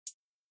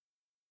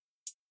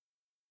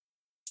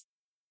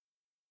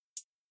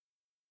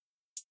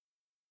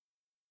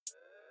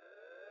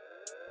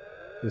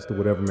It's the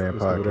Whatever Man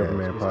Podcast. Whatever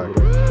Man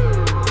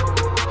Podcast.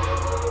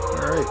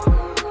 All right.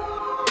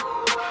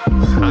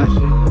 Hot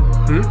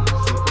shit.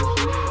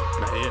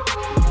 Not yet.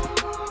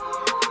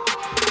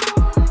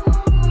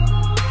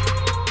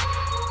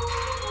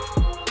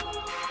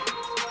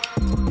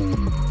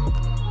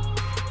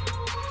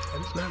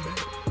 That's not bad.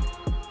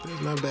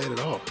 That's not bad at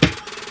all.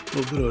 A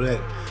little bit of that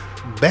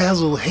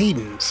Basil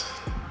Hayden's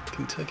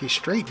Kentucky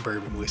Straight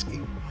Bourbon Whiskey.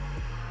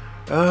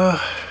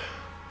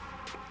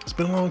 It's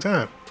been a long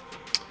time.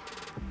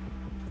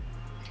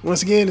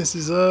 Once again, this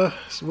is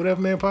Whatever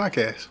Man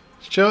Podcast.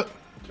 It's Chuck.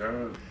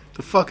 John.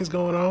 The fuck is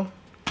going on?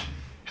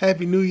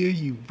 Happy New Year,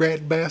 you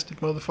rat bastard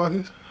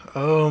motherfuckers.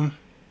 It's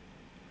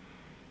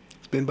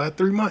been about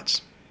 3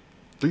 months.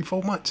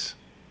 4 months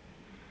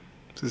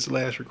since the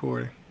last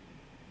recording.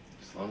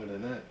 It's longer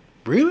than that.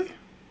 Really?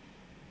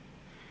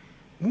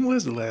 When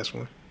was the last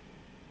one?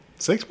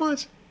 6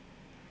 months?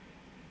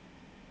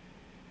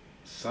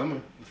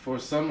 Summer. Before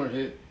summer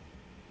hit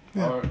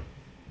Yeah. hard.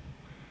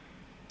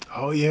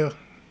 Oh, yeah.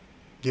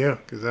 Yeah,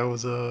 because that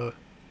was,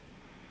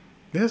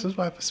 this was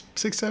about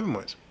 6-7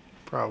 months.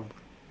 Probably.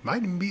 Might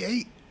even be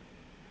 8.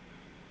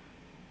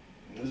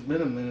 It's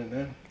been a minute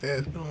now. Yeah,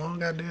 it's been a long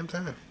goddamn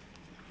time.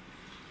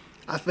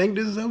 I think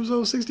this is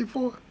episode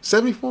 74?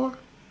 74? I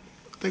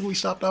think we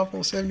stopped off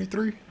on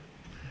 73.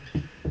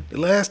 The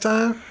last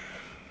time.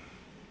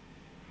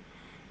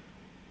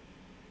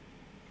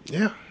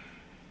 Yeah.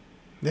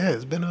 Yeah,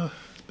 it's been a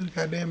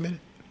goddamn minute.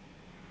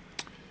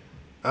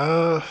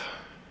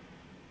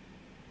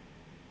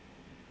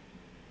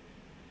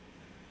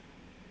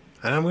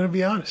 And I'm going to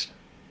be honest.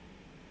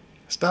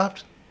 I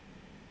stopped.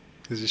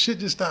 Because the shit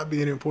just stopped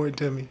being important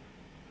to me.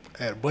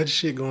 I had a bunch of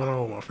shit going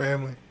on with my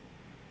family.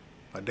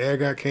 My dad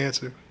got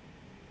cancer.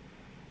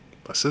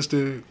 My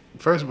sister,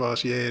 first of all,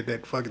 she had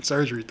that fucking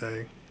surgery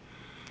thing.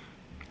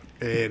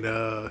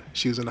 And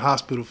she was in the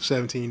hospital for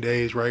 17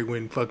 days right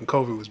when fucking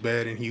COVID was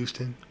bad in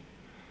Houston.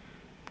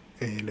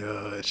 And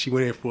she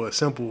went in for it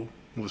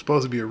was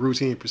supposed to be a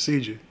routine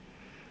procedure.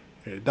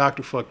 And the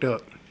doctor fucked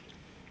up.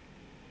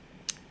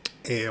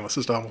 And my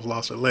sister almost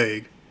lost her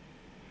leg.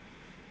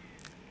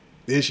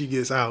 Then she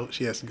gets out.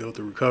 She has to go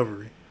through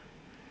recovery.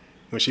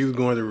 When she was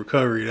going through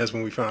recovery, that's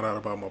when we found out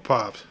about my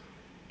pops.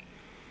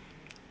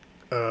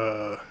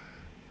 So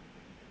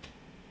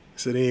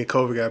then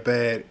COVID got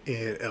bad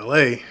in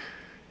LA.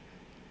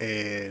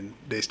 And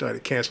they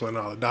started canceling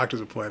all the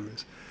doctor's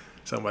appointments.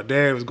 So my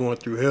dad was going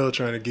through hell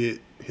trying to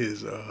get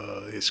his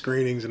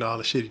screenings and all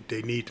the shit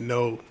they need to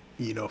know,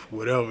 for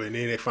whatever. And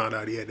then they found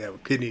out he had to have a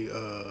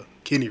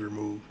kidney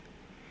removed.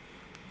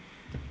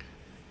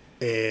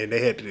 And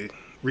they had to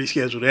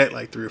reschedule that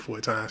like 3 or 4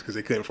 times because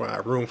they couldn't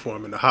find room for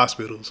him in the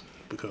hospitals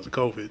because of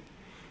COVID.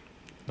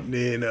 And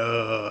then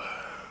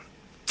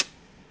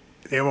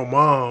my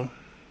mom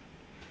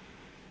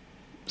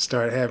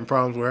started having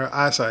problems with her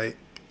eyesight.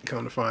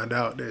 Come to find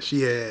out that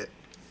she had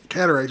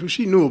cataracts, which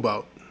she knew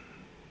about.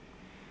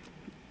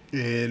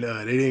 And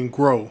they didn't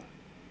grow,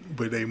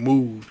 but they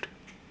moved.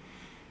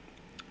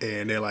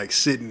 And they're like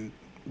sitting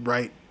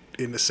right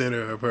in the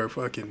center of her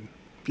fucking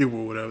pupil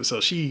or whatever. So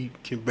she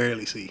can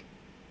barely see.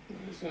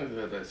 She's gonna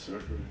have that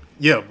surgery.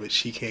 Yeah, but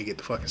she can't get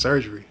the fucking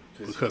surgery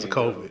because of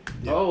COVID.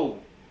 Yeah.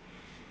 Oh.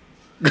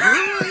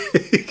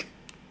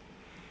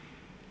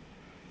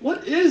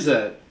 What is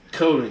that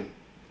coating?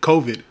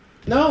 COVID.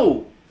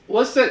 No.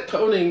 What's that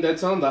coating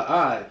that's on the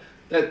eye?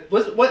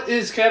 What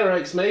is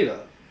cataracts made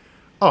of?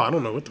 Oh, I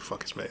don't know what the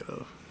fuck it's made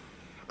of.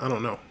 I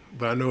don't know.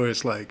 But I know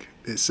it's like,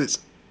 it sits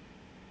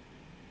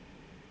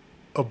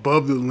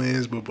above the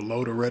lens but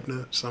below the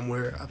retina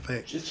somewhere, I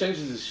think. It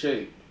changes its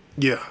shape.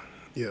 Yeah.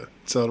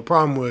 So the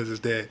problem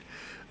is that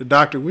the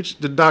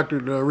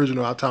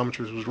original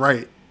optometrist was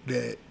right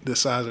that the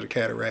size of the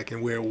cataract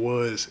and where it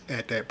was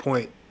at that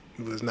point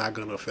was not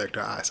going to affect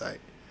her eyesight.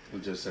 We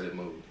just said it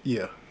moved.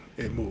 Yeah,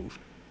 it moved.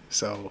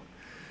 So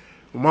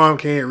my mom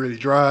can't really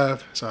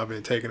drive, so I've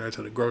been taking her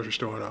to the grocery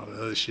store and all the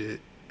other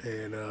shit.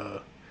 And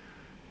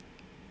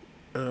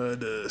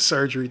the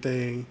surgery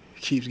thing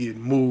keeps getting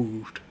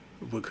moved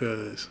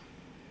because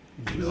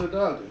Who's a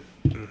doctor?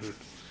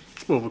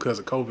 Well, because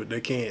of COVID, they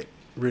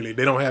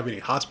don't have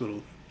any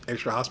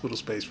extra hospital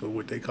space for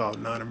what they call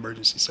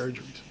non-emergency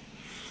surgeries.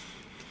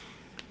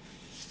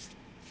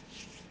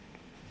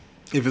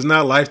 If it's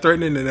not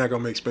life-threatening, they're not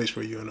gonna make space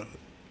for you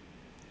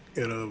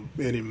in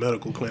any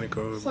medical clinic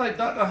or. It's like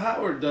Dr.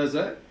 Howard does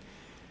that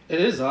in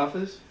his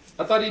office.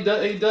 I thought he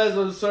does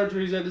those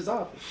surgeries at his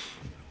office.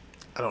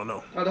 I don't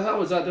know. Dr.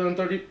 Howard's out there on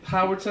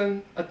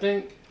Howardton, I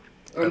think,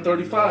 on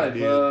 35.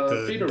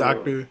 The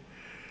doctor.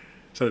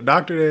 So the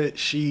doctor that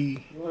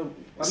she I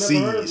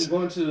never heard of him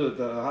going to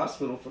the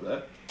hospital for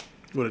that.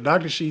 Well, the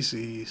doctor she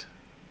sees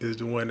is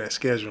the one that's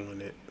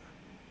scheduling it.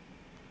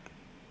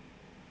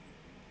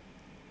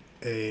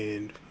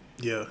 And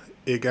yeah,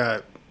 it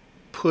got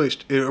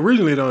pushed.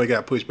 Originally, it only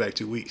got pushed back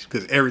 2 weeks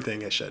because everything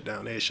had shut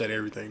down. They had shut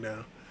everything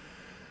down.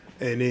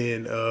 And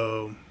then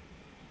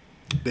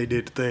they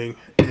did the thing,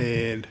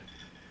 and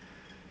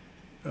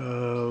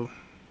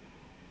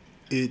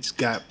it's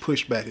got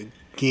pushed back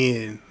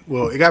again.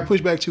 Well, it got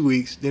pushed back 2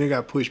 weeks. Then it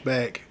got pushed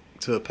back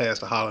to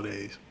past the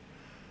holidays.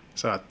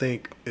 So I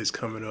think it's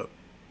coming up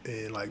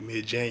in like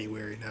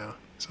mid-January now.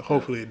 So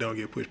hopefully it don't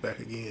get pushed back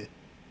again.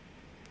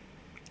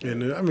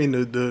 And I mean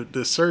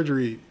the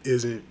surgery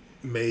isn't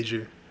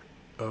major,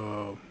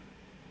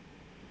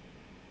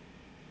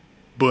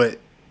 but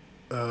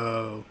and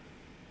I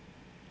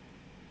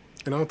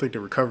don't think the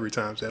recovery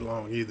time's that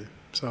long either.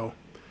 So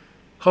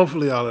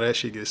hopefully all of that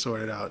shit gets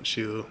sorted out and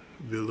she'll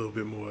be a little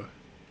bit more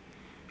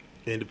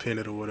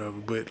independent or whatever.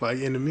 But like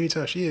in the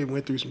meantime, she had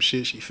went through some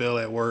shit. She fell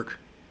at work.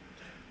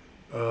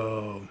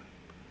 And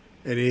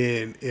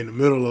then in the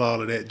middle of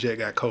all of that, Jet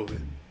got COVID.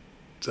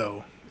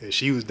 So, and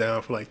she was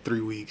down for like 3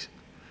 weeks.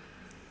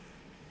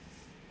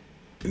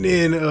 And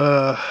then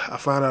I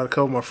found out a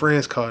couple of my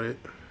friends caught it.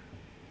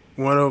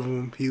 One of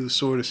them, he was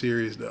sort of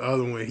serious. The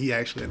other one, he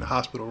actually in the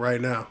hospital right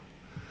now.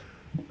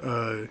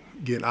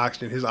 Getting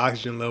oxygen. His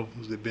oxygen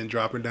levels have been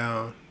dropping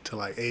down to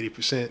like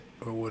 80%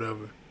 or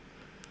whatever.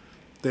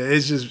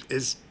 It's just,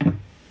 it's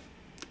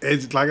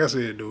like I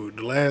said, dude,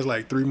 the last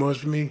like 3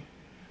 months for me,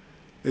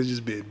 it's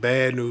just been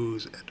bad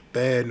news after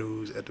bad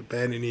news after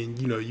bad. And then,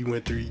 you know, you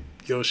went through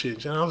your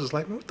shit. And I was just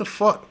like, what the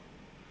fuck?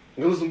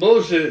 It was some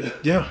bullshit.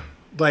 Yeah.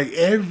 Like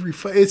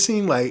it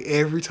seemed like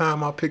every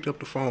time I picked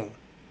up my phone,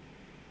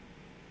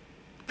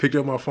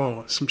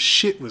 some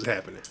shit was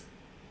happening.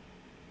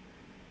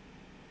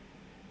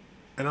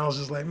 And I was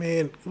just like,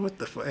 man, what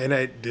the fuck? And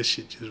this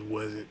shit just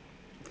wasn't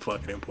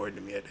fucking important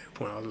to me at that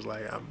point. I was just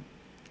like,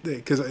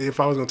 because if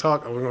I was going to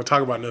talk, I was going to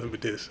talk about nothing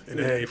but this. And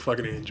it ain't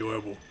fucking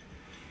enjoyable.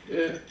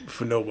 Yeah.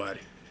 For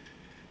nobody.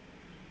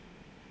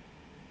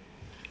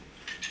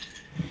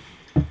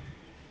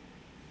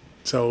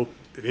 So,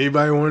 if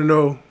anybody want to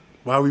know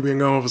why we've been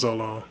gone for so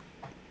long,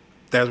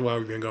 that's why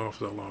we've been gone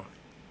for so long.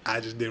 I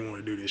just didn't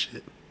want to do this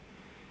shit.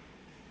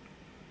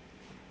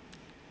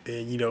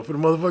 And, you know, for the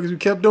motherfuckers who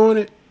kept doing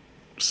it,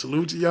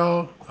 salute to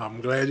y'all. I'm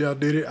glad y'all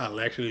did it.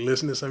 I'll actually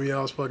listen to some of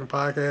y'all's fucking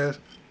podcasts.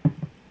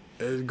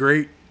 It's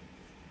great.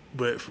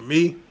 But for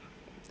me,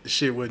 the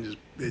shit wasn't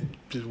it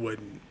just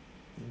wasn't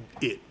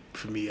it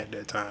for me at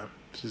that time.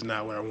 It's just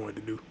not what I wanted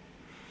to do.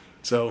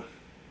 So.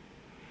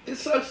 It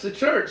sucks the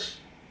church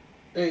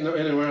ain't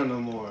around no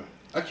more.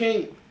 I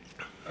can't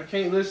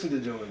listen to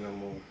Joey no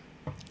more.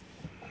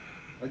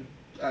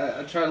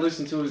 I try to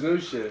listen to his new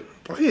shit.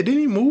 Oh yeah,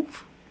 didn't he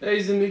move? Yeah,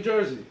 he's in New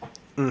Jersey.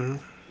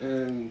 Mm-hmm.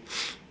 And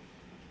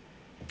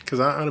because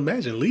I'd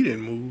imagine Lee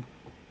didn't move.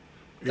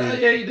 Yeah,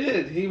 he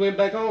did. He went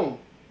back home.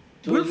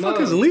 Where the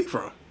fuck is Lee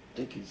from? I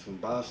think he's from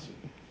Boston.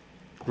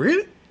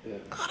 Really? Yeah.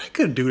 Oh, they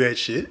couldn't do that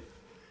shit.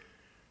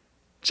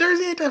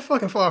 Jersey ain't that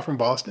fucking far from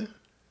Boston.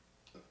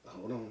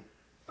 Hold on.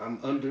 I'm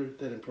under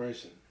that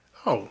impression.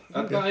 Oh,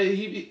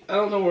 okay. I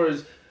don't know where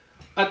his...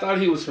 I thought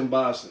he was from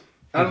Boston.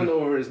 I don't know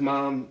where his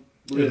mom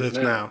lives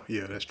now.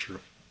 Yeah, that's true.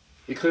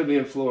 He could be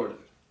in Florida.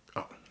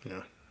 Oh,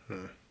 yeah.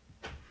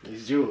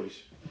 He's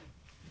Jewish.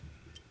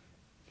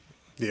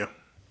 Yeah.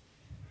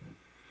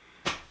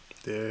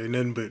 There ain't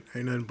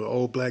nothing but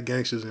old black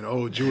gangsters and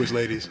old Jewish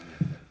ladies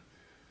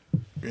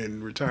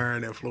and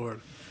retiring in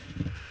Florida.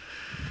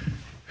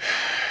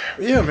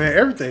 Yeah, man,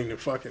 everything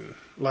that fucking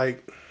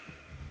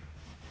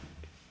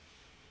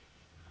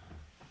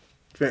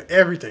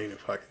everything that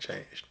fucking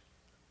changed.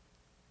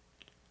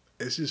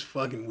 It's just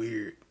fucking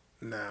weird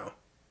now.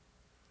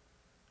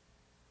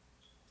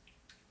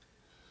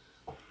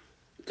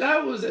 Guy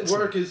was at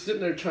work is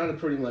sitting there trying to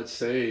pretty much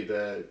say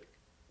that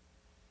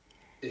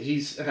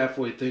he's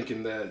halfway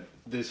thinking that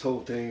this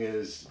whole thing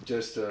is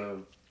just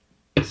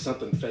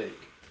something fake.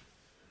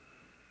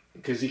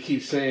 Because he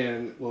keeps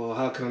saying, well,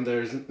 how come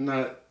there's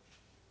not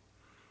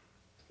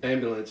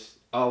ambulance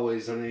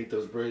always underneath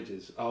those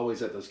bridges,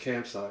 always at those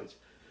campsites?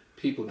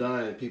 People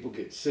dying, people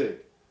get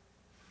sick.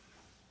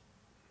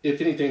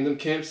 If anything, them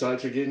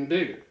campsites are getting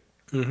bigger.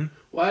 Mm-hmm.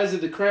 Why is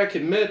it the crack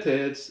and meth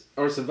heads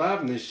are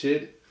surviving this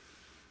shit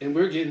and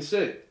we're getting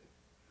sick?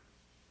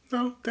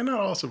 No, they're not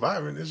all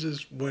surviving. It's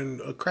just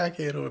when a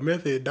crackhead or a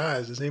meth head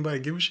dies, does anybody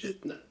give a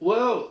shit?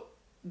 Well,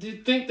 do you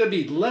think there'd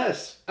be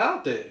less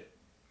out there?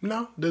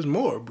 No, there's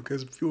more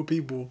because fewer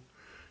people.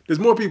 There's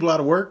more people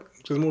out of work.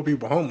 There's more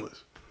people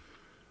homeless.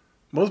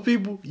 Most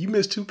people, you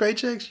miss 2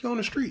 paychecks, you're on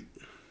the street.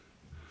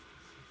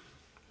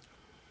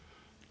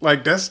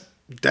 Like that's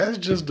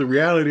just the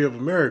reality of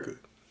America.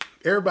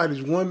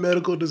 Everybody's one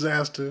medical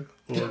disaster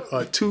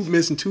or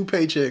missing 2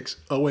 paychecks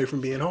away from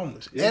being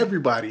homeless. Yeah.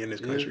 Everybody in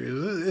this country.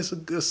 Yeah. It's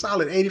a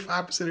solid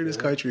 85% of this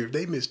country. If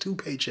they miss 2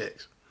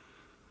 paychecks,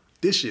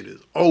 this shit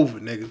is over,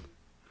 nigga.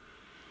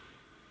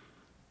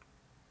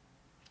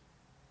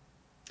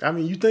 I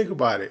mean, you think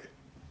about it.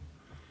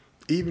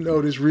 Even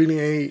though this really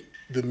ain't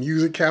the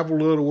music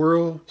capital of the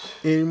world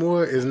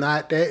anymore, it's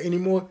not that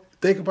anymore.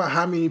 Think about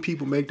how many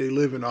people make their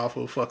living off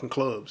of fucking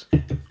clubs,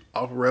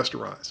 off of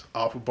restaurants,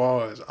 off of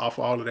bars, off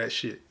of all of that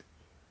shit.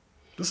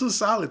 This is a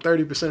solid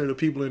 30% of the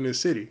people in this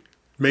city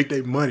make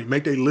their money,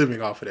 make their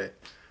living off of that.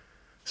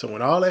 So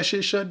when all that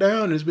shit shut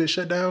down, it's been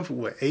shut down for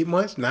what, 8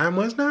 months, 9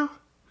 months now?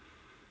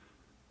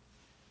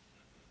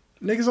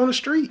 Niggas on the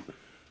street.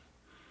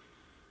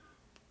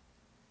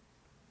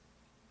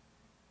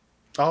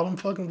 All them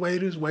fucking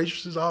waiters,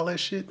 waitresses, all that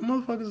shit.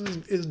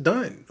 Motherfuckers is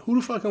done. Who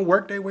the fucking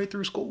work their way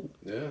through school?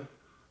 Yeah.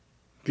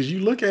 Because you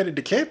look at it,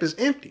 the campus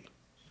empty.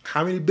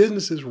 How many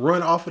businesses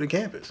run off of the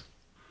campus?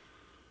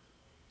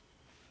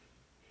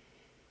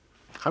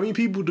 How many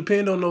people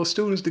depend on those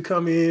students to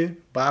come in,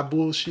 buy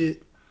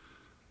bullshit?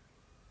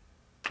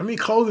 How many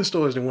clothing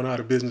stores that went out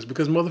of business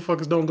because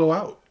motherfuckers don't go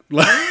out?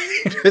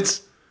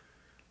 That's.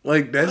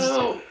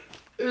 No,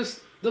 it's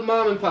the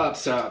mom and pop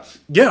shops.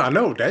 Yeah, I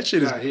know. That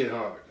shit got hit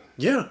hard.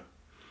 Yeah.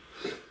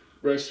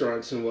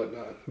 Restaurants and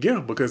whatnot. Yeah,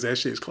 because that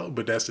shit's closed.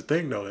 But that's the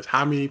thing, though, is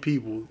how many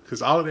people,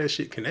 because all of that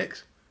shit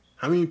connects.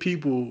 How many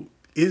people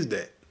is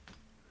that?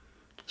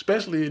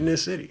 Especially in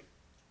this city.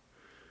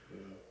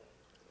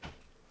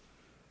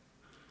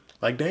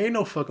 Like, there ain't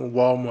no fucking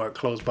Walmart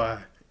close by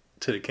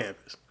to the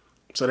campus.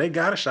 So they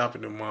gotta shop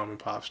at the mom and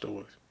pop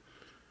stores.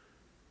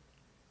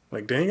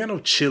 Like, they ain't got no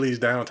Chili's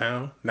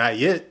downtown. Not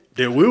yet.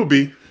 There will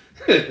be.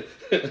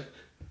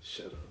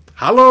 Shut up.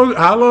 How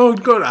long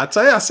ago? I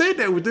tell you, I said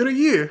that within a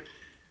year.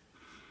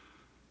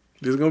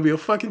 There's gonna be a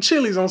fucking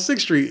Chili's on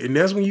 6th Street, and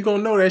that's when you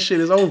gonna know that shit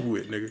is over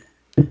with, nigga.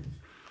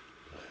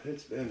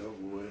 It's been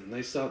over with. And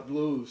they stopped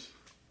blues.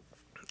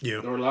 Yeah.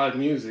 Or live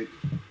music.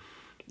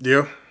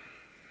 Yeah.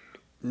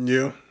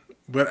 Yeah.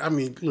 But, I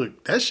mean,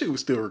 look, that shit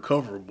was still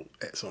recoverable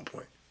at some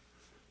point.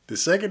 The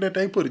second that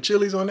they put a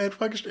Chili's on that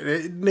fucking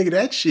street, nigga,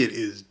 that shit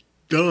is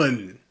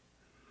done.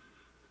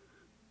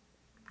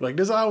 Like,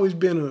 there's always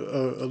been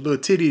a little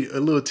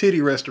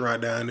titty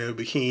restaurant down there,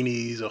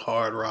 Bikinis or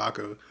Hard Rock,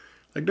 or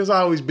like there's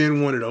always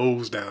been one of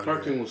those down there.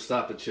 Parking will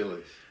stop at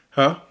Chili's.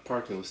 Huh?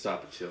 Parking will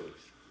stop at Chili's.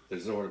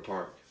 There's nowhere to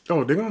park.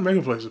 Oh, they're gonna make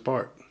a place to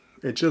park,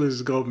 and Chili's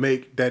is gonna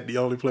make that the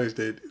only place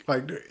that,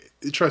 like,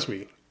 trust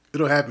me,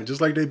 it'll happen.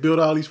 Just like they build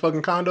all these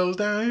fucking condos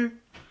down here.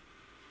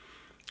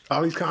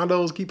 All these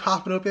condos keep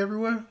popping up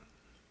everywhere.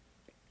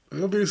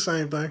 It'll be the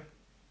same thing.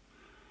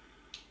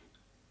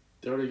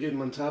 They're already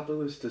getting on top of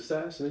this to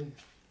assassinate.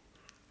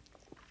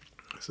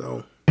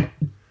 So,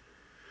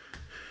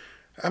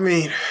 I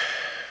mean,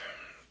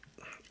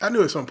 I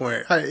knew at some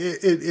point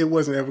it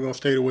wasn't ever going to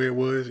stay the way it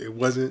was. It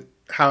wasn't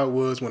how it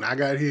was when I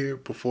got here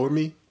before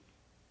me.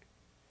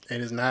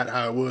 And it's not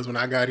how it was when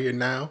I got here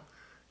now.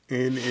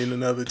 And in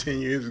another 10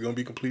 years, it's going to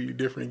be completely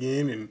different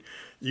again. And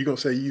you're going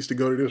to say you used to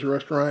go to this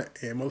restaurant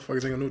and motherfuckers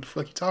ain't going to know what the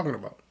fuck you talking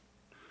about.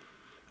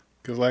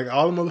 Because, like,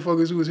 all the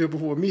motherfuckers who was here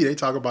before me, they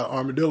talk about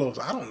armadillos.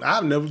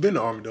 I've never been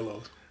to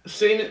armadillos.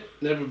 Seen it,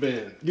 never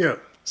been. Yeah.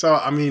 So,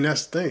 I mean,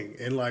 that's the thing.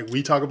 And, like,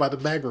 we talk about the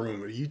back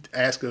room. You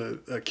ask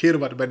a kid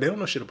about the back, they don't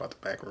know shit about the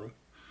back room.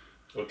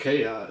 Or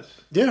chaos.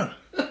 Yeah.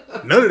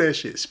 None of that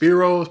shit.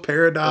 Spiro's,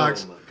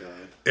 Paradox, oh my God.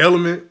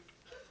 Element.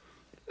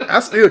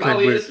 I still can't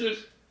believe it.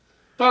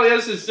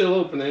 Polyester's still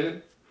open, ain't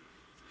it?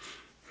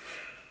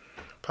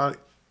 You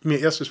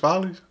mean Esther's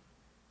Follies?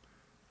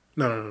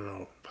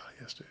 No.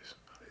 Polyester's.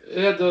 It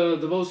had the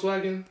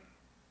Volkswagen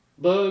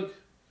Bug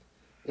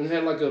and it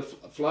had like a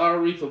flower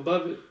wreath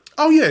above it.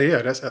 Oh,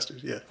 yeah, that's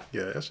Esther's. Yeah,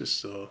 that's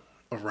just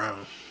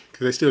around.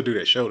 Because they still do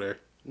that show there.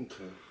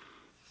 Okay.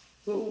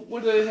 Well,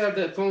 where do they have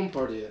that phone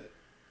party at?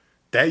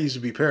 That used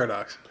to be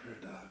Paradox.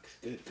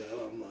 Good God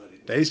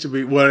Almighty. They used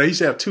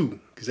to have two.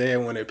 Because they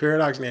had one at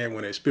Paradox and they had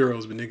one at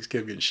Spiro's, but niggas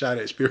kept getting shot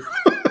at Spiro's.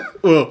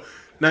 Well,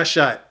 not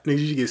shot. Niggas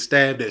used to get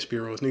stabbed at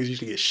Spiro's. Niggas used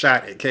to get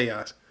shot at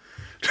Chaos.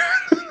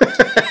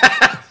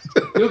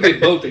 You'll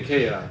get both at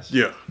Chaos.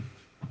 Yeah.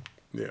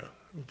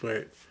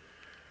 But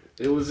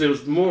it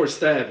was more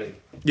stabbing.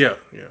 Yeah.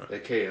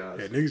 At Chaos.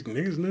 Yeah,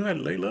 niggas knew how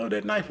they love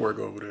that knife work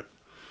over there.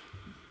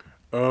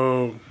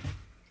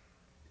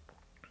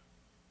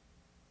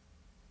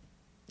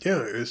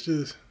 Yeah, it's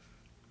just,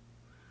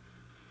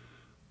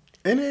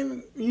 and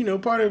then,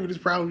 part of it is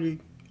probably,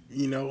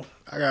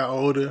 I got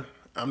older.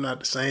 I'm not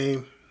the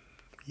same,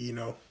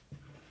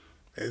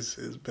 it's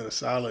been a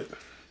solid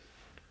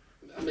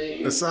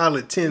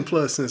 10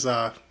 plus since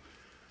I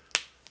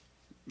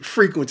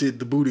frequented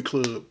the booty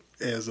club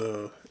as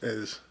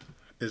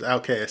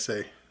Outkast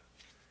say,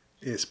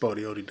 in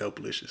Spodioty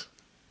Dopelicious.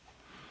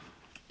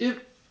 If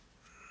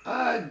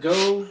I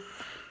go,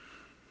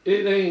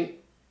 it ain't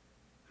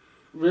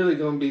really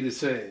gonna be the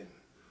same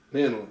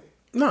mentally.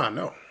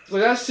 No.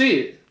 Like, I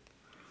see it.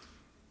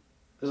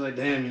 It's like,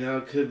 damn,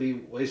 it could be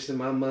wasting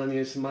my money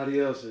and somebody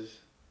else's,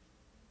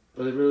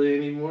 but it really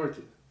ain't even worth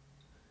it.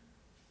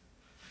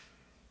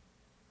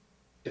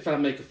 If I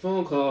make a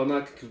phone call and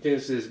I can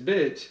convince this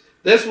bitch,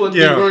 that's what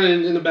be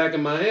running in the back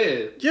of my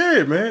head.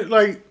 Yeah, man.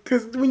 Like,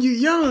 cause when you're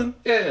young,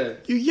 you're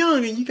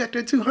young and you got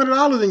that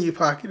 $200 in your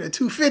pocket, that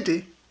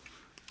 $250.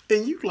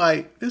 And you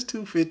like, this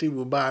 $250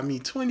 will buy me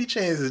 20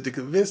 chances to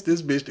convince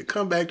this bitch to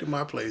come back to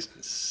my place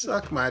and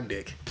suck my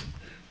dick.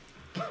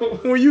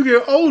 When you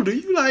get older,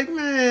 you like,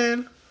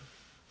 man,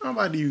 I'm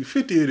about to use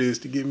 50 of this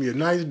to get me a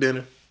nice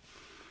dinner.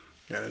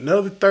 And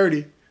another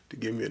 30 to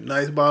get me a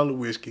nice bottle of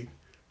whiskey.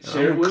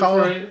 Share it with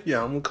a friend.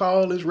 Yeah, I'm going to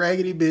call this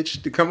raggedy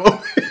bitch to come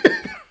over.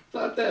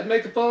 Like that,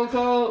 make a phone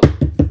call,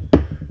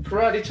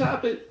 karate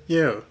chop it.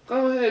 Yeah.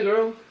 Go ahead,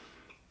 girl.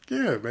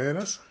 Yeah, man,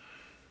 that's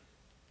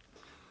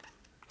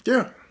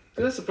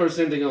the first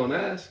thing they're gonna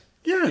ask.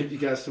 Yeah. If you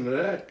got some of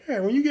that. Yeah,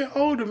 when you get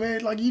older,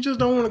 man, like, you just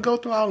don't want to go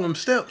through all them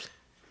steps.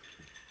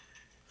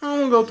 I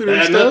don't want to go through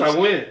them steps. Bad enough I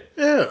win.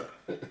 Yeah.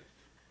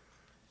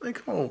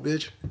 Like, come on,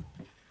 bitch.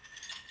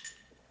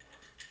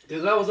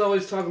 Because I was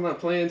always talking about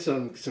playing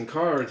some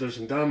cards or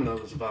some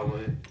dominoes if I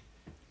win.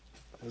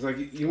 I was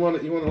like, you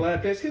want to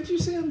laugh, bitch? Can't you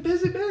see I'm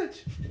busy,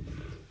 bitch?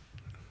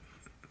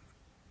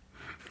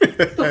 What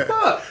the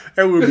fuck?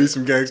 That would be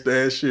some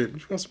gangster ass shit.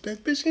 You want some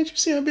bitch? Can't you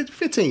see I'm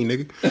 15,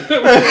 nigga?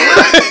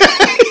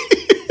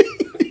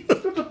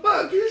 What the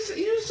fuck?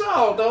 You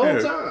saw it the whole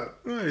time.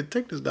 All right,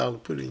 take this dollar,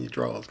 put it in your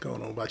drawers.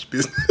 Going on about your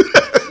business.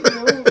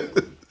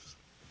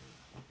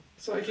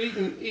 It's like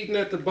eating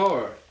at the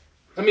bar.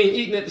 I mean,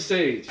 eating at the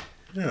stage.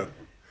 Yeah.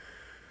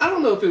 I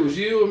don't know if it was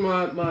you or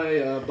my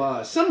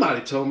boss.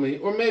 Somebody told me,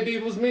 or maybe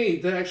it was me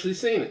that actually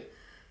seen it.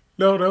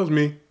 No, that was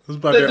me. It was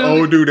about that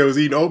old dude that was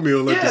eating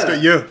oatmeal at the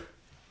stage. Yeah.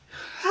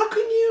 How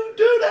can you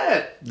do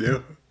that? Yeah.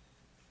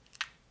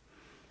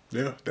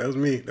 Yeah, that was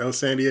me. That was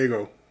San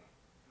Diego.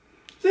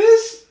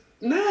 This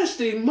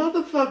nasty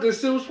motherfucker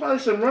still was probably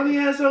some runny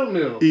ass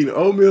oatmeal. Eating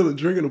oatmeal and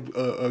drinking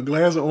a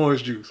glass of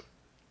orange juice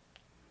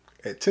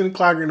at 10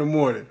 o'clock in the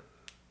morning.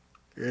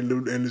 And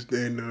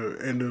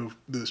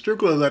the strip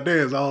clubs out there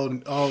is all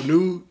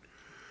nude.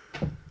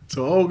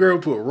 So old girl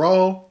put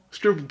raw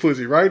stripper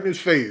pussy right in his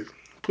face,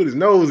 put his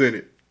nose in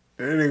it,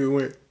 and that nigga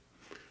went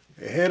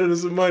and handed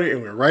us some money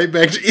and went right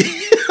back to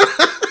eat.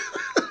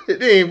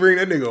 They ain't bring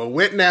that nigga a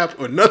wet nap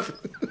or nothing.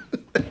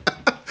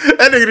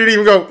 That nigga didn't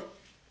even go.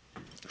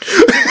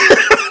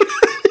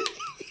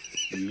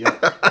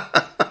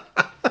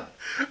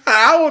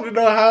 I want to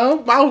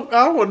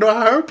know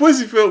how her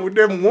pussy felt with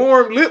them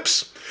warm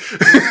lips.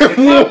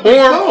 Warm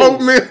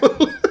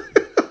oatmeal.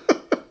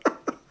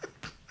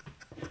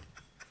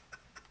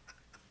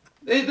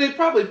 They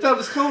probably felt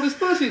as cold as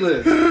pussy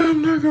lips.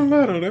 I'm not gonna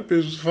lie though, that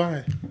bitch was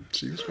fine.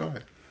 She was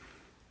fine.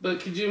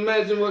 But could you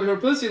imagine what her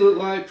pussy looked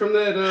like from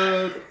that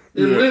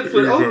lips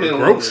with oatmeal?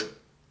 Gross.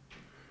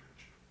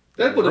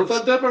 That would have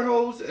fucked up her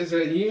holes and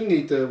said, "You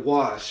need to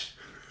wash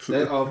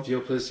that off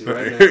your pussy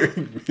right now."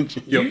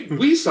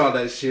 We saw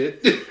that shit.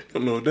 I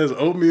don't know if that's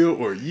oatmeal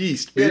or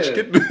yeast, bitch.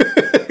 Yeah.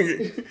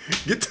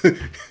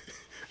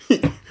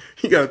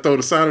 You gotta throw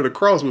the sign of the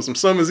cross with some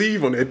Summer's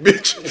Eve on that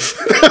bitch.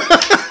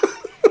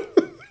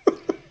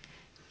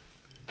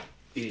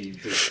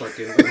 Eve, this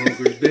fucking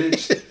hungry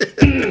bitch.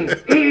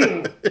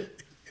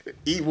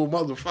 Evil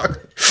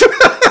motherfucker.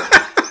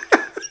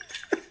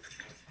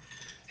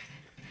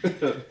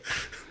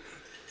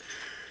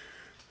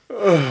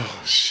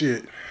 Oh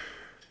shit.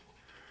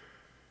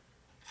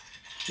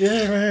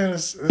 Yeah, man,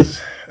 that's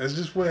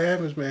just what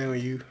happens, man,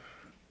 when you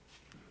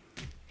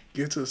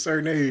get to a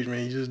certain age,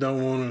 man. You just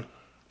don't want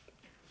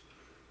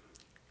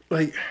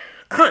to,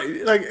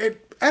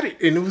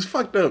 and it was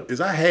fucked up, is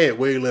I had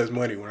way less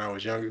money when I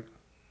was younger.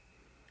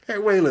 I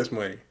had way less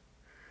money.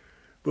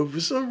 But for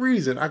some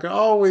reason, I could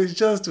always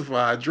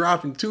justify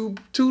dropping two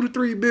to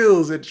three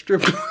bills at the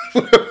strip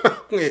club.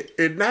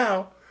 And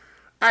now,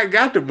 I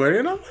got the money,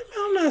 and I'm like,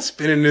 I'm not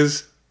spending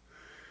this.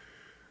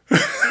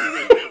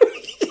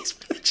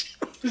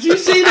 Did you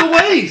see the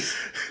waist?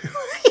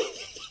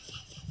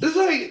 It's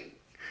like,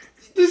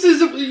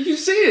 you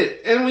see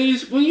it. And when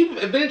you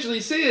eventually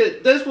see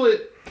it, that's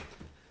what,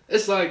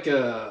 it's like,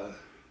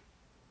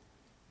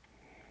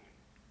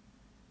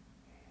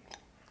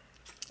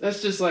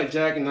 that's just like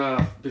jacking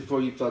off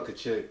before you fuck a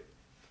chick.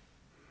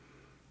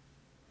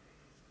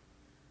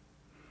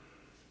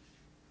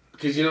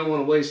 Because you don't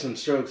want to waste some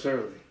strokes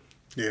early.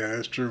 Yeah,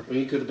 that's true. When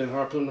you could have been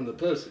harpooning the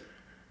pussy.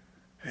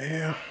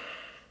 Yeah.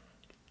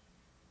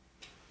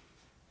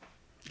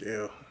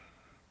 Yeah.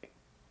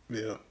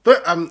 Yeah.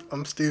 But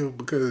I'm still,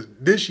 because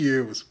this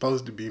year was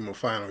supposed to be my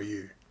final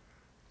year.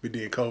 But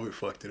then COVID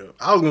fucked it up.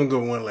 I was going to go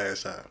one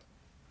last time.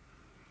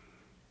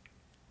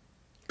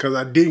 Because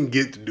I didn't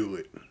get to do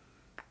it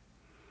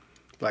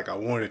like I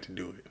wanted to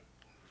do it.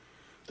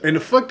 And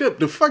the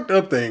fucked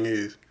up thing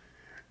is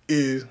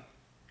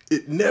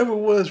it never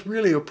was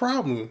really a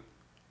problem,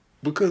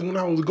 because when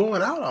I was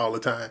going out all the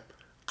time,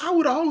 I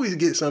would always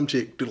get some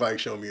chick to like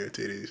show me her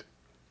titties.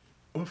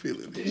 Or feel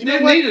it. You know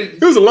what? It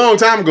was a long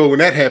time ago when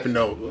that happened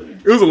though.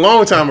 It was a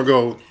long time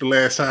ago the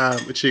last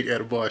time a chick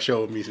at a bar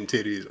showed me some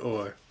titties,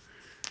 or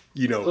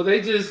Well, they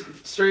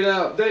just straight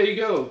out, there you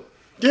go.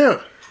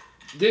 Yeah.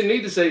 Didn't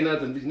need to say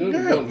nothing. You knew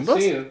you wanted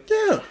to see him.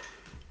 Yeah.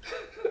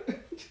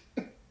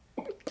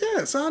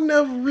 Yeah, so I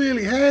never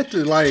really had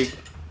to like,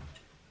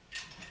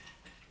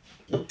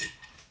 I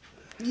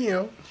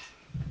knew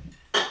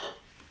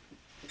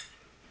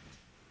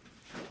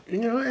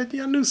at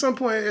some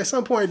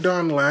point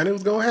down the line it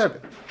was gonna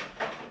happen.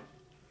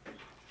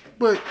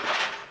 But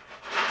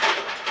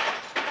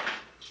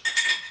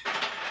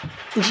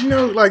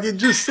like, it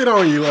just sit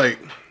on you like,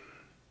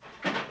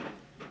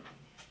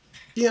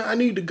 I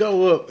need to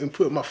go up and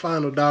put my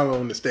final dollar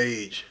on the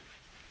stage.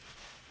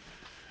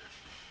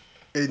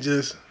 And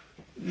just,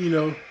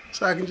 so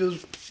I can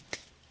just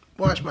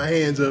wash my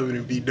hands of it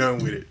and be done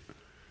with it.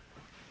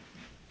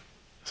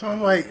 So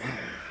I'm like,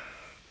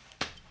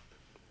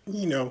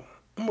 I'm going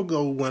to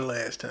go one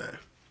last time.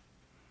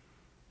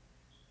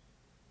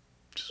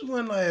 is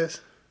one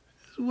last.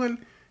 This is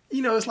one.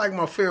 You know, it's like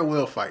my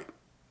farewell fight.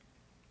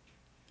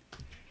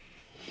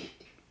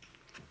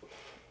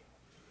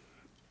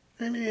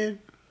 And then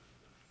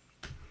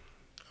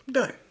I'm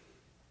done.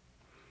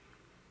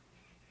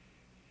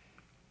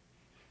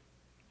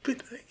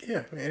 But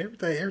yeah, man,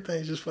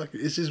 everything's just fucking.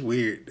 It's just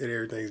weird that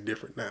everything's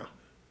different now.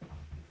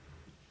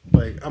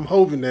 Like, I'm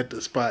hoping that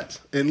the spots,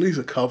 at least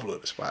a couple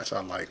of the spots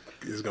I like,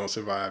 is gonna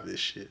survive this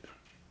shit.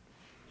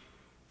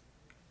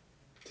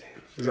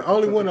 Damn, the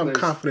only one I'm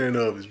confident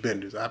of is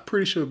Bender's. I'm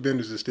pretty sure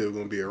Bender's is still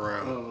gonna be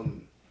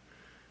around.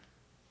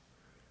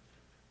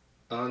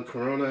 On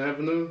Corona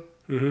Avenue.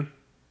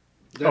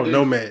 Mm-hmm. Oh,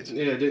 Nomads.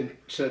 Yeah, it didn't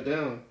shut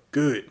down.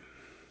 Good.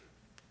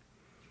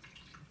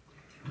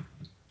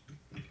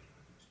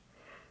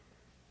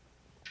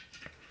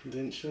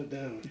 Didn't shut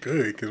down.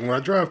 Good, because when I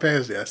drive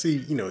past it, I see,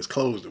 you know, it's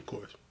closed, of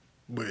course.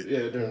 But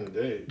yeah, during the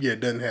day. Yeah, it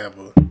doesn't have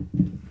a...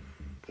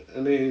 I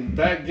mean,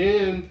 back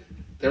then,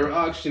 they were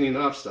auctioning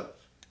off stuff.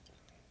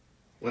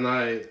 When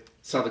I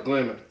saw the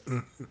Glamour.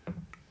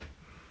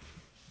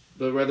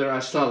 But whether I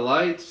saw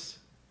lights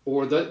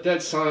or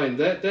that sign,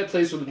 that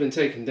place would have been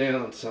taken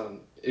down,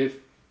 son. Yeah,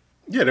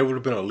 there would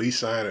have been a lease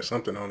sign or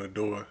something on the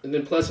door. And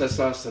then plus I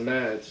saw some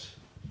ads.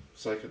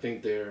 So I could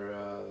think they're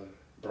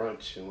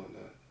brunch and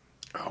whatnot.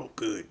 Oh,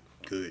 good.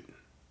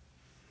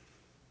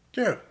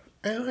 Yeah,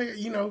 and like,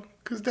 you know,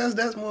 because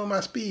that's more my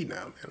speed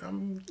now,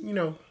 man.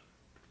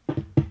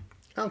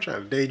 I'm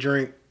trying to day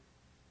drink.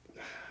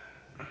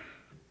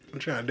 I'm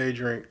trying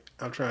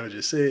to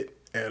just sit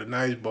at a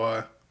nice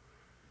bar,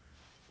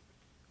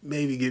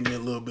 maybe get me a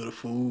little bit of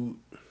food,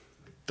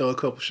 throw a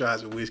couple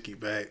shots of whiskey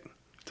back,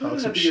 talk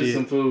some shit, get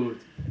some food,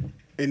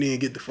 and then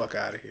get the fuck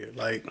out of here.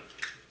 Like,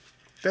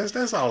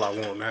 that's all I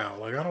want now.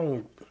 Like, I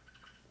don't.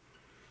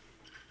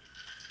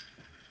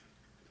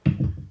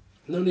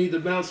 No need to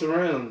bounce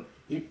around.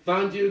 You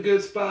find you a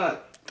good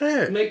spot.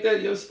 Yeah. Make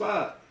that your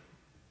spot.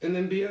 And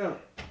then be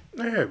out.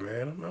 Yeah,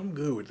 man. I'm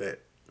good with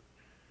that.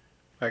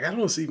 Like, I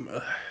don't see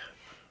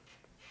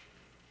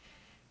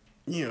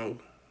you know,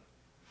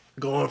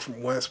 going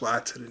from one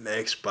spot to the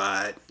next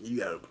spot. You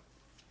gotta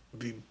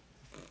be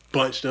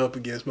bunched up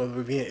against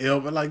motherfuckers being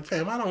elbow. Like,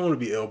 fam, I don't want to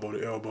be elbow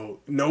to elbow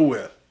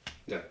nowhere.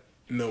 Yeah.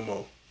 No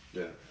more.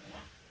 Yeah.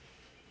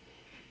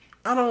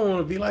 I don't want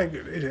to be like,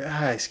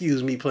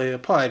 excuse me, player,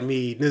 pardon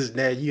me, this and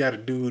that. You got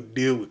to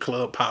deal with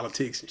club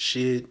politics and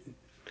shit.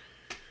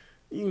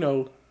 You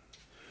know.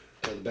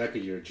 The back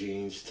of your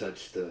jeans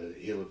touch the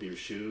heel of your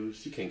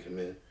shoes. You can't come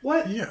in.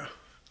 What? Yeah.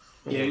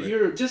 Yeah,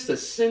 you're just a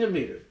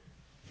centimeter.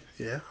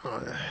 Yeah.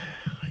 Like,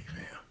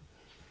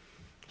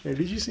 man,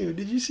 did you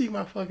see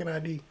my fucking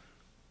ID?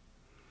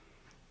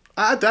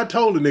 I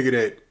told a nigga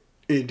that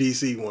in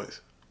DC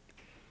once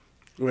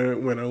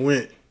when I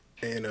went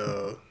and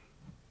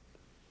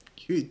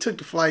he took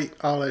the flight,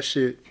 all that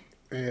shit,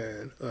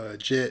 and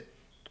Jet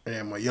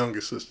and my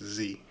younger sister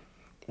Z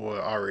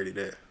were already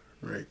there,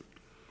 right?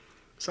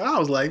 So I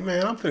was like,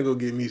 man, I'm finna go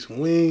get me some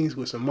wings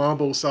with some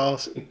mambo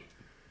sauce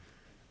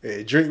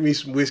and drink me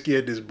some whiskey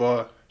at this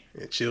bar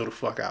and chill the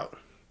fuck out.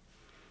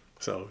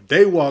 So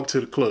they walked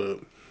to the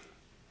club.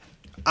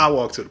 I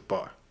walked to the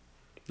bar.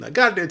 Now, I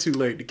got there too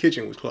late. The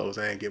kitchen was closed.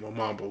 I didn't get my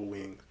mambo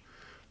wings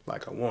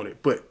like I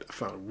wanted, but I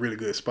found a really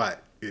good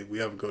spot if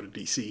we ever go to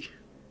DC.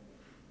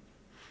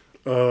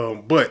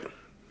 But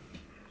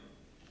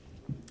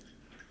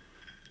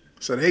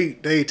so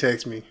they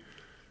text me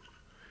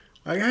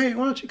like, hey,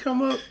 why don't you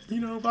come up?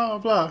 You know, blah blah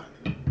blah.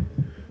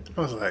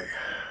 I was like,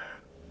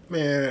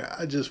 man,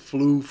 I just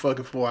flew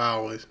fucking 4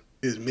 hours.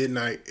 It's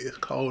midnight. It's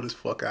cold as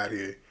fuck out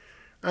here.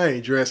 I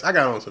ain't dressed. I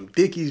got on some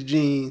Dickies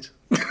jeans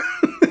with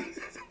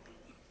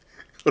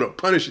a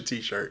Punisher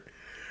t-shirt.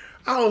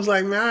 I was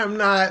like, man, I'm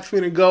not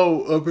finna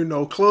go up in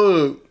no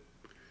club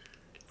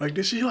like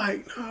this. She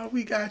like, no,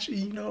 we got you,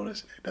 you know,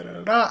 this, da, da,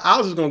 da, da. I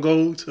was just gonna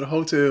go to the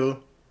hotel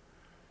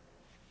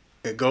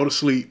and go to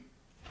sleep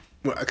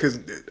because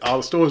all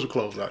the stores were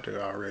closed out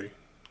there already.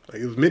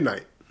 Like, it was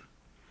midnight.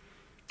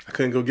 I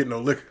couldn't go get no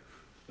liquor.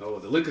 Oh,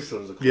 the liquor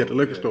stores were closed. Yeah, the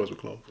liquor stores were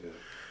closed. Yeah.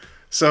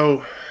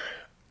 So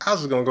I was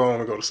just gonna go home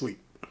and go to sleep.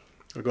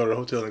 Or go to the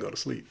hotel and go to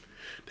sleep.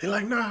 They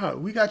like, nah,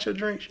 we got your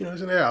drinks, you know,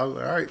 this and that. I was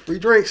like, all right, free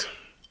drinks.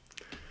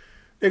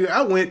 Nigga,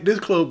 I went, this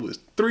club was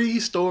 3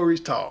 stories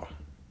tall.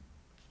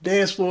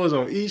 Dance floors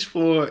on each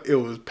floor. It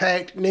was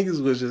packed.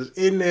 Niggas was just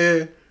in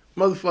there.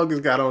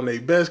 Motherfuckers got on their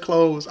best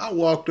clothes. I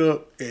walked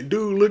up and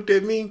dude looked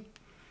at me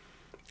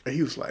and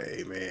he was like,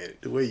 hey man,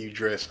 the way you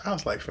dress. I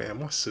was like,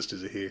 fam, my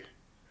sisters are here.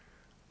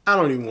 I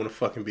don't even want to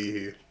fucking be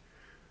here.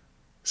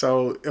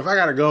 So if I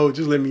gotta go,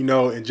 just let me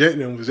know. And Jet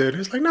and them was there.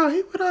 He's like, no,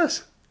 he with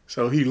us.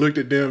 So he looked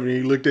at them and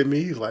he looked at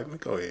me. He's like,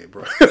 go ahead,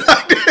 bro. So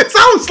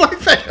I was like,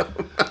 fam.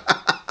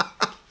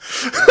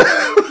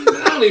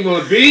 I don't even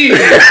want to be here.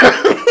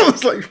 I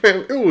was like,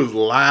 fam, it was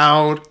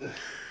loud.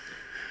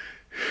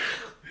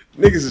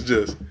 Niggas is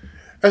just.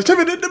 I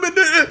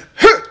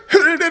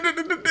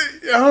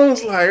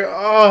was like,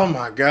 oh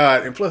my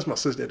God. And plus my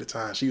sister at the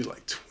time, she was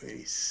like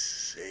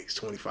 26 26,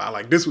 25.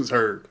 Like, this was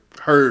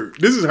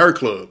this is her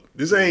club.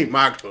 This ain't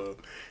my club.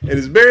 And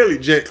it's barely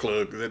Jet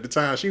Club, because at the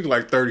time, she was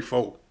like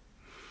 34,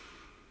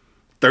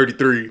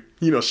 33.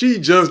 You know, she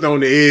just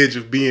on the edge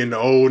of being the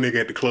old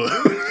nigga at the club.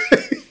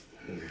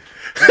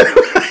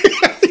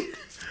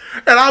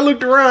 And I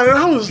looked around and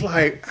I was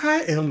like,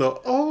 I am the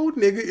old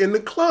nigga in the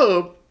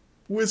club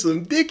with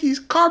some Dickies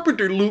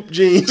Carpenter loop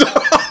jeans.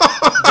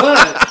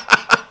 But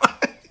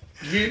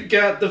you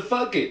got the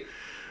fuck it.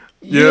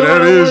 Yeah,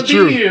 that is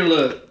true. Be here,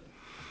 look.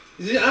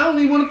 I don't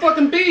even want to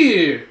fucking be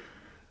here.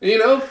 You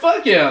know,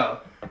 fuck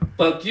y'all.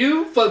 Fuck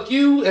you,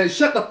 and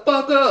shut the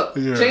fuck up.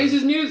 Yeah. Change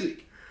his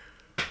music.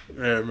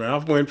 Yeah, man, I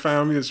went and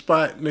found me a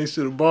spot next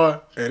to the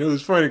bar, and it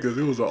was funny because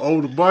it was an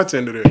older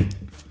bartender there.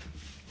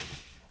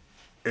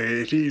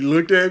 And he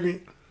looked at me,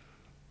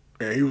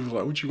 and he was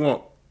like, "What you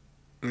want?"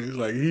 And he's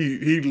like,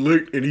 he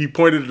looked, and he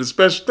pointed at the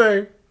special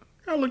thing.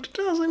 I looked at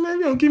him, I was like, "Man,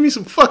 you don't give me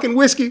some fucking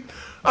whiskey."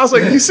 I was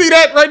like, "You see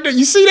that right there?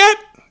 You see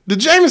that? The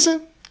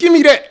Jameson? Give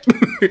me that."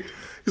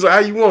 He's like, "How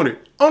you want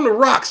it?" "On the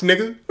rocks,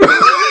 nigga."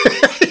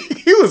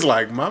 He was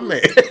like, "My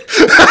man."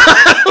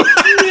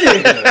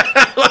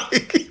 Yeah.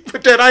 Like, he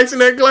put that ice in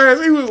that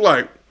glass. He was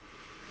like,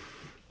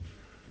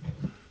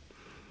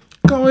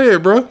 "Go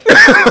ahead, bro."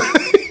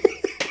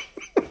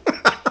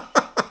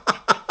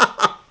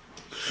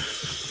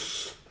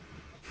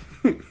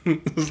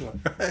 It's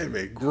like, I am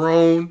a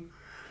grown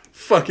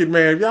fucking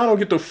man. If y'all don't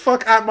get the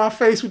fuck out my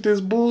face with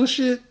this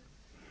bullshit,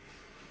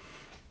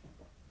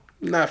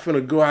 I'm not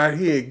finna go out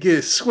here and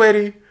get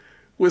sweaty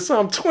with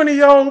some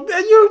 20-year-old.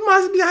 You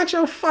must be out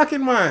your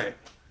fucking mind.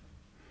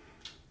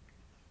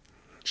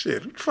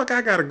 Shit, what the fuck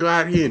I gotta go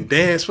out here and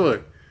dance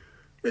for?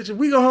 Bitch, if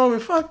we go home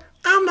and fuck,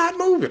 I'm not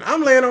moving.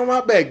 I'm laying on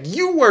my back.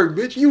 You work,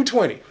 bitch. You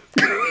 20.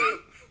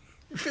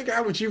 Figure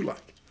out what you like.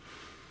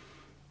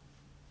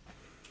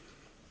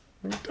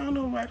 Don't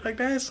know about like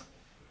that's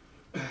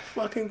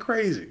fucking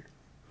crazy.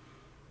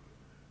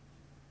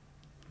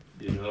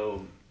 You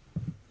know,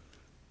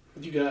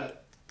 you got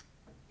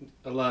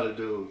a lot of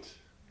dudes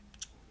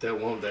that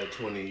want that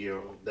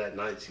 20-year-old, that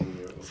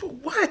 19-year-old. For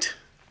what?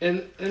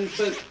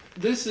 But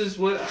this is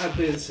what I've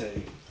been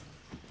saying.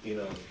 You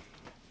know,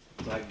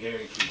 like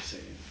Gary keeps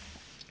saying.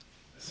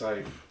 It's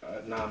like,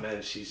 nah,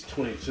 man, she's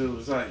 22.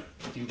 It's like,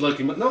 you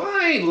lucky. No,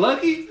 I ain't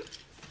lucky.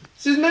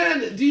 Says,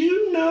 man, do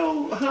you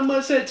know how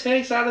much that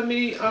takes out of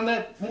me on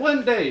that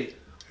one day?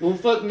 Will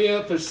fuck me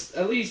up for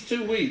at least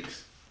 2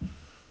 weeks.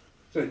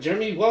 So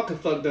Jeremy Walker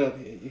fucked up.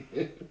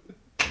 And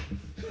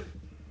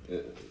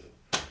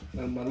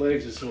my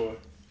legs are sore.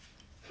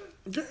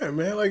 Yeah,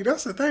 man, like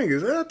that's the thing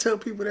is I tell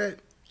people that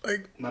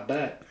like my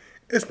back.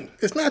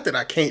 It's not that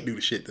I can't do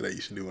the shit that I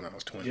used to do when I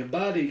was 20. Your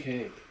body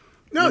can't.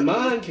 No, your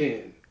mind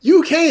can.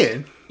 You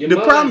can. The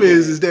problem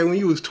is that when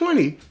you was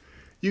 20,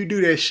 you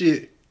do that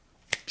shit.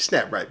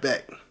 Snap right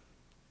back.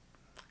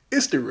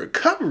 It's the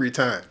recovery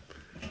time.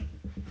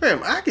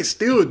 Fam, I can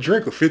still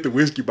drink a fifth of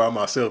whiskey by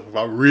myself if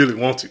I really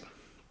want to.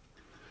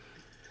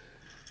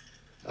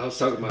 I was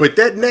talking about. But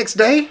that next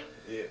day,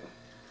 yeah.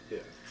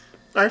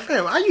 Like,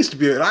 fam, I used to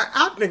be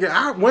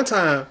one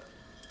time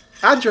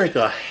I drank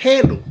a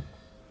handle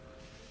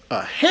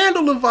of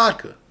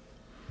vodka.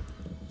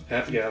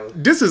 Half a gallon.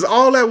 This is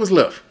all that was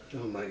left.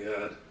 Oh my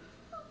God.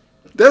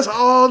 That's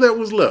all that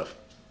was left.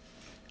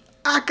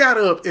 I got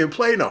up and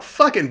played in a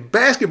fucking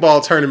basketball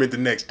tournament the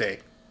next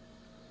day.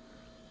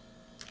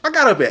 I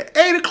got up at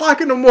 8 o'clock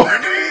in the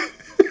morning,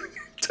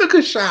 took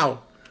a shower,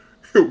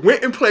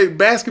 went and played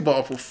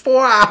basketball for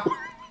 4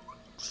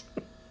 hours.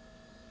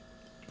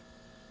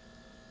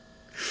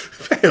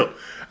 Fam,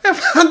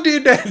 if I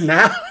did that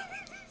now,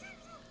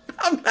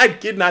 I'm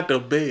not getting out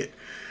of bed.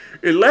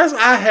 Unless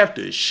I have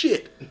to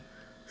shit.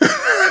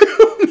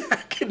 I'm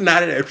not getting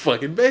out of that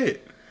fucking bed.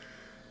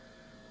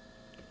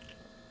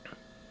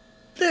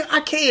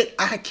 I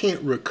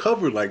can't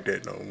recover like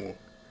that no more.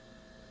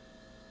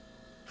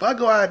 If I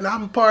go out and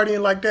I'm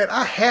partying like that,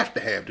 I have to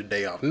have the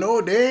day off.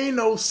 No, there ain't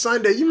no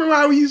Sunday. You remember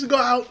how we used to go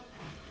out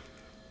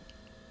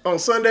on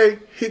Sunday,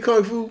 hit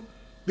Kung Fu,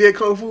 be at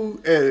Kung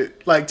Fu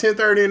at like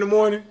 10:30 in the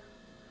morning?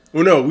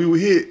 Well, no, we would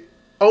hit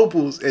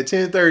Opal's at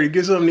 10:30,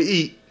 get something to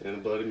eat. And a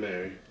Bloody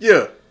Mary.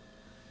 Yeah.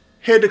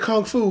 Head to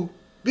Kung Fu,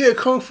 be at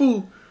Kung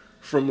Fu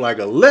from like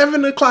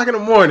 11 o'clock in the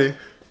morning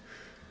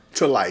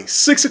to like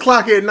 6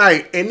 o'clock at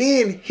night, and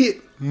then hit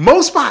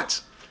most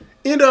spots.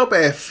 End up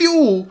at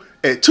Fuel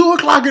at 2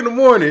 o'clock in the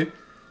morning,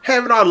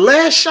 having our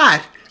last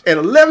shot at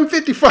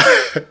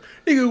 11:55.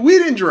 Nigga, we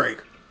didn't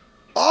drink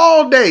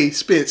all day,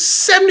 spent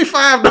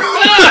 $75.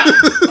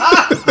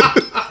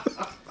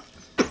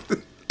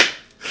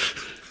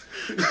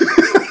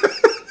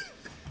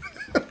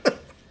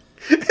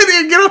 And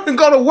then get up and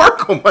go to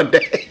work on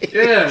Monday.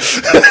 Yeah.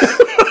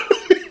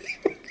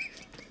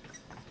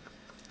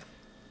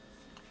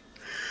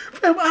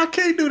 I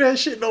can't do that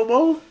shit no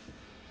more.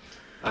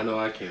 I know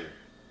I can't.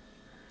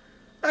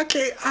 I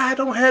can't. I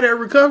don't have that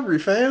recovery,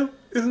 fam.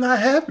 It's not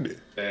happening.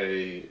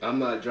 Hey, I'm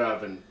not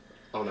driving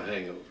on a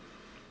hangover.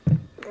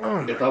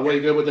 Oh if I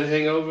wake up with a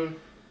hangover,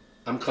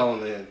 I'm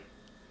calling in.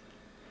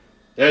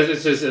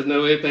 It's just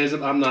no ifs, ands.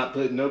 I'm not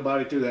putting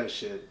nobody through that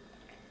shit.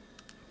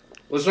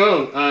 What's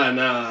wrong?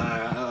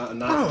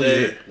 Not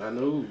today. Yeah. I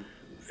know.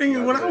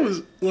 And when I was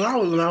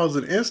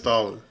an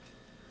installer,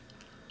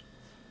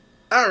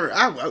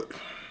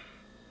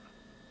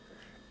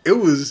 it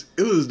was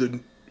the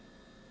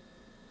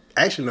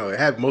actually no, it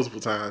happened multiple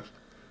times,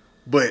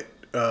 but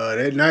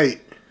that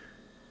night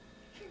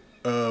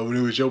when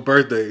it was your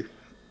birthday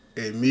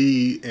and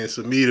me and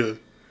Samita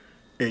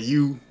and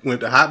you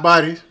went to Hot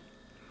Bodies,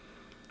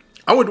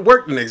 I went to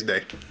work the next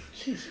day.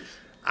 Jesus.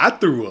 I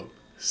threw up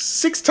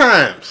 6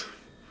 times.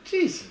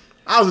 Jesus.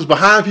 I was just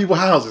behind people's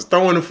houses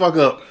throwing the fuck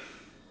up.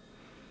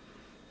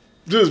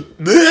 Just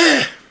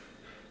bleh.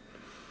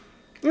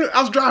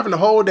 I was driving the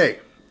whole day.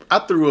 I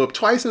threw up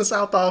twice in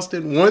South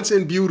Austin, once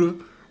in Buda,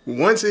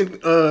 once in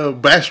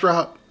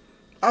Bastrop.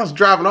 I was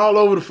driving all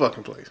over the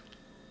fucking place.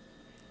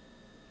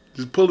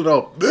 Just pull it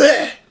off.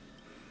 Bleh.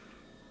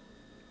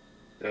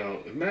 Now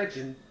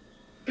imagine,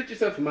 put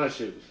yourself in my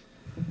shoes,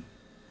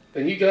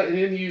 and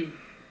then you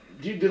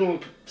dealing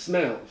with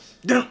smells,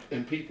 Yeah,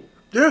 and people.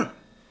 yeah.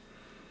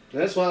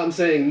 That's why I'm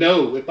saying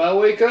no. If I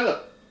wake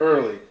up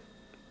early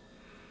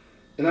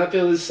and I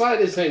feel the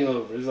slightest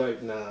hangover, it's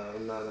like nah,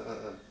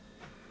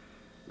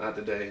 not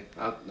today.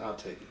 I'll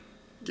take it.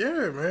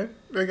 Yeah, man.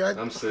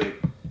 I'm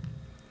sick.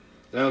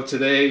 Now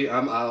today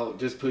I'll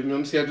just put me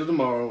on schedule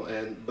tomorrow,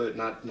 but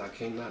not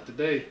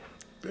today.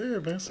 Yeah,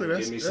 man. So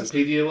give me some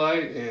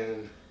Pedialyte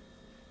and.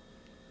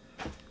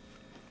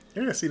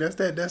 Yeah, see that's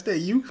that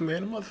youth,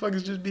 man. The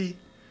motherfuckers just be,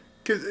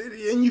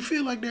 and you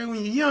feel like that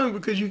when you're young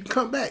because you can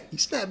come back, you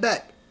snap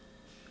back.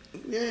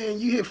 Yeah, and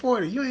you hit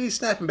 40, you ain't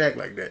snapping back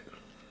like that.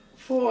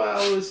 4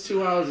 hours,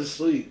 2 hours of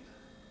sleep,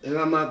 and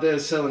I'm out there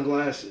selling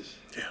glasses.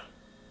 Yeah.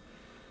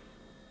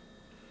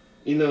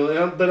 You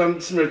know, but I'm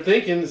sitting there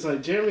thinking, it's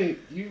like, Jeremy,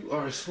 you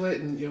are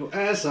sweating your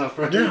ass off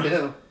right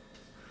now.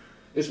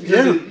 It's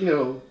because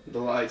of, the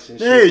lights and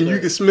shit. Yeah, and you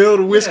can smell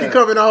the whiskey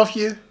coming off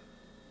you.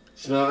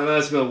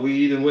 I smell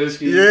weed and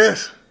whiskey.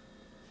 Yes.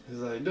 It's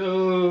like,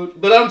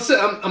 dude, but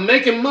I'm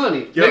making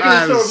money. Your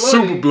eyes are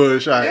super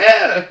bloodshot.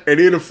 Yeah. And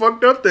then the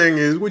fucked up thing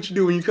is, what you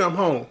do when you come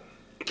home?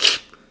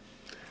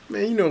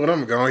 Man, you know what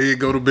I'm going to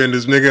go to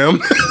Bender's, nigga.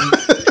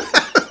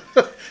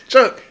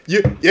 Chuck,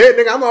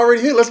 nigga, I'm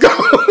already here. Let's go.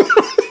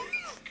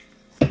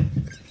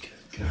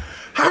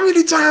 How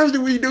many times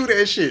did we do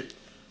that shit?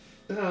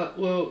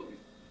 Well,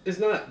 it's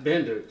not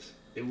Bender's.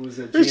 It was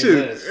at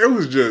GNS. It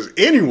was just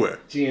anywhere.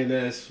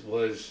 GNS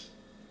was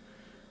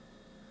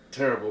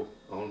terrible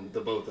on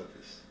the both of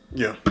us.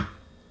 Yeah.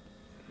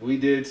 We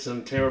did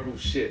some terrible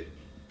shit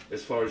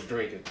as far as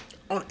drinking.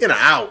 In an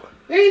hour.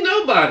 Ain't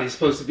nobody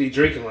supposed to be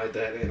drinking like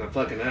that in a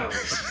fucking hour.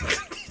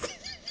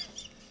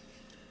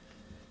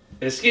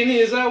 As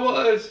skinny as I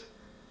was,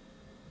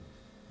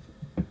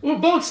 we were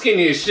both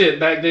skinny as shit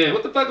back then.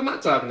 What the fuck am I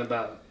talking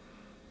about?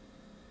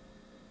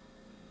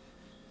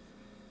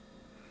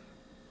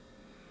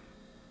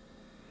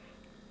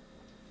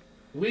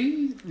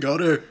 We go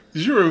there.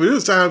 You remember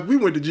this time we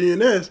went to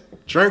GNS,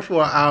 drank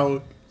for an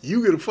hour.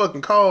 You get a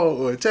fucking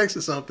call or a text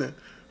or something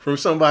from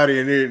somebody,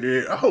 and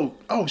then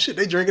oh shit,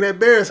 they drinking at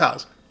Bear's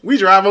house. We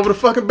drive over to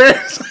fucking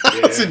Bear's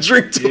house and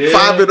drink till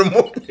 5 in the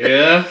morning.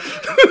 Yeah.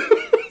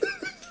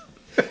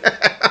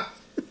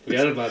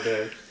 Forgot about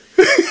that.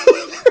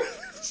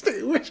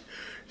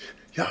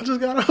 Y'all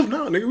just got off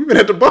now, nigga. We been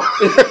at the bar.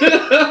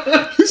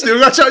 You still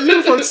got your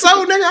uniform.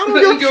 So, nigga, I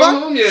don't give a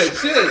fuck. Home yet,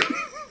 shit.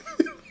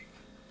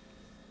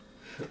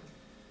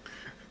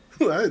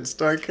 I had to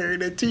start carrying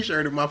that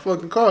t-shirt in my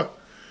fucking car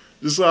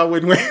just so I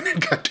wouldn't wear that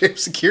goddamn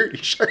security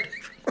shirt.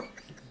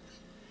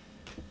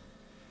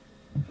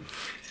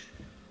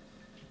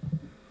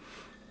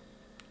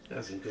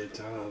 That's some good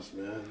times,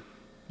 man.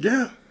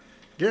 Yeah,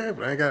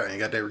 but I ain't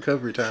got that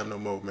recovery time no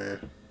more,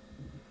 man.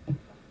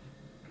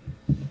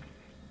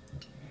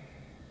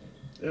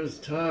 There was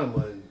a time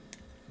when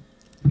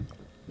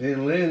me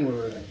and Lynn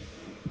were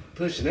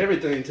pushing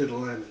everything to the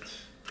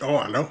limits. Oh,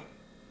 I know.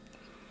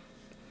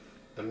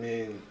 I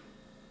mean,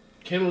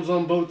 candles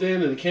on both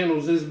ends and the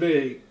candles this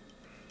big.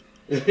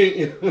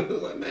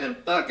 Like, man,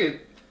 fuck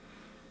it.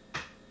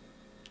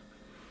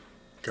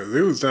 Because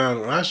there was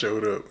times when I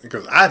showed up,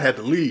 because I'd have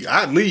to leave.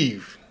 I'd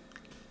leave.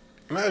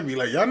 And I'd be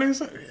like, y'all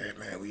niggas, yeah,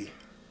 man, we...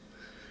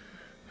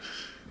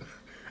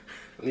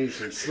 I need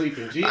some sleep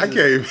in Jesus.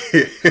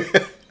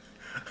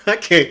 I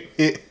came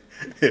in,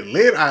 and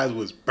Lynn eyes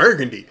was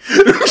burgundy.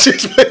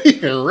 Just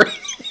making rain.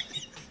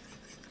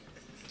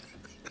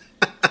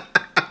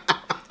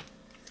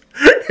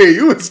 Hey,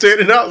 you was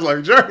standing out, I was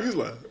like, Jerry, he's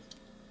like...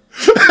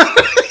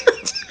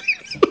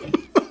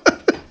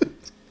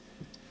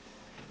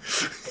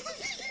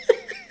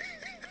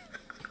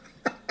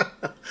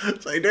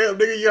 It's like, damn,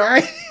 nigga, you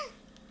alright?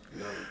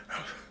 No.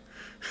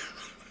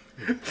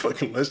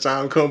 Fucking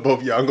lunchtime come, both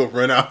of y'all gonna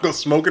run out, go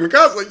smoke in the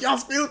car. Like, y'all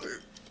still do.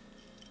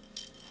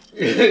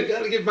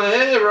 Gotta get my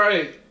head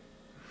right.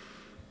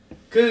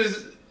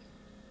 Cause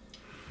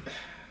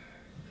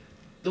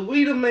the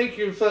weed will make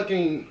your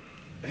fucking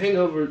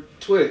hangover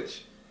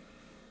twitch.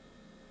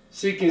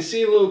 So you can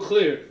see a little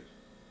clearer.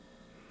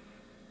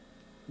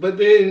 But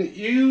then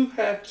you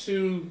have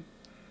to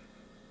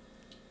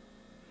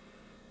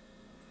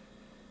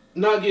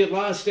not get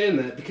lost in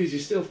that because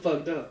you're still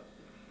fucked up.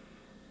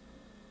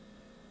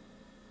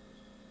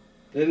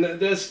 And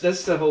that's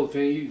the whole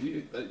thing.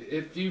 You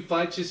if you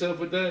fight yourself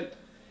with that,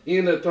 you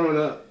end up throwing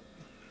up.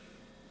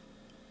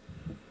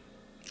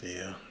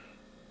 Yeah.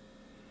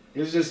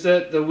 It's just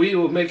that the weed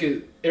will make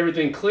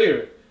everything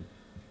clear,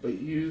 but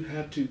you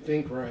have to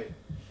think right.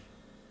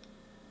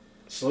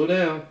 Slow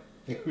down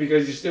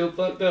because you're still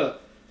fucked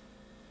up.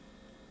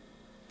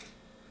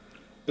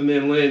 And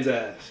then Lynn's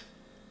ass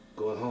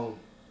going home.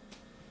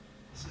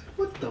 It's like,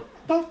 what the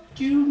fuck,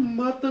 you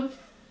motherfucker?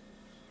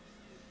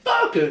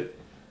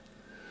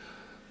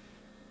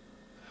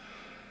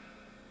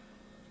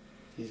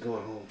 He's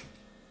going home.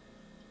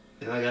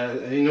 And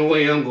ain't no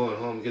way I'm going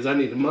home because I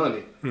need the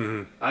money.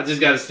 Mm-hmm. I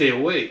just got to stay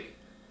awake.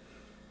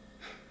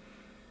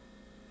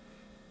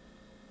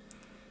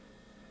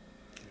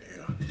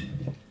 Yeah.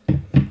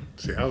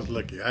 See, I was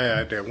lucky. I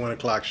had that 1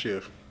 o'clock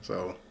shift.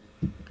 So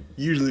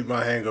usually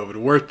my hangover, the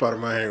worst part of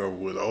my hangover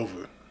was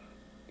over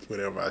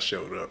whenever I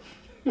showed up.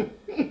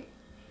 It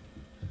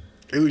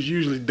was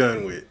usually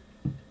done with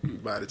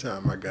by the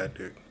time I got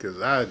there.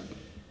 Because I'd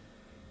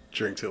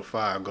drink till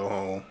 5, go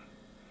home,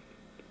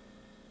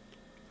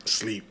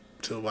 sleep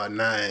till about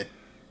 9,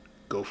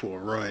 go for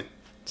a run,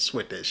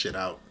 sweat that shit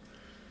out,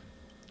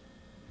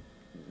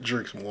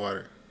 drink some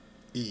water,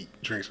 eat,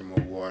 drink some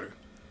more water.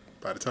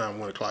 By the time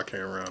 1 o'clock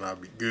came around, I'd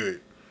be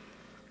good.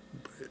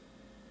 But,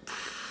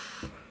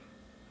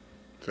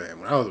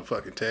 fam, when I was a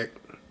fucking tech,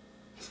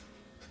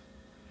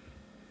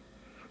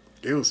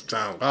 it was some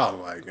time I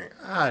was like, nigga,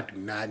 I do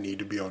not need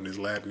to be on this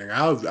lab, nigga.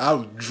 I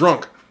was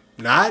drunk.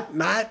 Not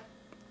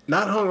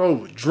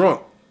hungover,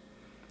 drunk.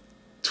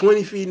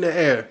 20 feet in the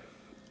air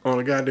on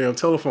a goddamn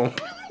telephone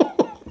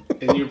pole.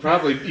 And you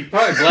probably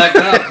blacked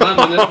out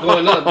climbing up,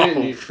 going up,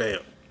 didn't you? Fam.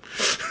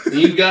 And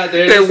you got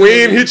there. That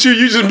wind hit you,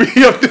 you just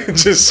be up there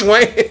just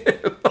swaying.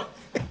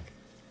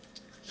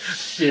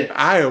 Shit.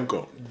 I am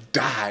going to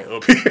die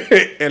up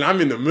here. And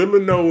I'm in the middle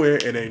of nowhere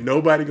and ain't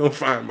nobody going to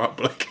find my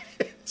black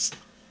ass.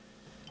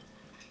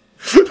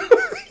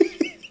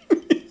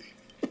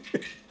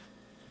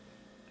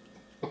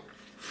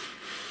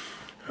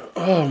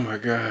 Oh my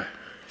God.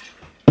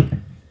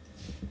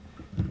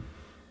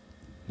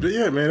 But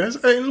yeah, man,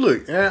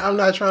 look, I'm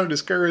not trying to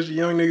discourage the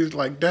young niggas.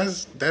 Like,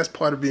 that's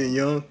part of being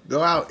young.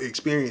 Go out,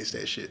 experience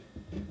that shit.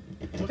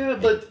 Yeah,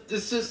 but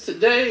it's just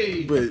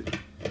today. But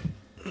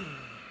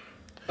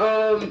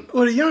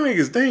well, the young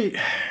niggas,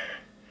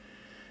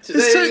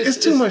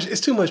 it's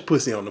too much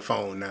pussy on the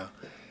phone now.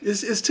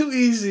 It's too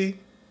easy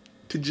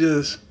to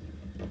just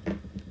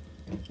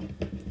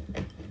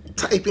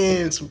type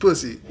in some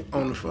pussy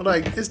on the phone.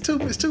 Like, it's too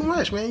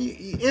much, man.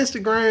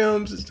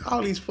 Instagrams,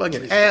 all these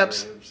fucking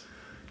apps.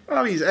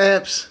 All these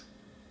apps,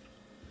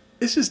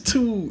 it's just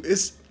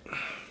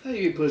How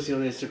you get pussy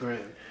on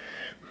Instagram?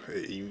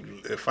 You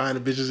find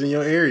the bitches in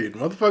your area.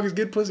 Motherfuckers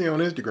get pussy on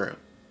Instagram.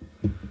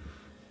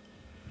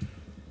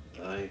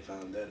 I ain't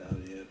found that out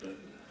yet, but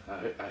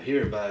I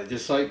hear about it.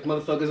 Just like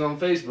motherfuckers on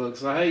Facebook.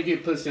 So how you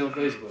get pussy on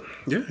Facebook?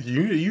 Yeah,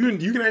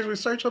 you can actually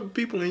search up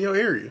people in your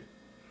area.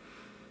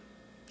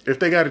 If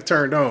they got it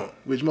turned on,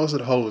 which most of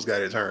the hoes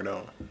got it turned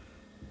on.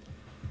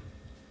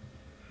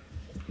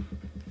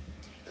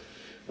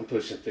 I'm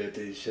pushing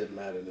 50. It shouldn't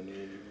matter to me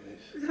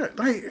anyways. Yeah,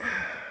 like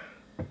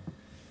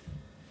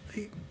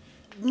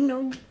you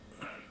know,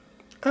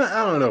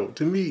 I don't know.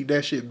 To me,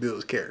 that shit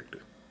builds character.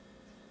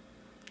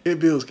 It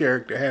builds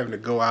character having to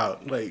go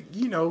out, like,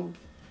 you know,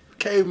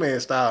 caveman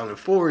style and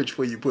forage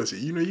for your pussy.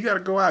 You know, you gotta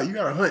go out. You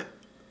gotta hunt.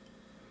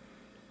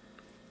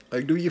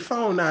 Like, do your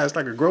phone now? It's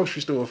like a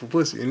grocery store for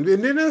pussy. And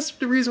then that's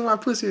the reason why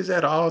pussy is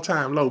at an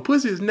all-time low.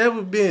 Pussy has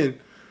never been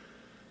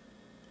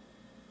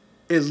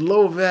as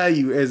low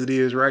value as it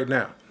is right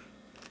now.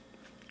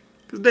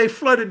 Because they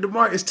flooded the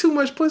market. It's too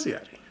much pussy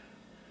out here.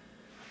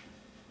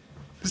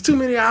 There's too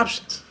many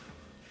options.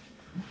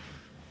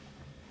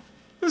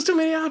 There's too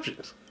many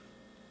options.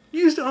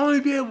 You used to only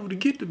be able to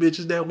get the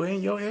bitches that were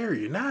in your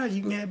area. Now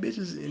you can have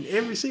bitches in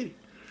every city.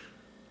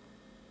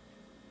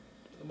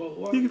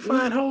 You can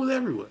find hoes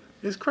everywhere.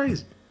 It's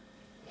crazy.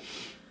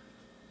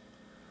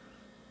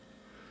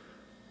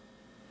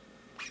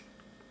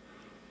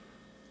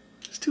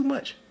 It's too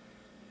much.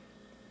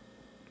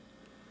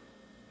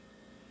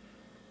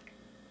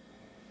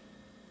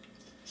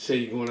 Say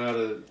you're going out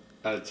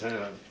of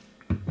town,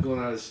 going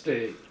out of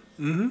state.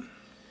 Mm-hmm.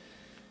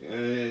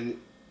 And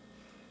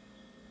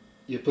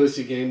your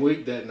pussy game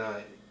weak that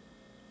night.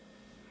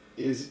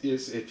 Is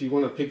if you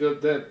want to pick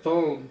up that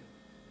phone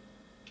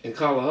and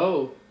call a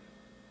hoe,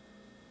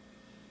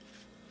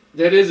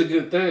 that is a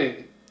good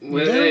thing.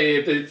 Well, yeah. Hey,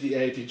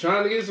 if you're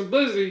trying to get some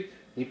pussy,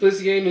 your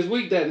pussy game is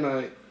weak that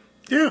night.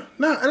 Yeah,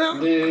 no.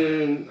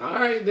 Then all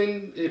right,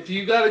 then if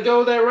you gotta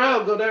go that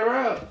route, go that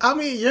route. I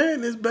mean, yeah,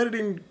 and it's better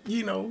than,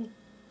 you know,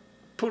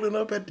 pulling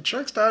up at the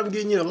truck stop and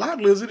getting you a lot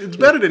lizard. It's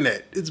better than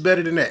that. It's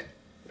better than that.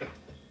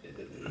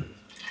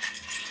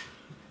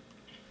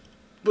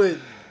 But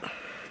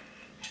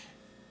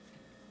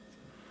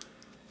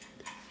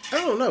I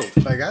don't know.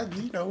 Like I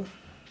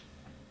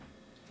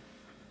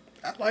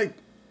like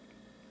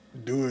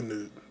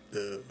doing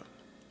the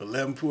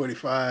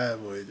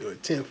 11:45 or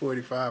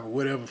 10:45 or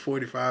whatever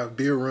 45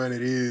 beer run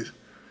it is,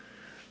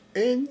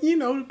 and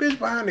the bitch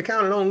behind the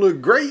counter don't look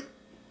great,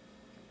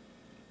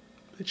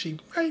 but she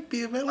might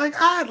be a bit like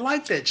I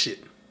like that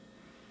shit.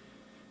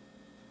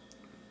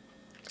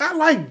 I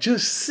like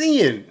just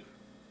to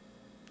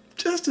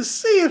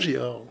see if she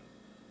old.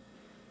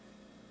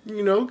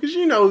 Because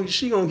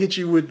she gonna hit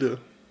you with the,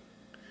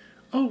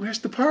 oh, where's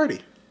the party?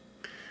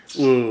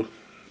 Well,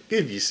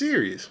 if you're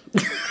serious.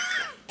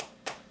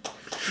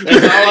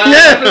 That's all I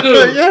have to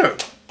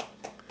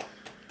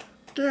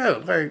do. Yeah,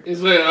 like.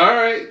 It's like, all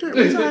right. Yeah,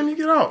 what time you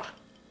get off?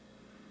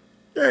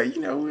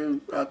 Yeah, we're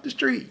up the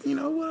street.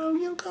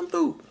 Well, come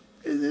through.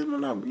 This is my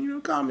number.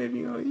 Call me if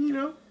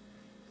you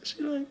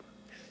She like,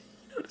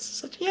 this is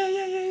such.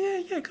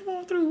 Yeah. Come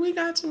on through. We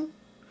got some.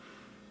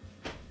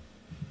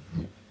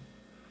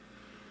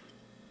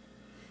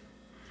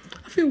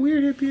 I feel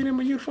weird here being in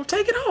my uniform.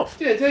 Take it off.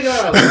 Yeah, take it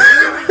off.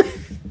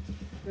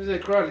 There's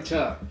that karate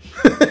chop.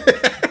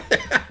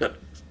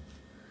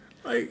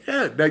 Like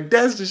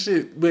that's the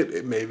shit.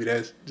 But maybe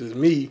that's just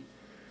me,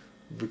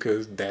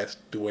 because that's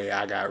the way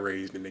I got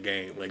raised in the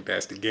game. Like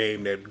that's the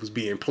game that was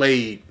being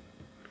played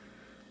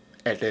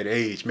at that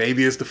age.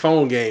 Maybe it's the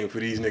phone game for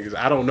these niggas.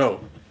 I don't know.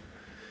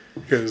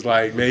 Because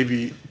like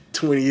maybe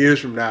 20 years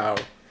from now,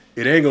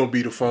 it ain't gonna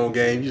be the phone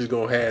game. You just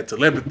gonna have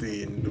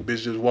telepathy, and the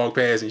bitch just walk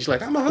past, and she's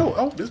like, "I'm a hoe.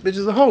 Oh, this bitch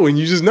is a hoe," and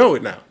you just know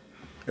it now.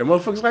 And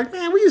motherfuckers like,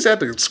 man, we used to have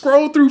to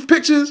scroll through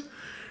pictures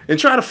and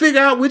try to figure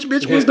out which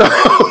bitch was the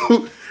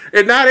hoe.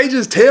 And now they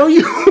just tell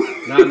you.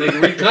 Nah,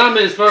 nigga, read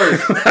comments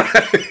first.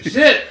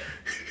 Shit.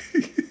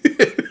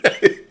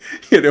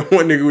 Yeah, that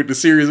one nigga with the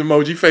serious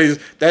emoji face,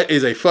 that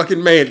is a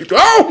fucking man.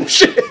 Oh,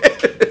 shit.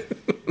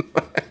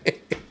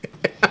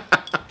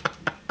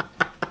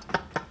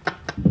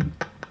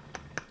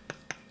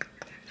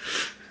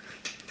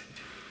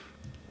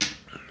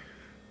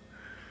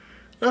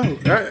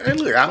 Hey,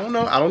 look, I don't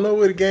know. I don't know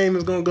where the game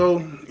is gonna go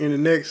in the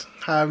next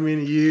however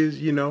many years.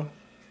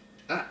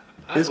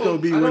 It's gonna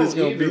be what it's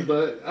gonna be.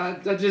 But I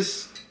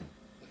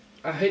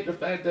hate the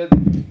fact that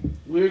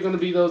we're gonna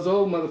be those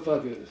old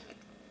motherfuckers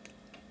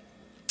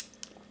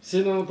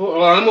sitting on the porch.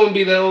 Well, I'm gonna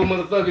be that old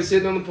motherfucker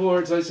sitting on the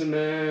porch. Like,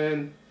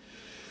 man.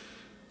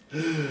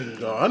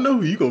 Oh, I know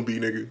who you gonna be,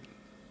 nigga.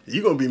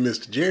 You gonna be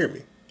Mr.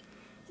 Jeremy.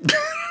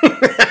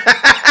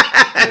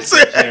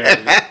 Mr.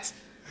 Jeremy.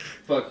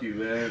 Fuck you,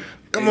 man.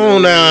 Come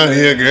on down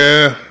here,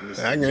 girl.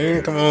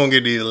 Come on,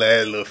 get these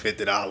last little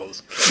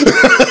 $50.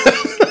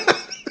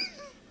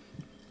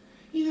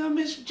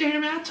 Mr.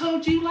 Jeremy, I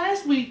told you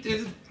last week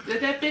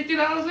that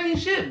 $50 ain't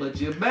shit, but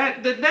you're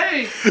back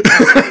today.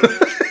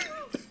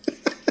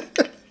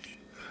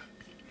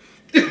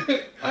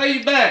 How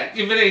you back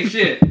if it ain't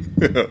shit?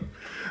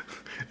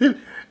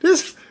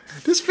 This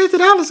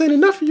 $50 ain't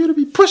enough for you to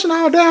be pushing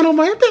all down on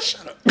my bitch.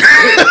 Shut up.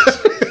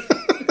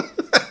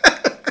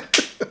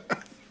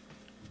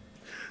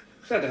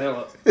 Shut the hell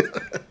up.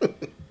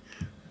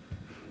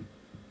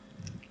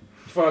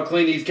 Before I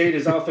clean these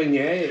gators off in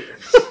your ass.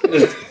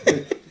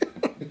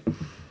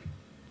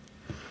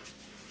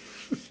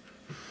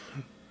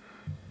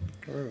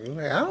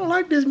 I don't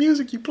like this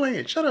music you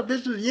playing. Shut up,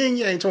 bitch. This is Yin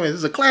Yang Twins. This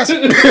is a classic.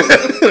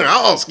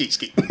 Oh,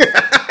 skeet.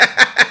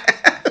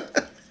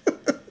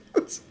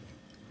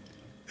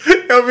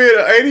 I'll be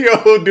an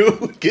 80-year-old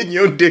dude getting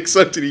your dick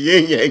sucked to the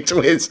Yin Yang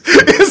Twins.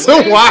 It's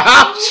some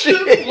wild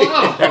shit.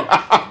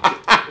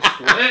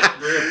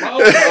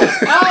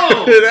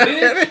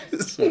 That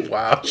is some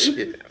wild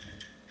shit.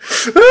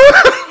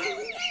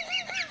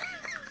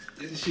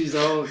 She's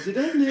all, did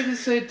that nigga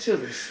say till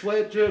the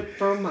sweat drip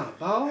from my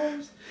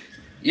balls?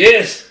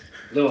 Yes,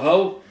 little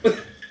hoe.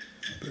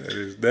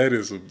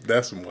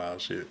 That's some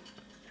wild shit.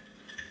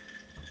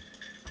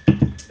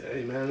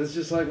 Hey man, it's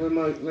just like when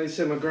they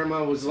said my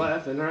grandma was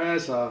laughing her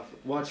ass off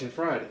watching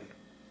Friday.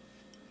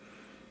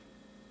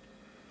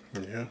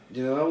 Yeah.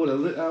 I would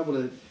have,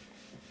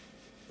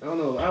 I don't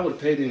know, I would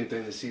have paid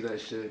anything to see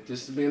that shit,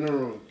 just to be in the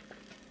room.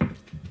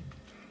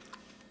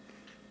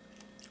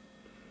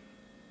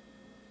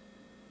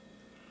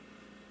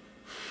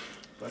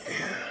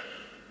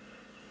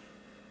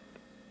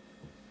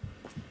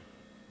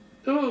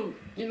 Dude,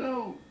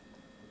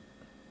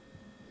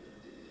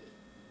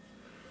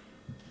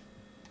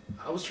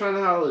 I was trying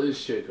to holler at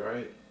this chick,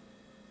 right?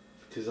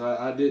 Because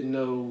I didn't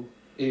know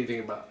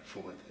anything about it, for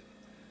one thing.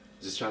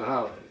 Just trying to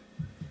holler at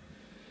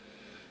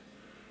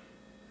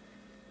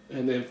it.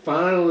 And then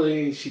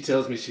finally, she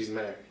tells me she's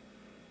married.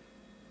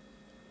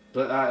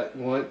 But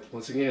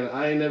once again,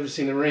 I ain't never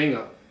seen a ring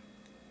on her.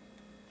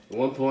 At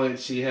one point,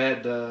 she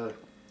had the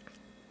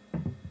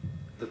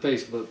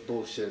Facebook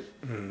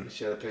bullshit. Mm.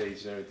 She had a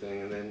page and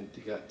everything, and then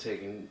it got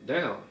taken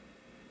down.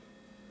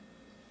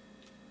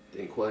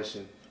 Didn't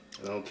question.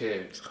 I don't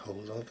care. It's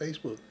hoes on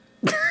Facebook.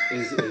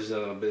 It's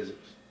none of my business.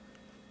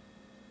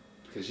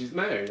 Because she's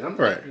married. I'm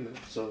right.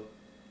 So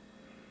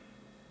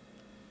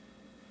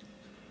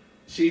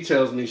she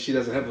tells me she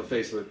doesn't have a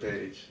Facebook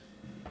page.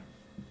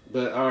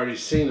 but I already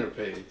seen her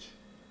page,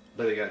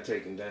 but it got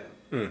taken down.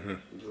 Mm-hmm.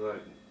 It was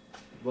like,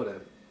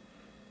 whatever.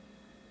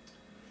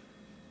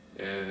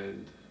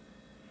 And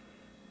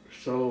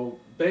so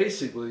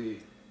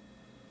basically,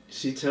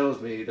 she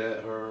tells me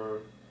that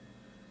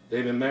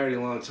they've been married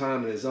a long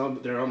time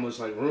and they're almost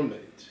like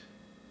roommates.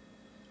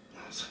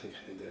 I was like,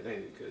 that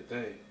ain't a good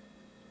thing.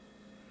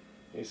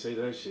 You say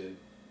that shit.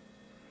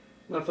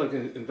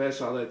 Motherfucking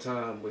invest all that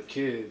time with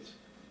kids,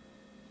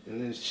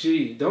 and then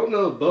she don't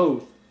know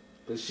both,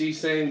 but she's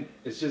saying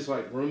it's just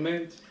like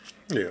roommates.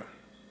 Yeah.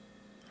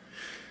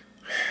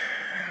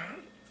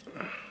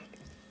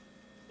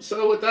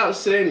 So without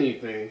saying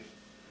anything,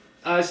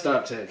 I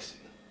stopped texting.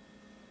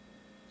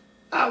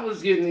 I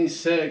was getting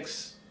these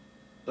texts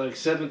like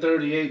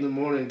 7:38 in the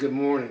morning. Good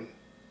morning.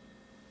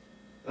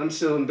 I'm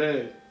still in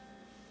bed,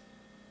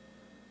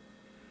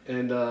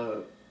 and I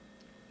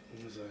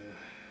was like,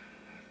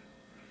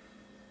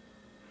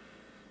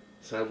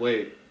 so I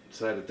wait.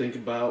 So I had to think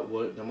about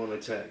what I'm gonna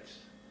text.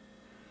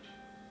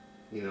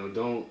 You know,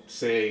 don't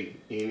say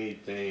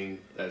anything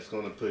that's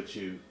gonna put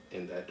you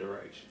in that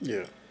direction.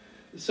 Yeah.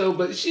 So,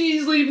 but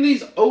she's leaving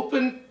these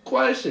open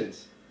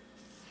questions.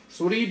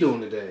 So what are you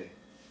doing today?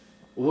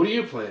 What are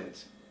your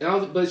plans?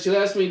 But she'll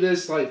ask me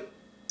this like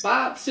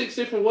 5, 6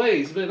 different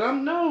ways. But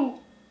I'm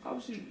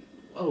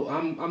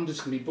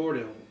just gonna be bored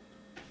at home.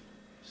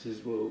 She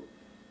says, well,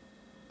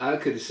 I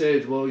could have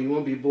said, well, you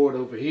won't be bored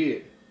over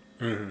here.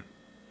 Mm-hmm.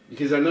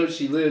 Because I know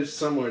she lives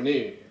somewhere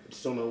near you. I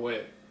just don't know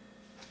where.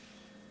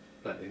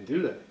 But I didn't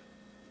do that.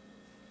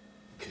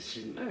 Because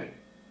she's married.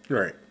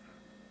 Right.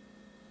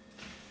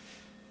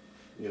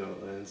 You know,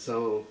 and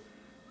so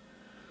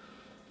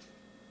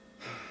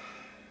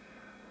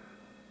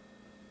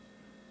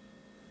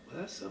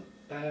that's a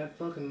bad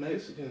fucking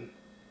Mexican.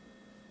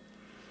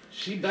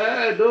 She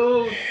bad,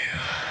 dude.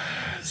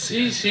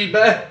 She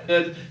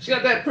bad. She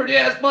got that pretty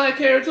ass black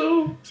hair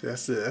too. See,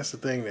 that's the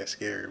thing that's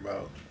scary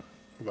about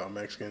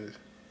Mexicans.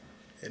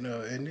 And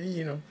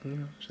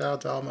shout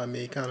out to all my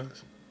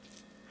Mexicanos.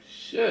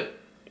 Shit.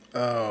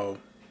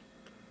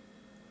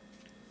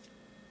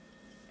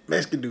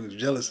 Mexican dudes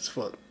jealous as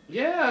fuck.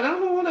 Yeah, I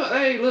don't want to.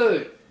 Hey,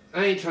 look,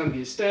 I ain't trying to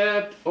get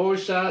stabbed or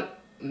shot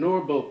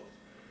nor both.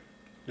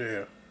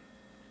 Yeah.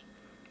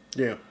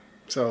 Yeah.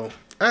 So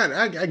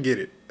I get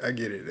it. I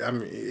get it. I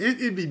mean,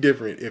 it'd be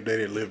different if they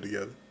didn't live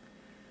together.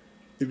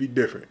 It'd be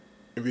different.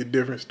 It'd be a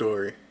different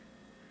story.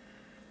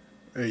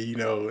 And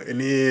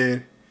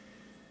then,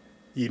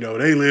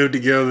 they live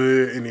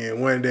together, and then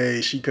one day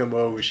she come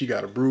over, she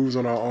got a bruise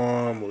on her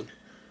arm, or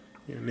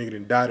nigga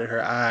done dotted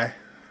her eye.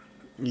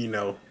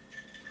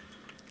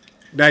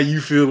 Now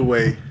you feel the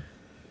way.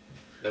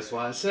 That's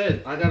why I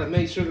said I gotta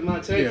make sure that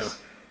my text.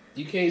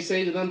 You can't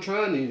say that I'm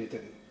trying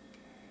anything.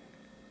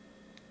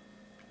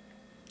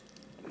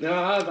 No,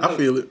 I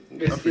feel it.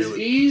 It's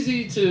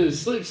easy to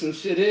slip some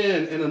shit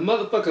in, and a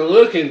motherfucker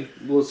looking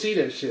will see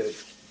that shit.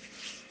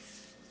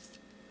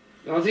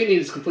 All he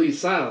needs is complete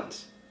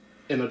silence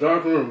in a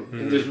dark room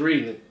and just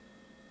reading it.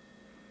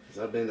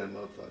 Because I've been that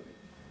motherfucker.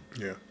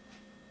 Yeah.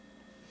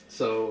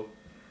 So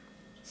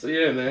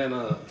yeah,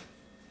 man.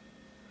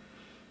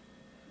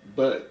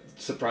 But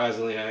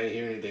surprisingly, I ain't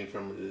hear anything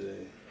from her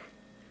today.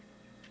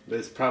 But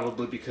it's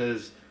probably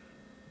because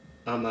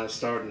I'm not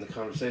starting the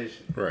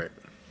conversation. Right.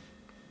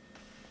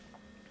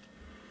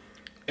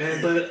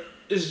 But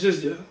it's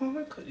just, oh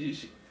my God,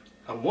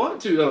 I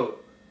want to though.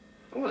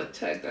 I want to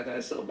attack that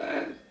ass so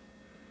bad.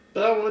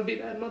 But I want to be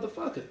that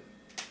motherfucker.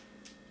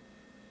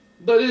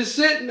 But it's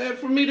sitting there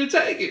for me to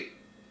take it.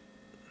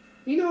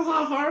 You know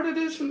how hard it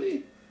is for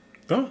me?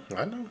 Oh,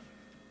 I know.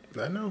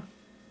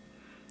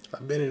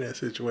 I've been in that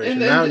situation.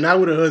 Not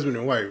with a husband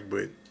and wife,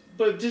 but...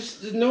 But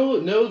just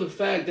know the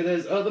fact that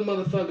there's other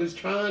motherfuckers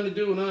trying to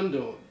do what I'm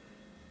doing.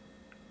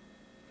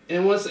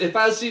 And if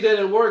I see that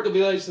at work, I'll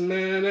be like,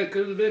 man, that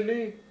could have been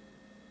me.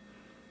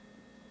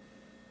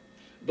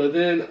 But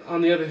then,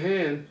 on the other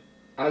hand,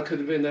 I could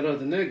have been that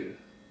other nigga.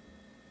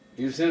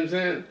 You see what I'm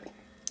saying?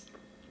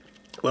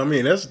 Well, I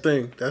mean, that's the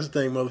thing. That's the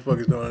thing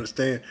motherfuckers don't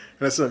understand. And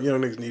that's something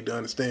young niggas need to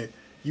understand.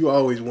 You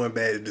always one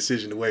bad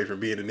decision away from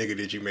being the nigga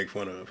that you make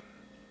fun of.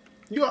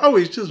 You're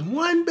always just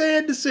one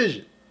bad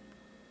decision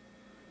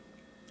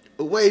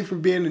away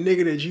from being the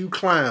nigga that you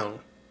clown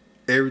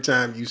every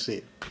time you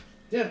see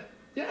him.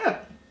 Yeah.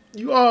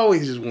 You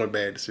always just one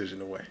bad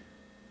decision away.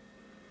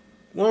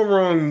 One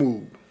wrong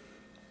move.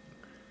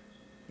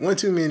 One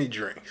too many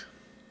drinks.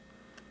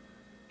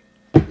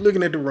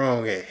 Looking at the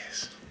wrong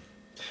ass.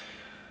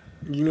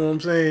 You know what I'm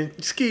saying?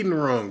 Skeeting the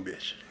wrong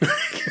bitch.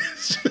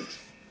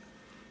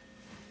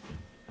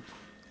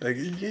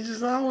 It's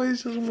just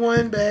always just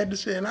one bad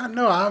decision. I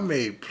know I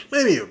made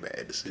plenty of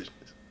bad decisions.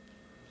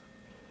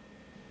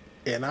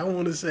 And I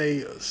want to say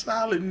a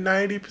solid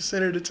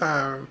 90% of the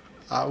time,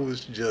 I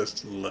was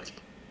just lucky.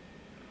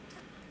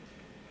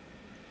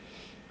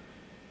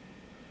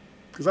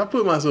 Because I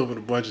put myself in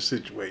a bunch of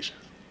situations.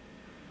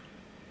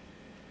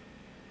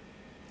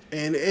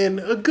 And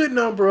a good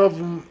number of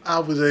them, I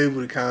was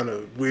able to kind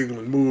of wiggle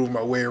and move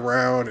my way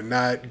around and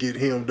not get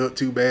hemmed up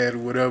too bad or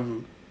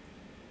whatever.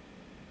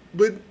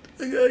 But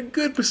A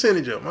good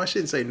percentage of them. I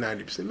shouldn't say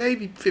 90%.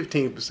 Maybe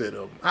 15% of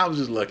them. I was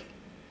just lucky.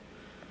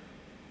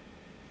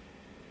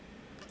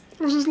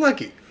 I was just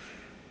lucky.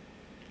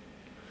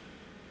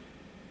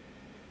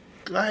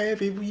 I had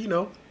people, you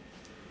know.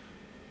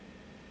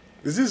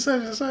 Is this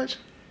such and such?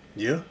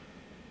 Yeah.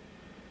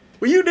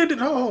 Well, you did it.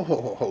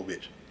 Ho,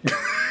 bitch.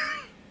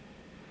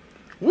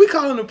 We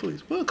calling the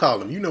police. We'll call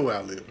them. You know where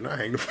I live. And I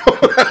hang the phone.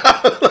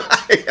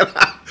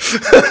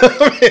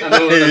 I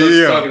know what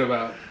you're talking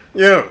about.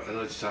 Yeah. I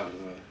know what you're talking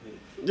about.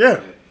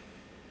 Yeah.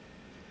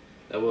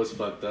 That was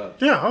fucked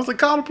up. Yeah, I was like,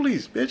 call the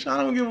police, bitch. I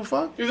don't give a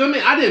fuck. Because, I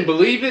mean, I didn't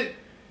believe it.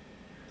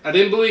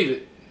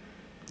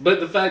 But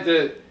the fact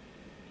that,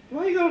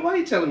 why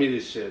you telling me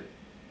this shit?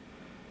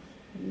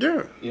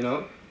 Yeah. You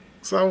know?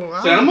 So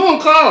I'm going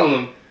to call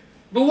him.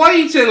 But why are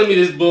you telling me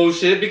this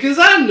bullshit? Because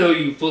I know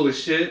you full of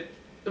shit.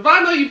 If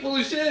I know you full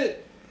of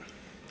shit.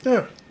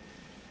 Yeah.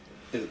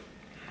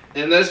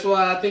 And that's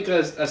why I think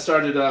I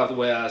started off the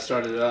way I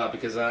started it off,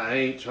 because I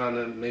ain't trying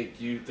to make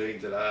you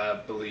think that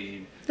I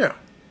believe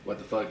what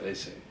the fuck they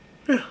say.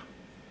 Yeah.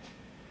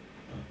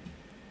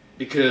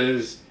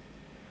 Because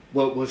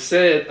what was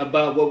said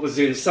about what was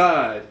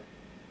inside,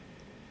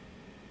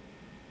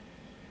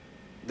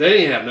 they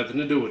didn't have nothing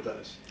to do with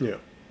us. Yeah.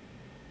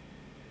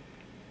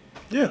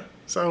 Yeah.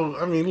 So,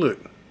 I mean, look.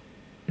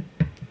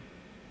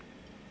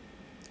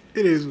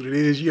 It is what it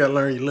is. You got to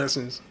learn your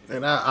lessons.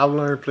 And I've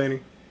learned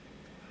plenty.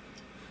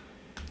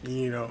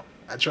 You know,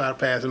 I try to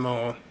pass them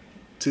on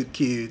to the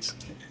kids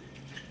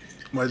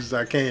as much as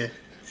I can.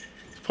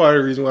 It's part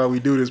of the reason why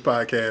we do this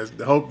podcast.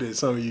 The hope that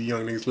some of you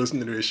young niggas listen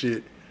to this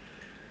shit.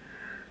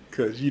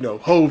 Because, you know,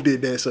 Hove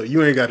did that, so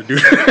you ain't got to do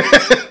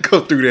that.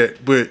 Go through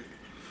that. But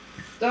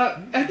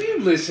have you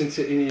listened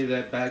to any of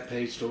that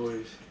Backpage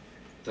stories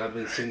that I've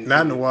been seeing?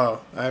 Not in a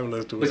while. I haven't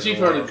listened to it. But you've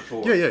heard it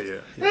before. Yeah.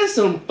 That's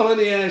some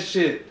funny ass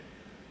shit.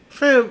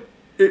 Fam,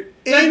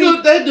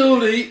 that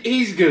dude,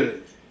 he's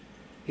good.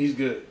 He's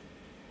good.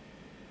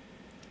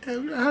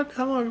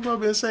 How long have I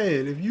been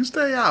saying, if you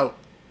stay out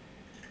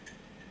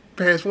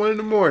past 1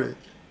 a.m. on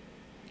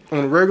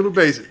a regular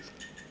basis,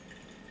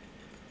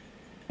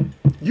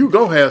 you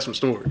gonna have some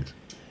stories.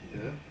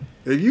 Yeah.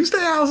 If you stay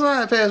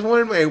outside past 1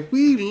 a.m., and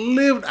we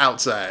lived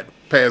outside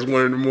past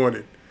 1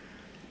 a.m.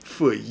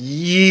 for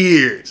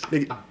years,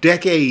 nigga,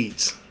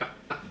 decades.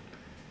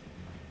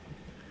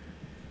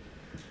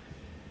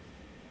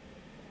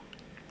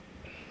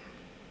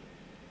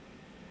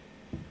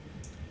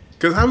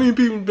 Because how many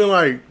people been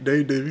like,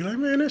 they be like,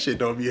 man, that shit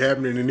don't be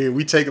happening. And then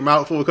we take them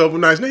out for a couple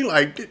nights. And they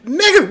like,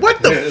 nigga,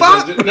 what the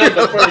fuck? Not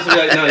the person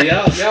like, no,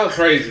 y'all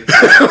crazy. Nah,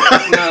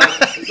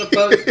 the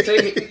fuck,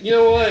 take me, you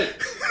know what?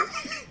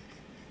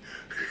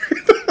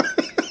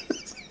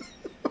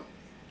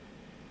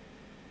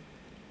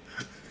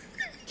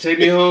 Take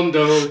me home,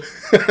 though.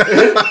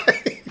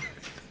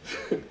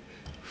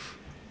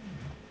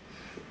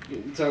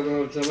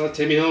 Talking about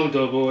take me home,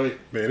 though, boy.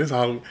 Man, this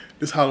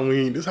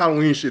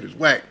Halloween shit is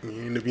whack.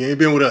 Man, if you ain't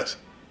been with us,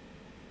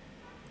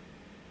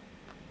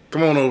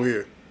 come on over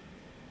here.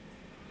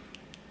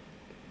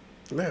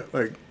 Yeah,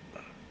 like,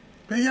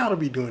 man, y'all to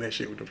be doing that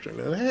shit with them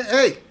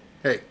strangers.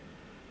 Hey.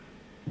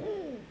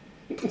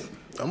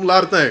 I'm a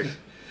lot of things.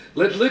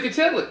 Let the liquor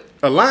tell it.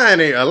 A lion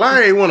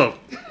ain't one of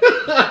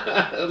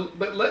them.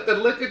 But let the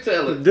liquor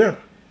tell it. Yeah.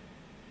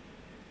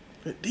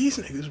 But these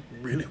niggas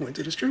really went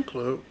to the strip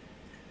club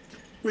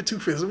with 2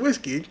 fifths of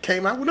whiskey and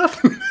came out with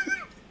nothing.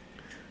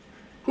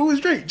 Who was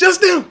Drake?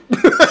 Just them.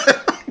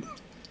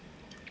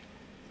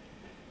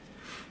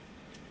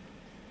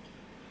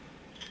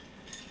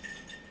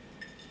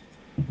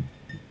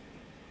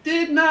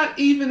 Did not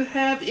even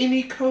have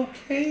any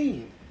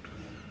cocaine.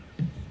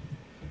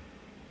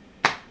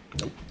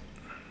 Nope.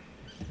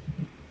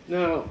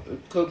 No,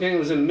 if cocaine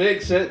was in the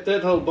mix,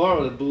 that whole bar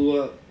would have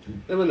blew up.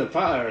 There was a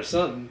fire or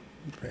something.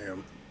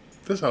 Damn.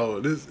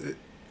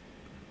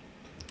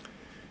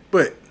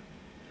 But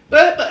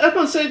I'm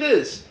gonna say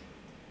this.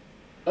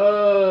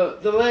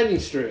 The landing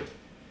strip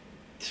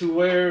to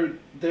where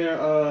there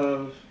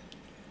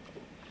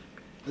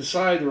the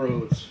side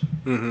roads.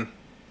 Mm-hmm.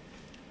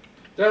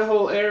 That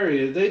whole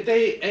area, they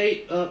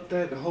ate up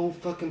that whole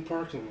fucking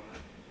parking lot.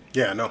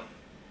 Yeah, I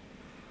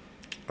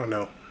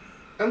know.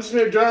 I'm sitting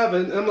there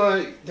driving. I'm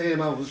like,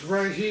 damn, I was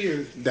right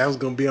here. That was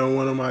gonna be on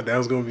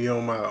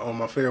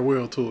my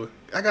farewell tour.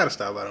 I gotta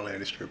stop by the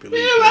landing strip at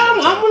least. Yeah,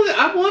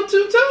 I want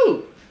to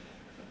too.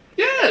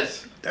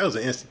 Yes. That was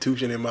an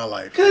institution in my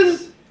life.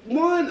 Because,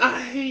 one,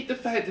 I hate the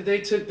fact that they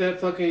took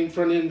that fucking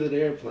front end of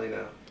the airplane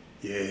out.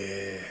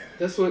 Yeah.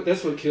 That's what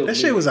killed me. That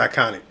shit was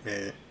iconic,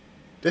 man.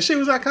 That shit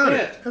was iconic.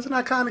 Yeah. That's an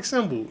iconic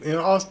symbol in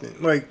Austin.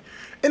 Like,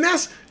 and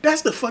that's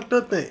the fucked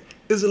up thing.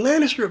 Is the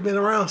landing strip been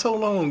around so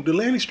long? The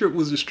landing strip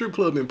was a strip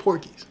club in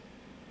Porky's.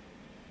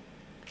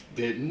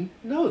 Didn't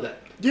know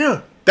that.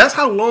 Yeah. That's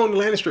how long the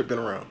landing strip been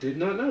around. Did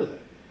not know that.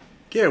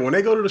 Yeah, when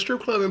they go to the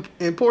strip club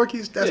in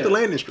Porky's, that's the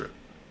landing strip.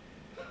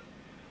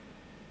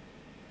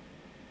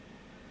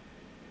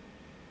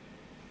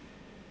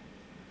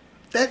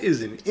 That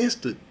is an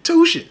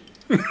institution.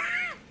 And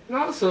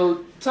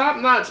also,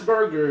 Top Notch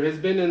Burger has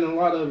been in a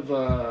lot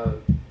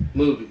of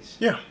movies.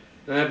 Yeah.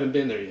 I haven't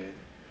been there yet.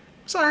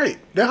 It's all right.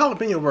 That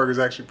jalapeno burger is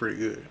actually pretty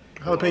good.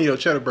 Jalapeno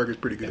cheddar burger is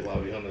pretty good. And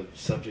while we're on the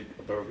subject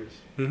of burgers,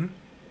 Mm-hmm.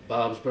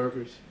 Bob's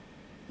Burgers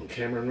on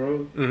Cameron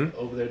Road, Mm-hmm.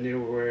 over there near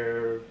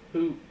where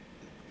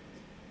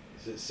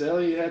is it?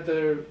 Sally had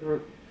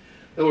or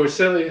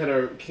Sally had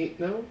her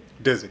no.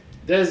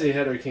 Desi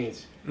had her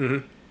Kings.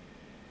 Mm-hmm.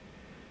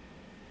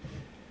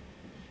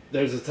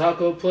 There's a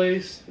taco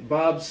place,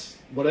 Bob's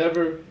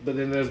whatever, but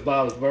then there's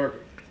Bob's Burger.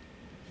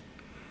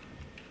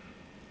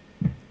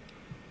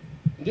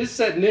 This is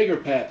that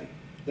nigger patty.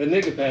 That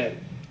nigger patty.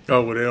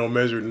 Oh, well, they don't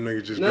measure it, the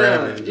nigga just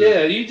grab it. And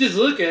Yeah, you just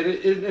look at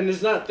it, and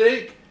it's not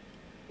thick.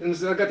 And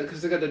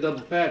because they got the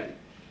double patty.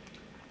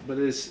 But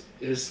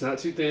it's not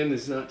too thin,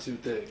 it's not too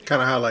thick.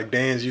 Kind of how like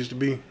Dan's used to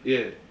be.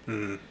 Yeah.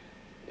 Mm-hmm.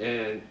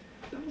 And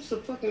that was a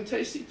fucking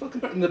tasty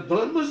fucking burger. And the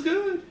bun was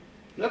good.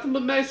 Nothing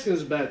but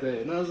Mexicans back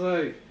there. And I was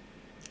like,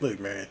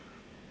 look, man.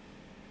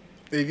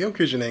 If your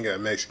kitchen ain't got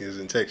Mexicans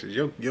in Texas,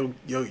 your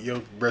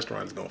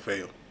restaurant is gonna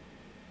fail.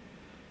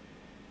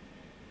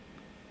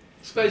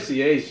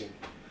 Especially Asian.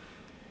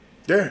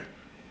 Yeah.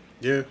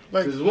 Yeah.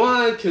 Like, because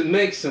one can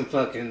make some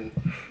fucking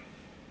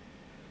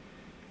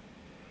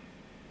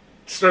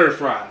stir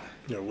fry.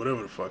 Yeah,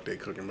 whatever the fuck they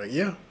cooking, man.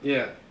 Yeah.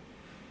 Yeah.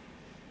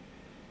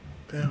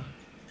 Damn.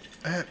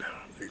 Like,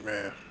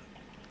 man.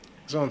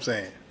 That's what I'm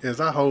saying.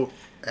 Is I hope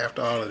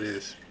after all of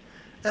this,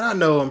 and I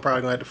know I'm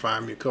probably gonna have to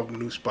find me a couple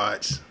new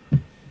spots.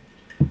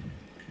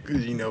 Cause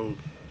I don't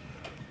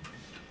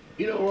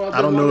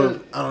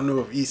know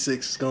if E6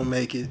 is gonna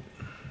make it.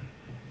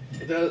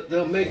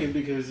 They'll make it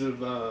because of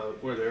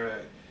where they're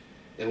at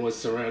and what's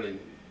surrounding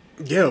them.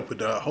 Yeah, but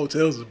the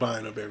hotels is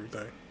buying up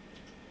everything.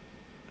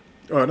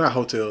 Or not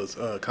hotels,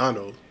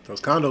 condos. Those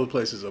condo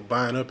places are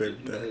buying up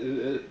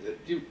everything.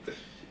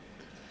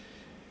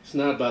 It's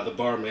not about the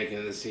bar making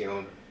it, it's the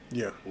owner.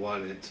 Yeah.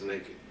 Wanted to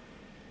make it.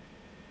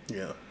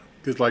 Yeah.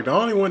 Because, like, the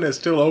only one that's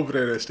still over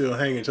there that's still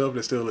hanging up,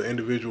 that's still an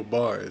individual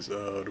bar is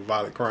the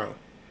Violet Crown.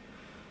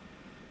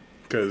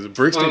 Because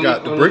Brixton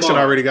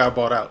already got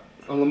bought out.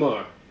 On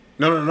Lamar?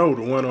 No.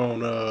 The one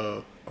on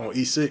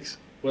E6.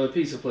 Where the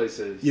pizza place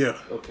is? Yeah.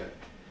 Okay.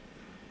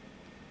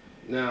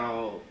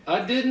 Now,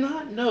 I did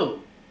not know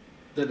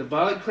that the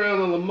Violet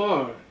Crown on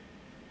Lamar,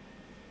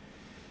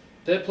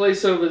 that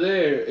place over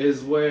there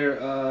is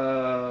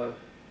where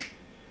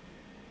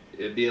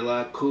it'd be a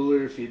lot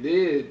cooler if you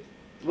did.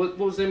 What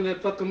was the name of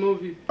that fucking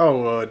movie?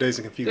 Oh, Dazed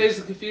and Confused. Dazed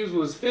and Confused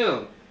was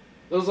filmed.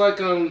 It was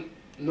like on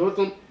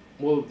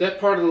that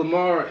part of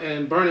Lamar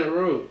and Burnett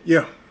Road.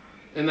 Yeah.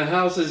 And the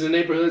houses and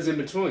neighborhoods in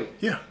between.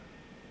 Yeah.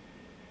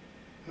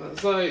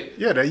 It's like,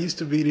 yeah, that used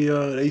to be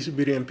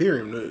the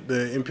Imperium,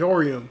 the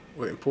Emporium,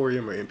 or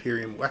Emporium. I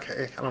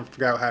don't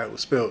forgot how it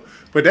was spelled,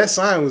 but that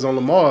sign was on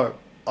Lamar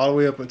all the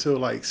way up until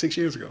like 6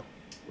 years ago.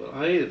 Well,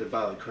 I ate at the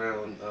Violet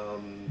Crown,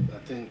 I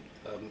think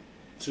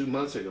 2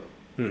 months ago.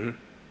 Mm-hmm.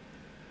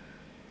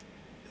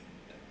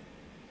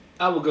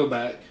 I will go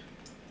back.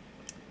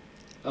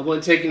 I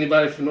wouldn't take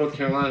anybody from North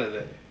Carolina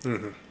there.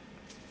 Mm-hmm.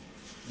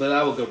 But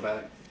I will go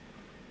back.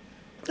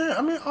 Yeah,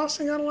 I mean,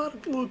 Austin got a lot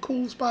of little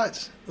cool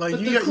spots. Like,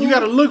 you got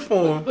to look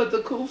for them. But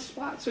the cool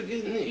spots are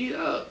getting eat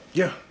up.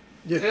 Yeah,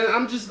 yeah. And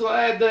I'm just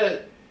glad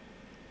that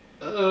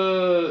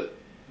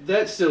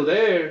that's still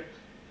there.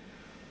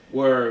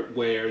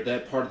 Where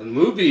that part of the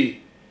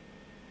movie,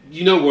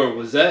 where it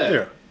was at.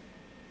 Yeah.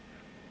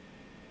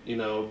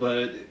 But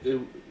it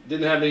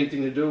didn't have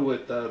anything to do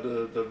with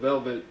the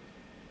Velvet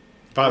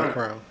Violet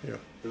Crown, yeah.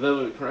 The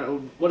Velvet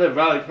Crown, whatever,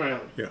 Violet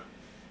Crown. Yeah.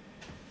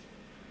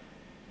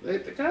 They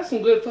got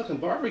some good fucking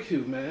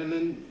barbecue, man,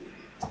 and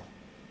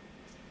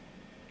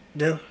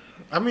yeah,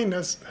 I mean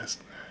that's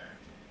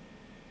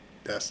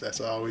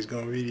always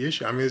gonna be the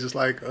issue. I mean, it's just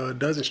like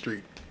Dozen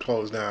Street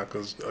closed down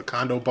because a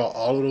condo bought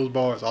all of those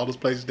bars, all those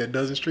places that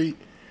Dozen Street,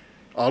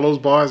 all those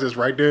bars that's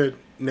right there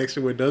next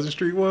to where Dozen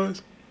Street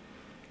was.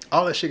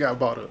 All that shit got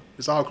bought up.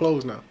 It's all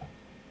closed now.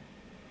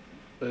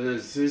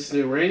 Is this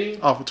near Rainy?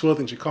 Off of 12th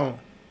and Chacon.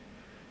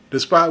 The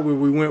spot where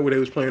we went where they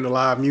was playing the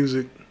live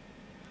music.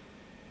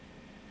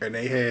 And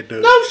they had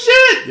the... No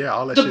shit! Yeah,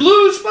 all that shit. The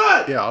blue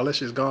spot! Yeah, all that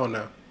shit's gone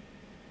now.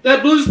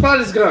 That blue spot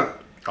is gone.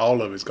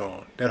 All of it's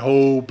gone. That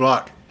whole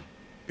block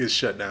is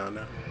shut down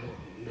now.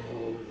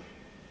 Oh,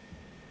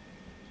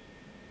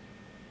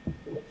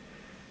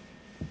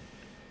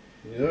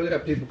 no. I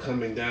got people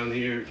coming down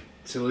here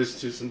to listen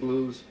to some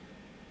blues.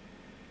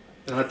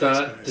 And I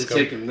thought to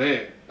take him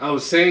there. I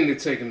was saying to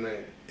take him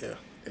there. Yeah,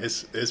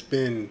 it's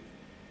been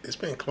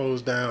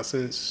closed down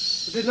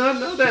since. I did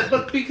not know that,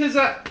 but because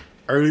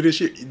early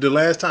this year, the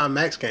last time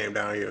Max came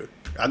down here,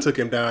 I took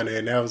him down there,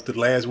 and that was the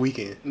last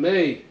weekend.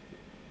 May.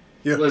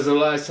 Yeah. Was the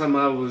last time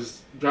I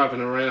was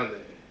driving around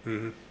there.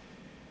 Mm-hmm.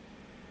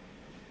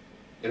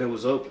 And it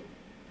was open.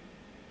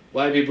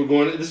 White people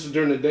going. This was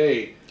during the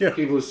day. Yeah.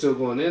 People were still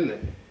going in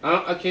there.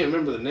 I can't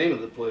remember the name of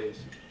the place.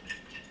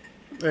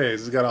 Hey,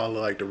 it's got all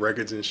the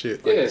records and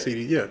shit. Like yeah. The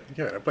CD. Yeah,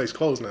 that place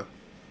closed now.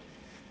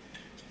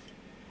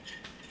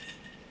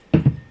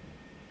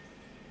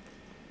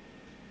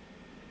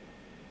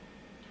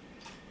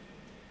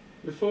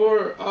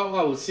 Before, all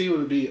I would see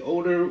would be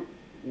older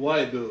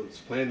white dudes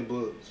playing the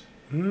blues.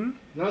 Hmm.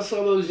 And I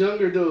saw those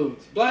younger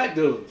dudes, black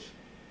dudes,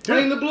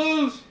 playing the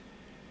blues.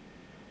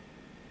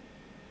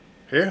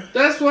 Yeah.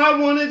 That's what I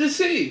wanted to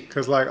see.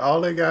 Because, like,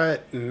 all they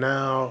got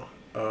now,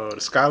 the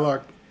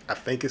Skylark, I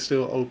think, is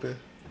still open.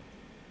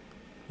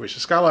 Which the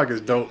Skylark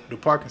is dope. The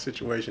parking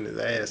situation is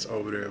ass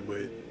over there,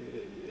 but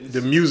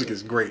the music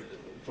is great.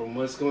 From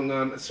what's going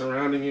on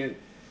surrounding it,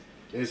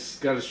 it's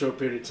got a short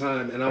period of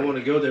time, and I want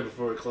to go there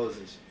before it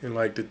closes. And,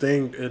 like,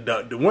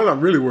 the one I'm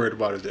really worried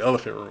about is the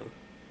Elephant Room.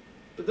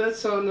 But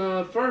that's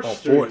on First On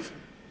Street. 4th.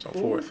 It's on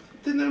 4th.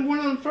 Didn't that one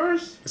on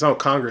First? It's on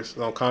Congress. It's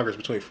on Congress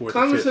between 4th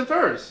Congress and 5th.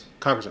 and First.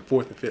 Congress and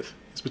 4th and 5th.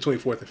 It's between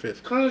 4th and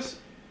 5th. Congress,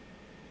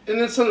 and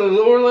it's on the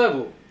lower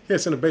level. Yeah,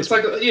 it's in the It's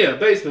basement. like a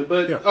basement,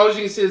 but all you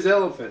can see is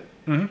elephant.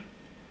 Mm-hmm.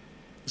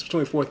 It's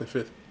between 4th and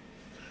 5th.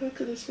 How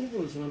could this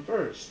one was on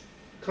First?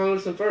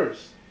 Congress and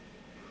First.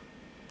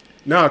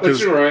 No,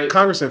 because you're right.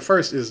 Congress and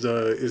First is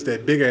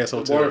that big ass The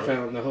hotel. water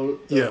fountain, the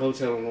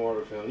hotel and the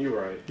water fountain. You're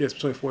right. Yeah, it's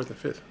between 4th and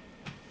 5th.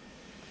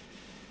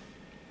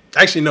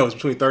 Actually, no, it's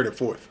between 3rd and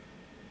 4th.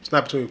 It's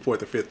not between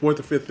 4th and 5th. 4th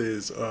and 5th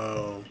is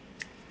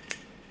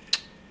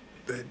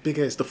that big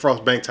ass, the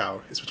Frost Bank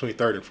Tower. It's between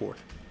 3rd and 4th.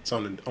 It's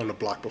on the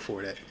block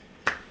before that.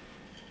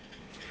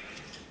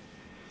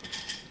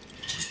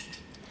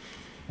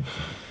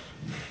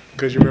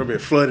 Because you remember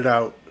it flooded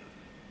out,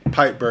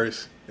 pipe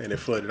burst, and it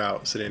flooded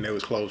out. So then it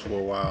was closed for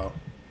a while.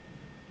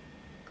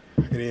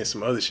 And then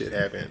some other shit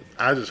happened.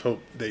 I just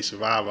hope they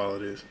survive all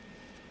of this.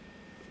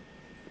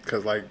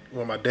 Because, like,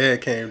 when my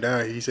dad came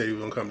down here, he said he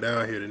was going to come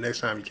down here. The next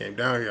time he came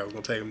down here, I was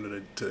going to take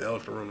him to the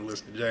Elephant Room to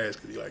listen to jazz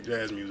because he liked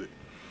jazz music.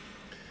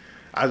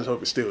 I just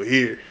hope it's still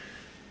here.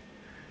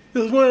 It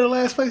was one of the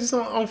last places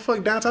on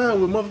fuck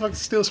downtown where motherfuckers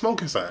still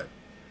smoke inside.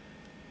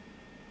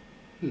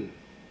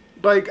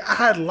 Like,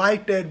 I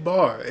like that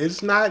bar.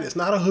 It's not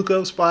a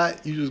hookup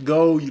spot. You just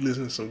go, you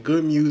listen to some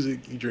good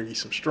music, you drink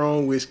some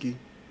strong whiskey,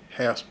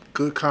 have some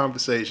good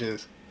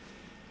conversations.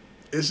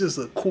 It's just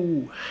a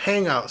cool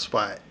hangout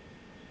spot.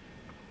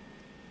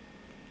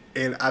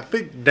 And I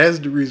think that's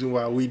the reason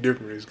why we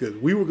different is because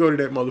we would go to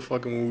that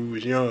motherfucker when we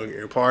was young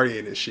and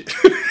partying and shit.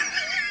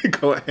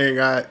 Go hang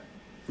out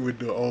with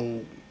the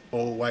old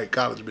white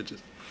college bitches.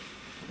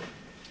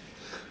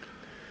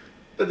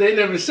 But they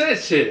never said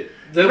shit.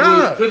 That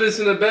would put us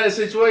in a bad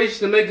situation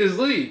to make us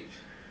leave.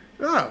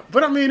 Nah,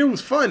 but I mean, it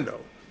was fun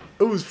though.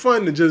 It was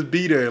fun to just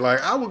be there.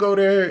 Like, I would go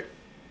there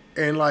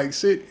and like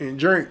sit and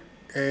drink,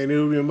 and it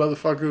would be a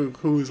motherfucker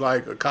who's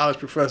like a college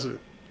professor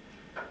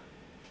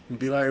and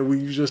be like,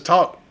 "We just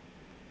talk,"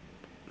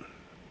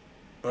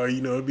 or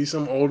it'd be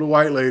some older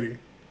white lady.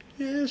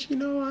 Yes,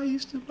 I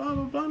used to blah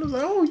blah blah. And I was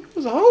like, "Oh, you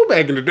was a hoe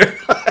back in the day.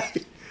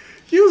 Like,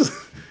 you was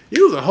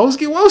a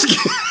hosky woski."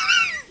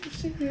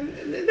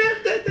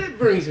 That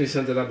brings me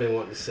something I've been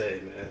wanting to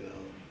say, man.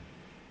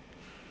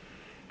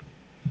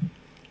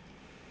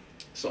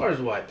 As far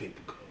as white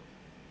people go,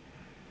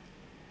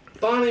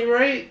 Bonnie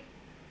Raitt,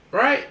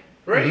 right?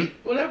 Raitt,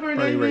 whatever her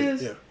name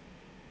is. Yeah.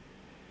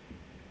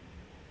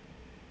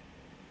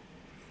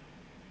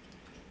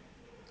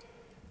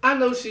 I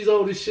know she's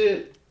old as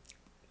shit,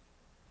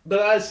 but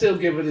I'd still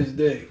give her this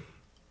dick.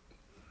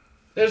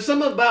 There's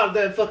something about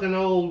that fucking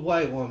old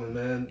white woman,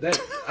 man. That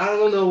I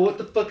don't know what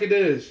the fuck it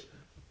is.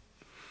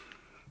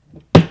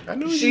 I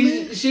know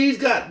she's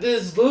got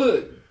this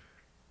look,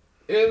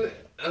 and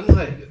I'm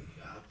like,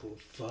 I will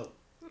fuck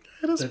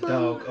the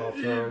dog off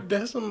her.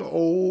 That's some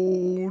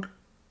old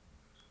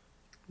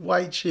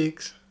white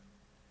chicks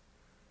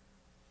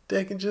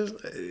that can just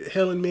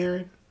Helen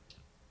Mirren.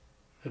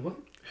 What?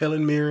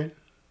 Helen Mirren.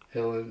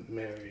 Helen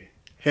Mary.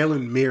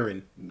 Helen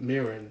Mirren.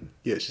 Mirren.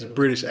 Yeah, she's a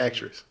British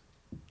actress.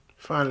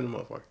 Fine in the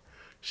motherfucker.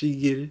 She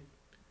get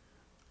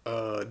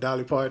it.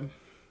 Dolly Parton.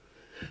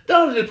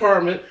 Dolly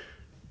Department.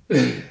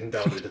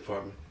 Dolly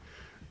Department.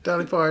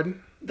 Dolly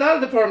Parton.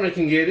 Dolly Department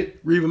can get it.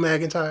 Reba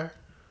McEntire.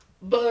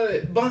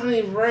 But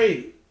Bonnie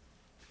Raitt,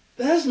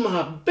 that's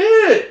my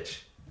bitch.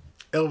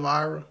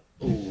 Elvira.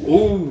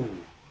 Ooh.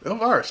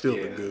 Elvira still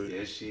look good.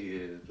 Yeah, she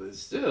is. But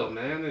still,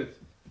 man, if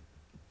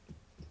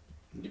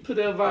you put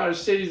Elvira's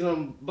titties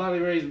on Bonnie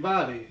Raitt's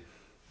body.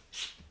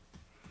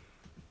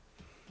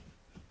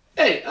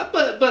 Hey,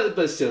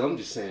 but still, I'm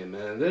just saying,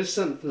 man. There's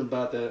something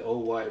about that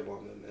old white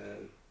woman,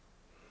 man.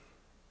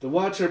 To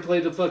watch her play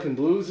the fucking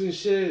blues and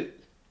shit,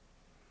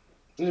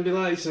 and it'd be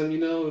like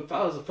if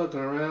I was fucking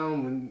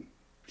around when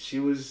she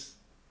was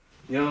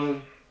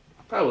young,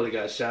 I probably would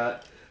have got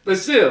shot. But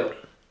still,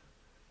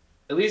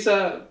 at least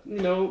I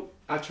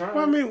tried. Well,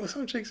 I mean, with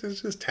some chicks,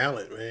 it's just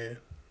talent, man.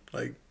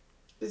 Like,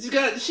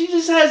 she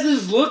just has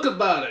this look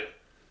about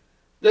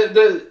it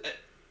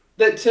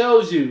that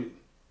tells you.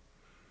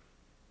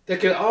 That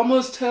could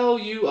almost tell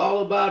you all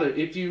about her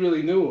if you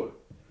really knew her.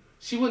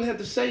 She wouldn't have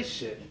to say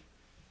shit.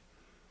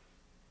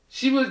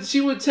 She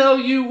would tell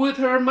you with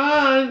her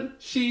mind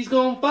she's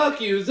gonna fuck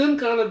you. Them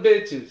kind of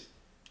bitches.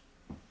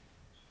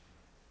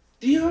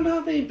 Do you know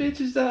how many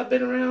bitches that I've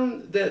been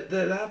around that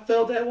I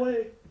felt that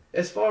way?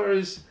 As far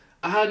as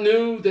I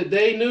knew that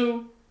they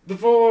knew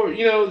before,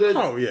 you know, that.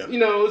 Oh, yeah. You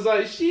know, it's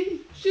like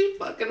she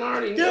fucking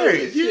already Yeah, knows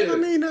this shit. I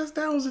mean,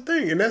 that was the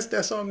thing. And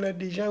that's something that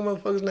these young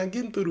motherfuckers not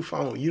getting through the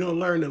phone. You don't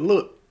learn to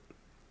look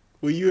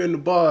when you're in the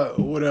bar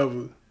or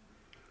whatever.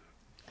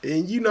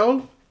 And you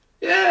know,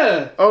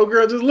 yeah. old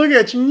girl just look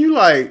at you and you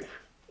like,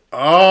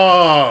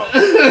 oh.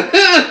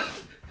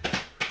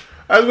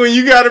 That's when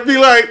you gotta be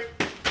like,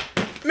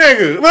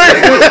 nigga, look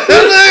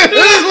at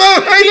this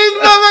motherfucker,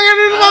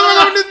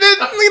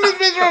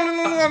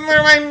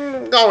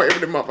 go away with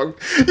this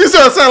motherfucker. You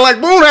start sounding like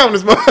Boomhauer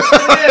this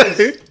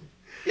motherfucker.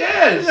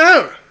 Yes.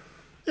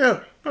 Yeah.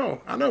 Oh,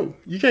 I know.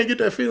 You can't get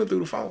that feeling through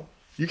the phone.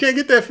 You can't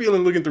get that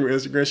feeling looking through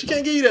Instagram. She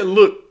can't give you that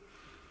look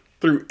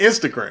through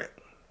Instagram.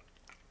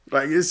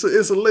 Like it's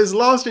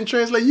lost in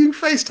translation. You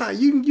can FaceTime.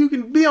 You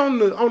can be on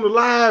the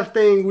live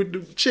thing with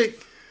the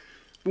chick,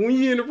 but when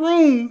you're in the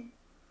room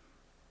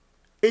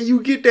and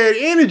you get that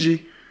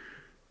energy,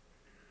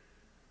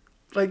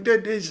 like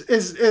that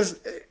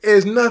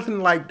is nothing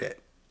like that.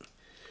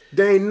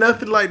 There ain't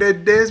nothing like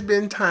that. There's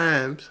been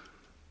times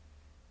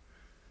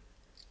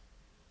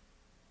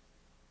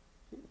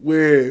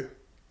where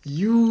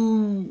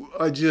you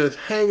are just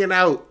hanging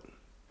out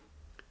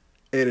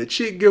and a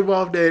chick give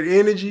off that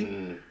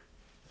energy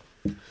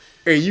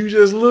and you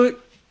just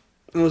look,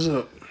 what's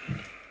up?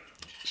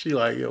 She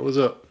like, yo, what's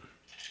up?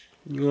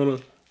 You wanna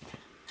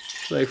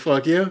say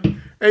fuck yeah?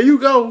 And you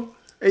go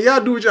and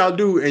y'all do what y'all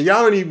do and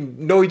y'all don't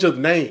even know each other's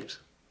names.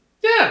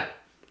 Yeah.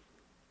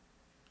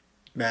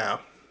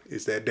 Now,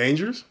 is that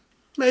dangerous?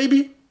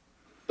 Maybe.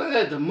 But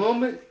at the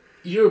moment,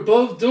 you're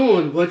both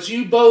doing what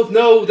you both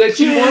know that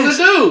you want to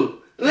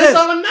do. And that's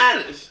all that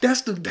matters.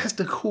 That's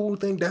the cool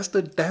thing. That's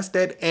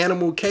that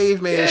animal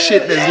caveman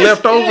shit that's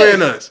left over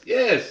in us.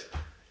 Yes.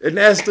 And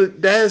that's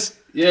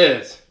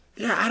yes.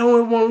 Yeah, I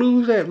don't ever want to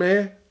lose that,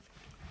 man.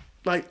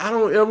 Like, I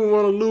don't ever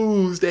want to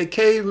lose that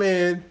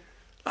caveman.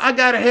 I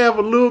gotta have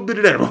a little bit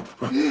of that.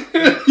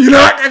 You know,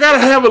 I gotta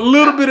have a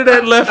little bit of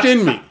that left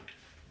in me.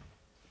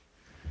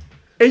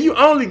 And you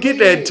only get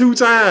that 2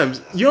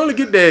 times. You only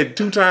get that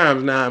 2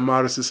 times now in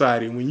modern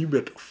society, when you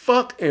about to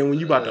fuck and when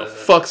you about to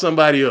fuck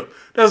somebody up.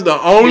 That's the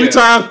only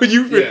time when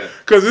you feel.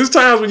 Because there's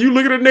times when you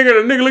look at a nigga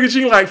and a nigga look at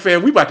you like,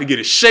 fam, we about to get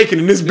it shaking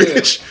in this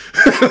bitch.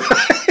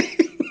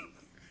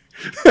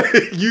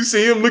 You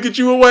see him look at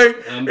you away,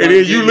 and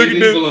then you look at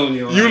this.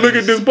 You look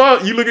at this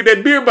ball. You look at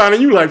that beer bottle,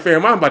 and you like,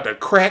 fam, I'm about to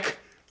crack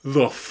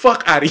the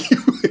fuck out of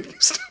you if you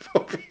step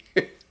over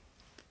here.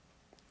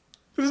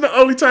 This is the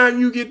only time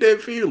you get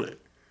that feeling.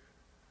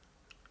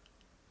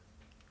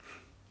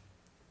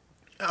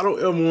 I don't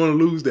ever want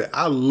to lose that.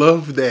 I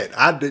love that.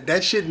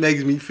 That shit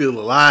makes me feel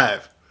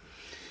alive.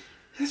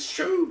 That's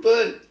true,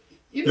 but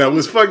you know. Now,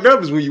 what's fucked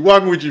up is when you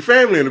walking with your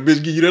family and the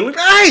bitch give you that look.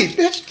 Hey,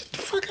 bitch, get the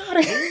fuck out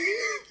of here.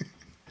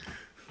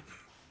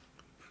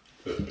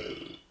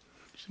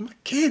 My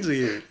kids are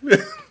here.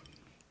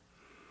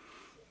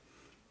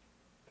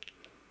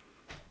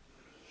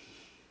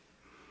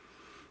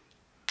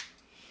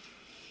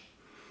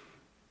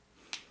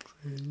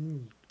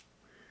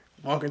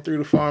 Walking through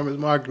the farmer's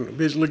market,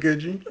 the bitch look at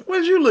you.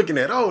 What you looking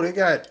at? Oh, they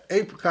got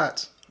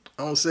apricots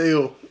on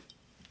sale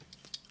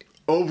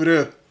over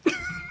there.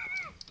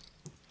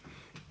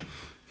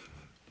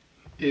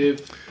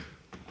 If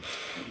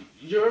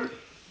your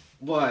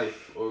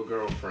wife or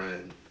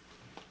girlfriend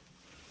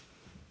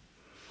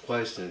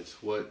questions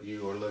what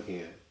you are looking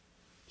at,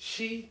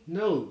 she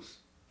knows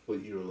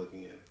what you are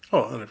looking at.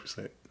 Oh,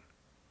 100%.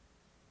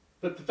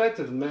 But the fact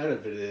of the matter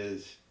of it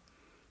is,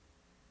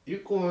 you're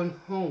going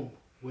home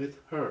with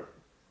her.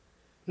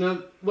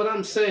 Now, what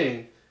I'm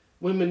saying,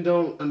 women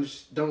don't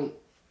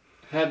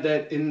have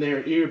that in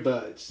their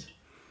earbuds.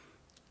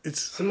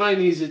 Somebody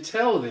needs to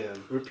tell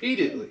them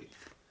repeatedly.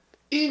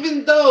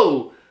 Even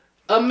though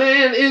a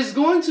man is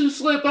going to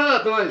slip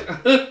up, like,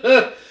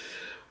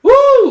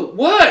 woo,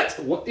 what?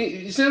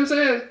 You see what I'm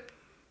saying?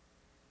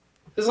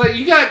 It's like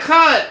you got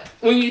caught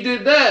when you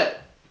did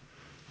that.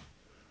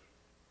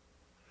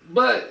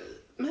 But,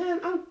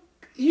 man,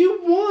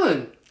 you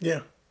won.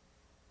 Yeah.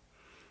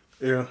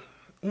 Yeah.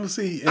 We'll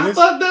see. I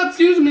fucked up.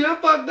 Excuse me. I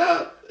fucked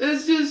up.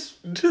 It's just...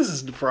 This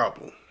is the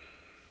problem.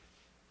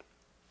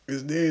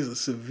 Is there's a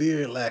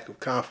severe lack of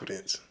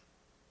confidence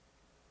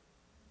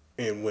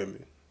in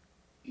women.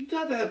 You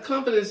got to have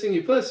confidence in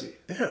your pussy.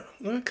 Yeah.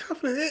 Well,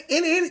 confidence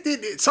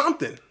in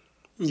something.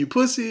 Your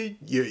pussy,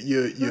 your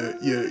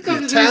talent.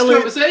 This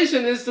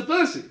conversation is the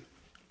pussy.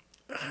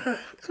 I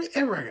mean,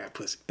 everybody got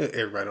pussy.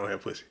 Everybody don't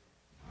have pussy.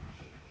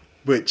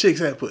 But chicks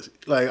have pussy.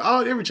 Like,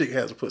 every chick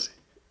has a pussy.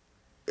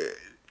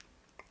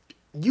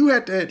 You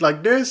have to,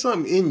 like, there's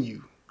something in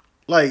you.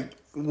 Like,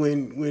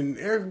 when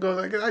Erica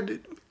goes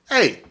like,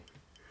 hey,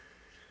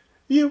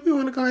 yeah, we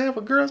want to go have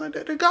a girls like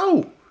that, to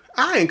go.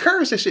 I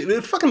encourage that shit.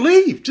 Then fucking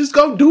leave. Just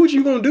go do what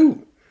you gonna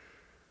do.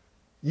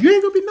 You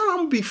ain't gonna be, no, I'm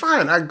gonna be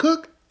fine. I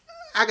cook.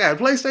 I got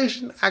a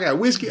PlayStation. I got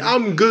whiskey.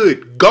 I'm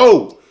good.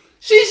 Go.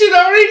 She should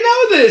already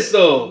know this,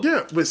 though.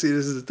 Yeah, but see,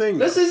 this is the thing.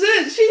 This is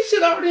it. She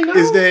should already know.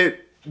 Is that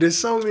there's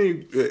so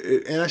many,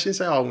 and I shouldn't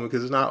say all women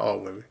because it's not all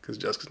women, because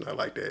Jessica's not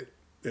like that.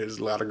 There's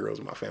a lot of girls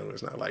in my family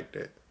that's not like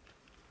that.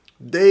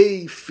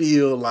 they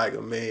feel like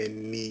a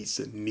man needs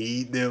to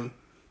need them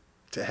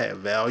to have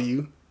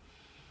value.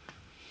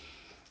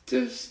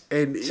 Just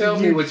tell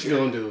me what you're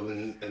gonna do,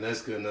 and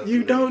that's good enough.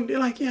 You don't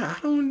like, yeah.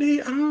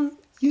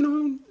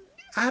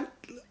 I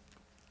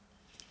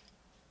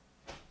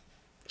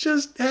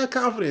just have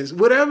confidence,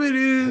 whatever it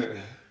is.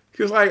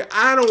 Because like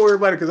I don't worry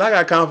about it because I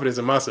got confidence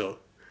in myself.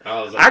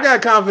 I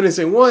got confidence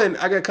in one.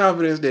 I got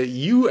confidence that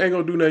you ain't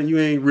gonna do nothing you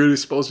ain't really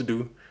supposed to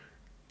do,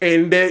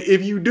 and that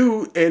if you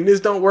do and this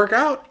don't work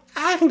out,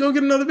 I can go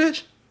get another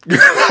bitch.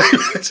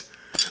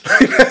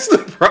 That's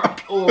the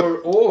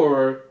problem.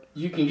 Or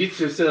you can get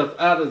yourself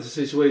out of the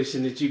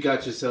situation that you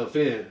got yourself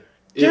in.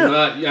 If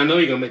not, I know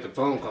you're gonna make a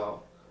phone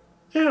call.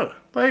 Yeah,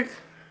 like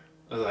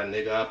I was like,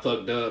 nigga, I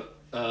fucked up.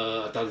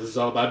 I thought this was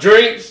all about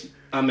drinks.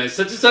 I'm at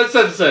such and such,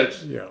 such and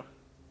such. Yeah.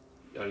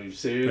 Are you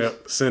serious?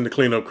 Yep. Send the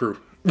cleanup crew.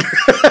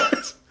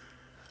 It's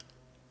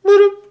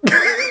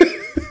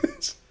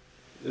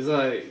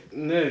like,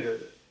 nigga,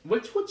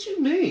 what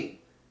you mean?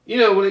 You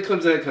know, when it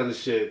comes to that kind of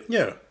shit.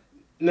 Yeah.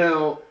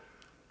 Now,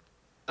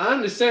 I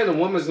understand a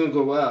woman's gonna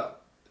go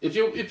out. If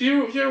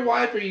your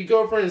wife or your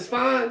girlfriend is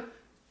fine,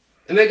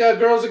 and they got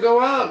girls that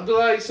go out, be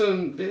like,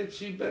 some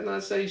bitch, you better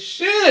not say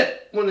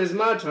shit when it's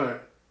my turn.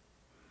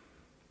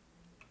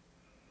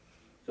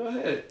 Go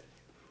ahead.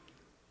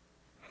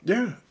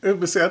 Yeah,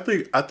 but see, I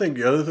think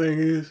the other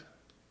thing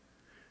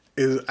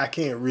is I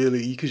can't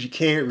really, because you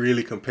can't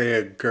really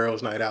compare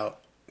girls' night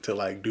out to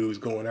like dudes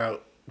going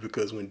out,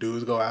 because when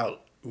dudes go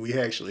out, we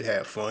actually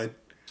have fun,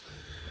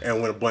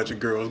 and when a bunch of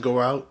girls go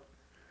out,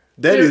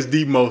 that is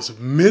the most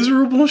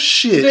miserable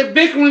shit. They're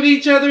bickering with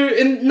each other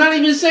and not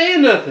even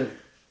saying nothing.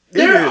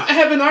 They're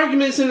having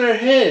arguments in their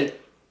head.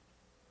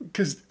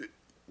 Cause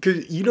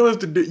you know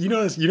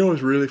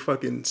what's really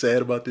fucking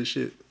sad about this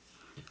shit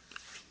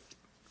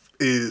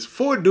is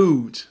 4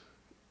 dudes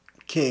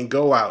can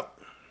go out,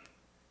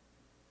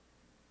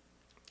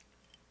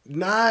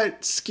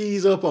 not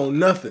skis up on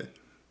nothing,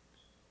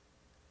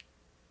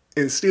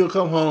 and still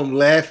come home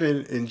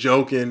laughing and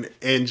joking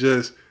and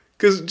just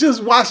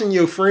watching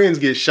your friends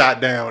get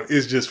shot down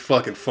is just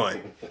fucking fun.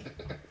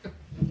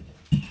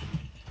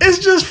 It's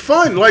just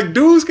fun. Like,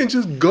 dudes can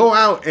just go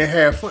out and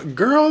have fun.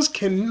 Girls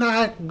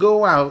cannot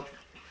go out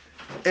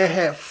and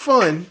have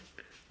fun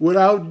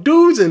without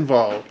dudes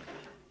involved.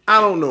 I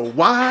don't know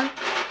why.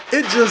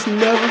 It just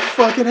never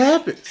fucking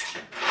happens.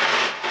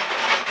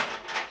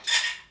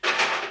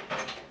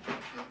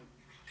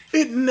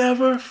 It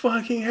never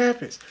fucking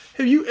happens.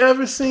 Have you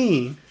ever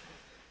seen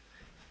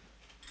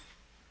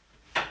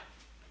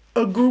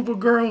a group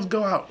of girls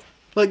go out?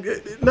 Like,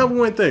 number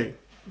one thing,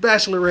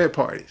 bachelorette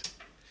parties.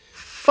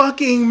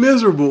 Fucking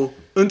miserable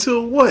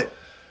until what?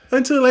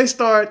 Until they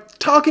start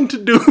talking to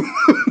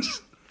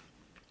dudes.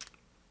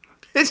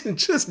 It's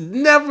just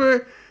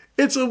never,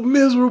 it's a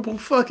miserable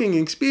fucking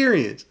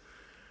experience.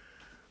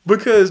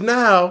 Because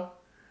now,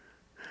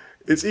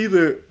 it's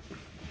either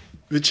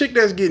the chick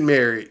that's getting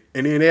married,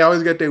 and then they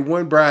always got that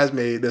one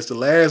bridesmaid that's the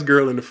last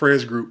girl in the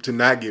friends group to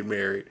not get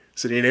married.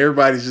 So then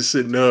everybody's just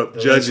sitting up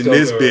judging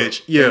this girl.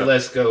 Bitch. Yeah. The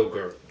let's go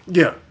girl.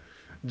 Yeah.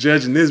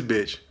 Judging this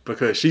bitch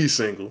because she's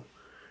single.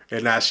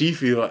 And now she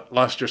feel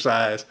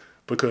ostracized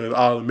because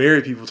all the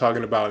married people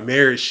talking about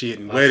marriage shit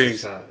and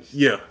weddings.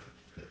 Yeah.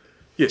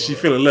 Yeah, she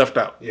feeling left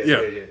out.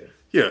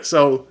 Yeah.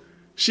 So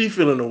she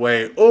feeling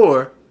away.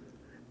 Or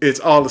it's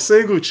all the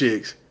single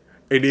chicks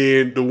and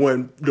then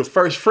the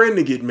first friend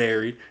to get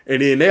married,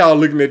 and then they all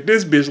looking at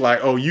this bitch like,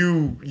 oh,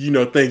 you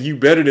think you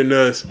better than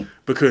us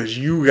because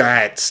you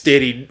got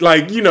steady,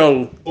 like,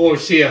 Or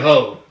she a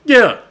hoe.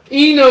 Yeah.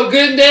 You know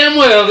good and damn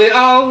well that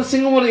all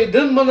single one of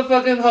them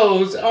motherfucking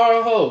hoes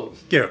are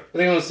hoes. Yeah.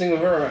 They gonna single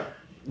her out.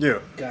 Yeah.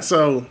 Gotcha.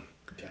 So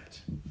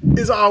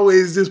it's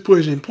always this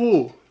push and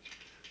pull.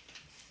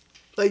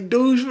 Like,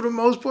 dudes for the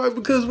most part,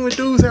 because when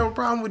dudes have a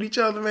problem with each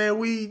other, man,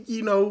 we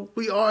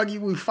argue,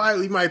 we fight,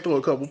 we might throw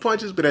a couple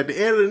punches, but at the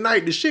end of the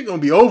night, the shit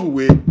gonna be over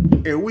with,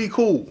 and we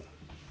cool.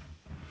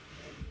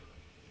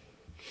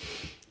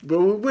 But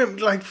we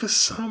went, like, for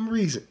some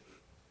reason.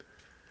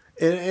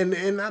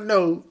 And I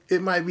know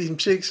it might be some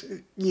chicks,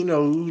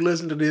 who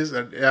listen to this.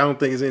 I don't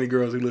think it's any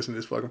girls who listen to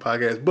this fucking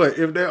podcast. But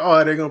if there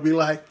are, they're going to be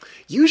like,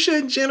 you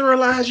shouldn't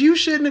generalize. You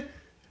shouldn't.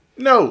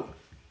 No.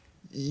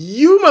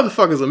 You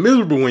motherfuckers are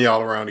miserable when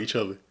y'all around each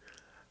other.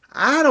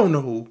 I don't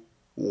know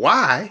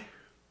why.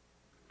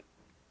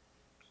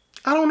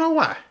 I don't know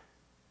why.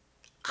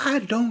 I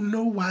don't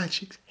know why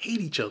chicks hate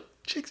each other.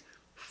 Chicks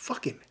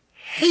fucking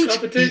hate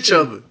each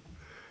other.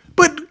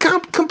 But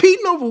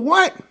competing over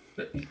what?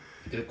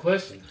 Good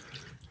question.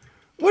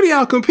 What are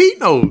y'all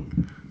competing over?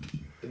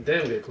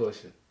 Damn good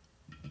question.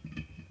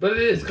 But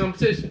it is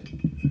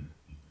competition.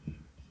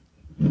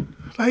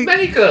 Like,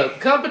 makeup,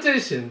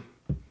 competition.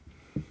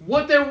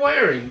 What they're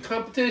wearing,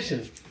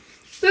 competition.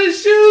 The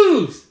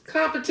shoes,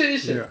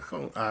 competition. Yeah,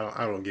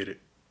 I don't get it.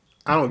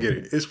 I don't get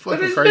it. It's fucking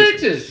but it's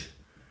crazy.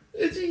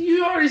 Bitches.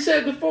 You already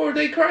said before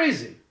they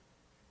crazy.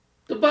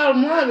 The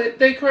bottom line,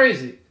 they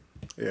crazy.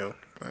 Yeah,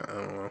 I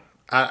don't know.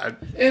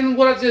 And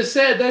what I just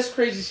said, that's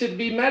crazy shit to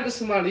be mad at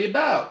somebody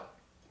about.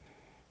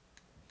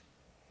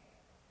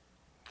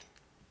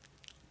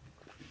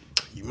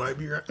 might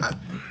be right.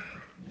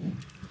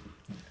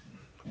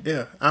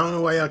 Yeah, I don't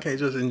know why y'all can't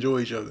just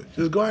enjoy each other.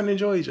 Just go out and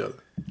enjoy each other.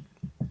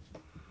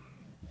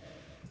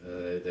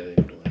 That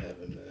ain't gonna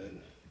happen,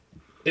 man.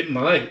 It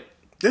might.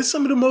 That's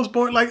some of the most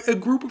boring, like a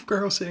group of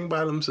girls sitting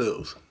by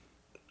themselves.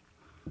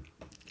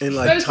 And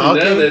like especially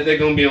talking. now that they're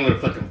gonna be on their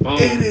fucking phone.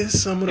 It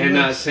is some of the and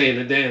most, not saying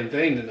a damn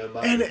thing to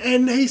nobody.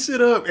 And they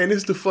sit up and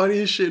it's the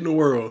funniest shit in the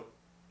world.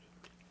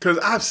 Cause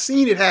I've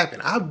seen it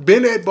happen. I've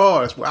been at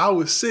bars where I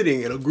was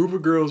sitting and a group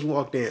of girls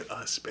walked in,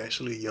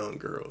 especially young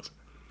girls.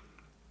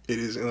 It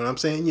is, when I'm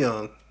saying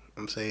young,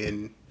 I'm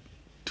saying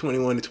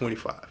 21 to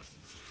 25.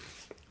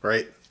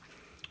 Right?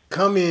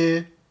 Come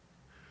in,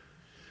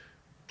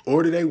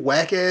 order they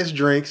whack ass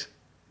drinks,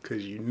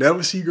 cause you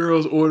never see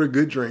girls order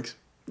good drinks.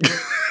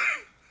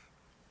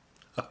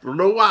 I don't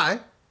know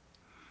why.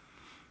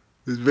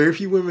 There's very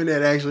few women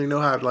that actually know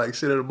how to like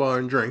sit at a bar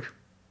and drink.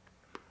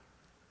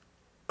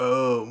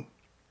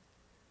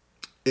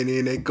 And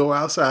then they go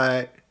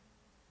outside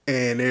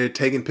and they're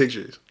taking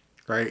pictures,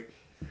 right?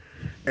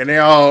 And they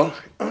all,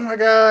 oh my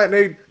God, and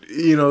they,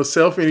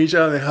 selfieing each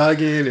other and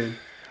hugging and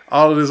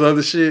all of this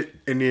other shit.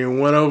 And then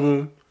one of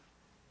them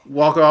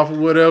walk off or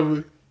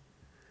whatever.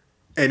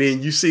 And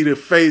then you see the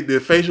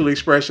facial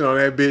expression on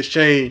that bitch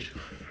change.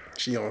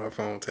 She on her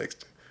phone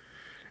texting.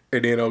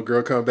 And then old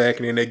girl come back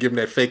and then they give him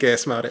that fake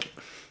ass smile.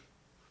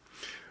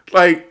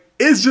 Like,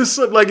 it's just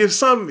like it's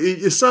something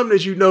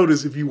that you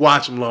notice if you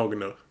watch them long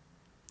enough.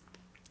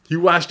 You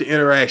watch the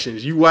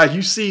interactions.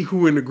 You see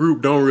who in the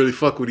group don't really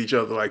fuck with each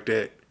other like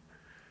that.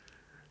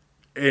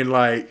 And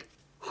like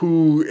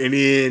and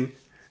then,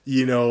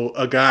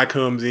 a guy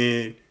comes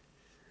in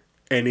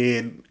and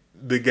then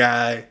the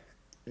guy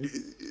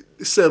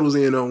settles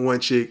in on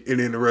one chick and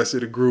then the rest of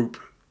the group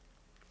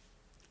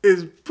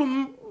is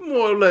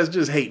more or less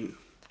just hating.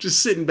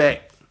 Just sitting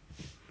back.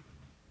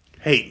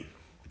 Hating.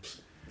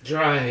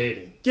 Dry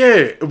hating.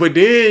 Yeah, but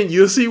then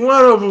you'll see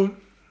one of them.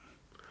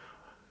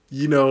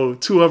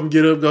 Two of them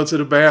get up, go to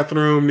the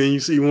bathroom. Then you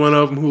see one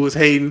of them who was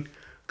hating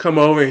come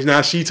over, and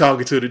now she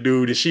talking to the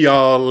dude, and she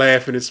all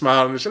laughing and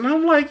smiling. And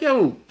I'm like,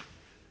 yo,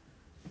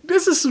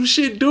 this is some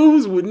shit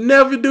dudes would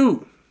never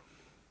do.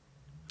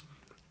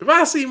 If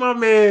I see my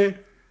man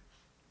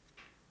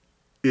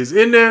is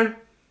in there,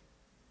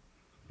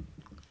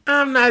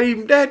 I'm not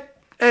even that.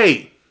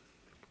 Hey.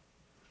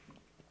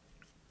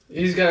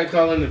 He's got to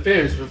call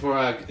interference before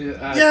I go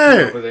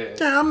over there.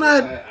 Yeah, I'm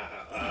not.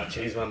 I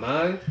changed my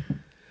mind.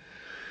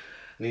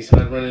 Need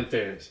somebody to run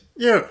interference.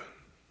 Yeah.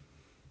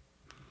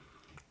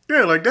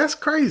 Yeah, like that's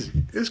crazy.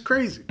 It's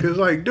crazy. Cause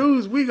like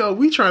dudes, we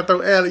trying to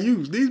throw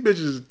alley-oops. These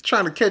bitches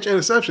trying to catch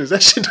interceptions.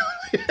 That shit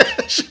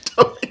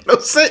don't make no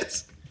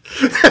sense.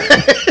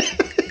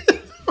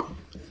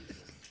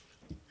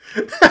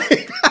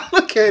 I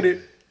look at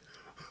it.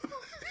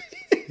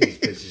 These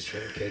bitches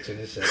trying to catch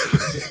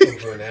interceptions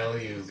over an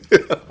alley-oop.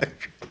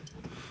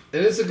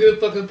 And it's a good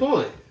fucking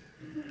point.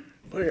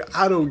 Like,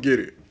 I don't get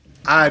it.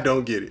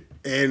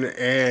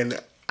 And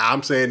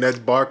I'm saying that's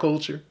bar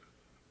culture.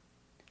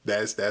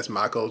 That's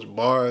my culture.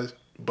 Bars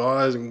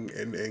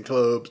and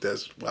clubs,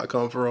 that's where I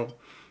come from.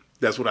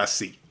 That's what I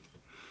see.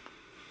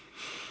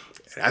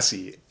 And I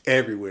see it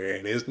everywhere.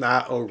 And it's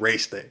not a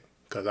race thing.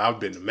 Because I've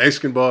been to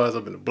Mexican bars,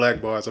 I've been to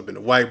black bars, I've been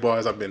to white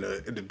bars, I've been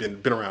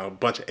around a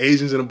bunch of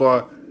Asians in a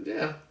bar.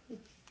 Yeah.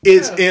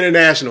 It's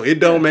international. It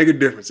don't make a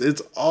difference.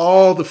 It's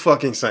all the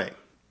fucking same.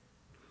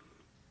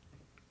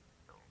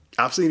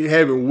 I've seen it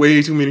happen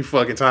way too many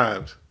fucking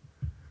times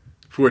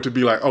for it to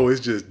be like, oh, it's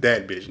just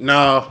that bitch.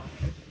 No.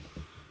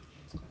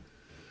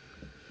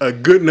 A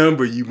good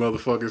number of you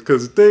motherfuckers.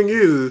 Because the thing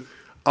is,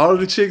 all of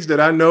the chicks that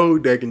I know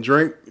that can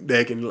drink,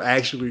 that can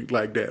actually,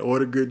 like, that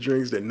order good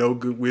drinks, that know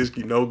good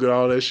whiskey, know good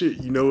all that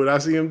shit, you know what I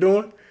see them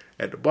doing?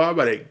 At the bar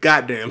by their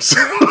goddamn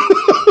self.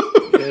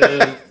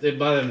 Yeah, they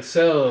by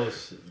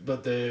themselves,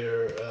 but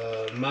their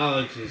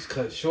mileage is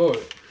cut short.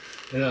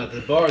 They're not at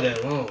the bar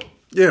that long.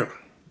 Yeah.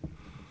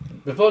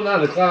 Before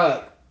 9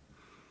 o'clock,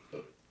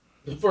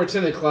 before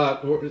 10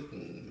 o'clock,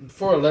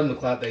 before 11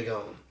 o'clock, they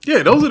gone.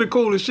 Yeah, those are the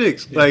coolest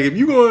chicks. Yeah. Like, if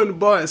you go in the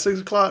bar at 6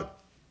 o'clock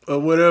or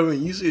whatever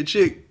and you see a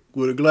chick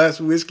with a glass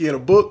of whiskey and a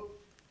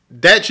book,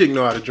 that chick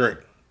know how to drink.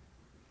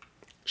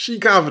 She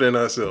confident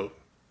in herself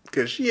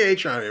because she ain't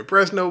trying to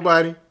impress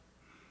nobody.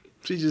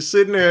 She just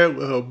sitting there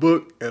with her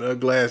book and her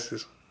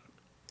glasses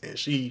and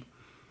she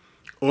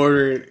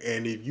ordering,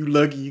 and if you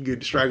lucky, you get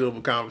the strike of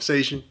a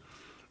conversation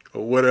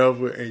or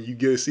whatever, and you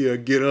get to see her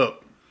get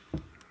up.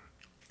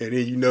 And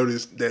then you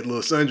notice that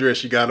little sundress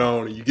she got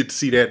on, and you get to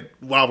see that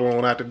wobble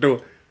on out the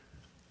door.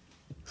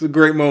 It's a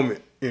great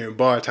moment in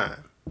bar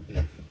time.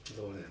 Lord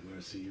have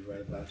mercy, you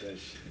right about that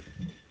shit.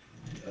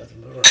 That's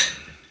Lord.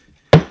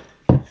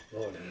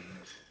 Lord have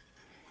mercy.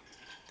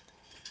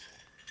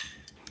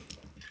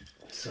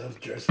 Some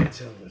dress for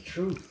telling the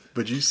truth.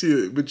 But you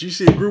see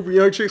a group of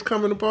young chicks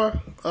come in the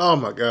bar? Oh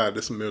my God,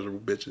 there's some miserable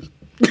bitches.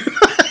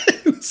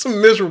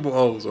 Some miserable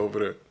hoes over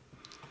there.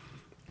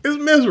 It's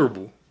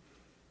miserable.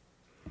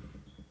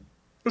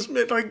 It's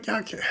like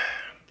y'all can't.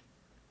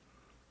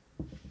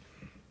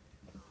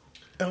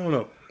 I don't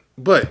know.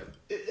 But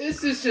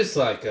It's just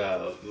like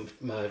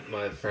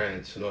my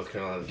friends from North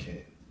Carolina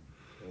came,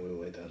 and we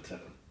went downtown,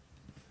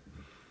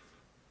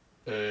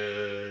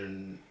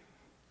 and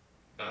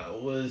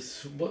what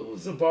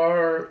was the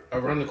bar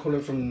around the corner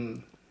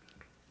from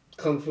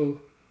Kung Fu?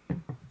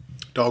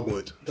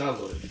 Dogwoods.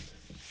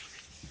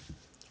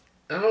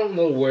 I don't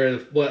know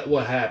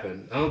what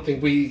happened. I don't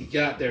think we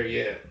got there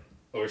yet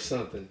or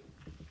something.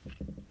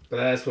 But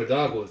I asked where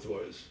Dogwoods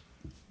was.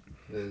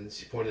 And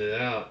she pointed it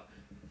out.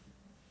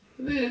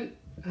 And then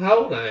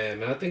how old I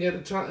am. I think at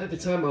the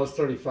time I was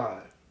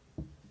 35.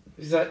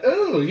 She's like,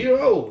 oh,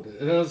 you're old.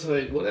 And I was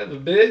like, whatever,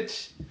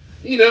 bitch.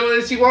 You know,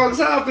 and she walks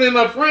off and then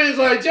my friend's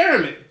like,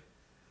 Jeremy,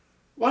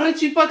 why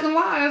didn't you fucking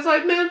lie? I was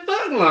like, man,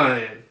 fuck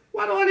lying.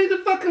 Why do I need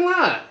to fucking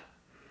lie?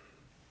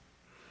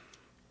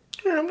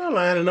 Yeah, I'm not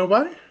lying to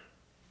nobody.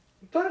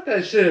 Fuck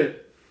that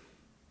shit.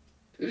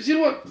 If she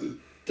wanted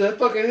to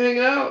fucking hang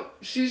out,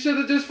 she should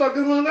have just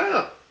fucking hung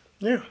out.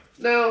 Yeah.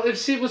 Now, if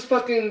she was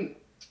fucking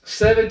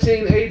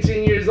 17,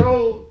 18 years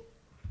old,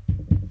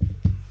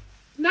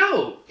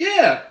 no.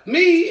 Yeah,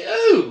 me,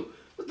 ooh.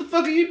 What the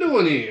fuck are you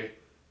doing here?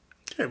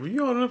 Yeah, but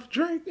you old enough to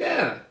drink.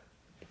 Yeah.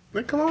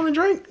 Then come on and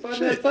drink. Fuck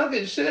that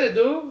fucking shit,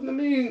 dude. I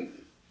mean,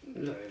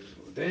 like,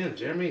 damn,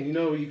 Jeremy, you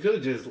know, you could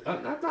have just...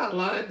 I'm not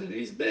lying to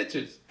these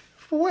bitches.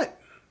 For what?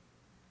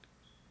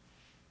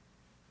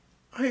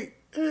 Like,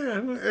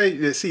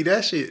 hey, see,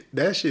 that shit.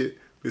 But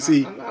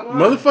see,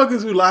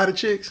 motherfuckers who lie to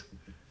chicks,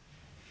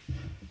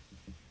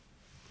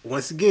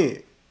 once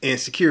again,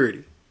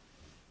 insecurity.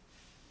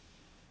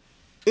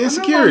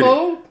 Insecurity.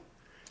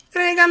 It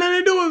ain't got nothing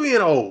to do with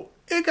being old.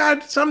 It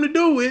got something to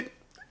do with,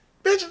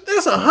 bitch,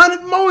 there's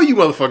 100 more of you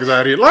motherfuckers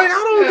out here. Like, I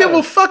don't give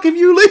a fuck if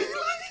you leave.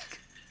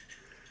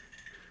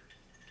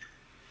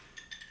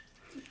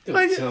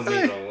 Don't tell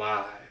me to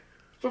lie.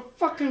 For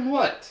fucking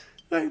what?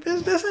 Like,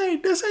 this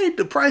ain't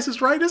The Price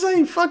is Right. This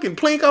ain't fucking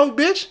Plinko,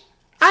 bitch.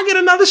 I get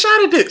another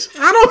shot at this.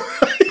 I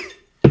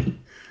don't.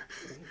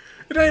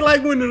 It ain't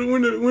like when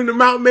the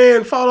mountain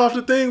man fall off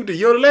the thing with the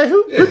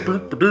yodel.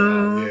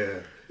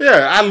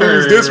 Yeah, I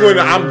lose this one.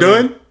 I'm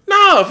done.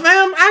 No,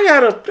 fam.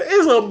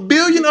 There's a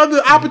billion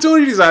other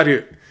opportunities out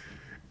here.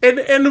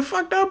 And the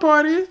fucked up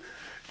part is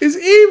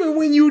even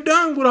when you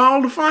done with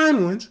all the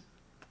fine ones,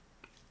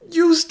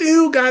 you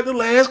still got the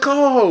last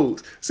call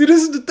hoes. See,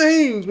 this is the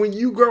thing. When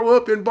you grow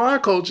up in bar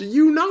culture,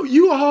 you know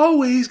you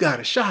always got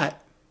a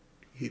shot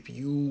if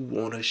you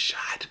want a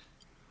shot.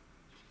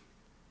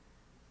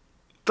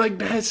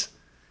 Like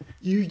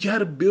you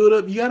gotta build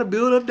up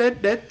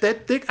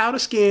that thick outer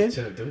skin.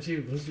 Chuck, don't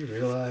you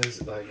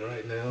realize, like,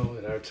 right now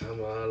in our time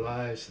of our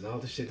lives and all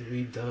the shit that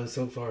we've done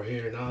so far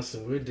here in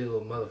Austin, we're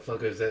dealing with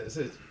motherfuckers that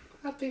says,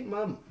 I think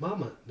my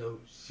mama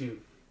knows you.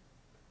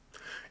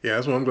 Yeah,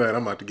 that's why I'm glad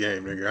I'm out the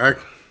game,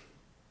 nigga.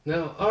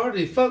 Now, I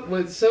already talked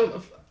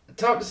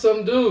to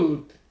some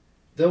dude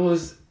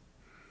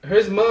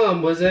his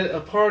mom was at a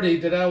party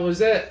that I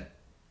was at,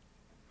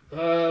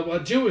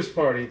 a Jewish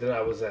party that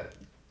I was at.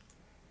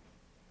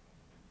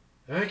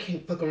 I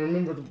can't fucking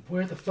remember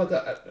where the fuck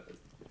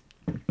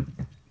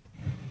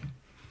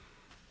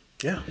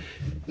Yeah.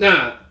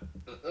 Nah,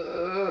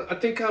 I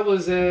think I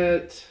was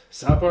at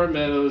South Park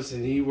Meadows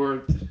and he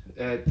worked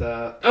at,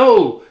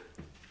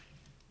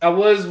 I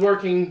was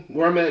working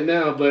where I'm at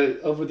now,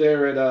 but over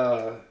there at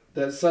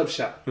that sub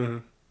shop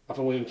off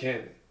of William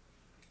Cannon.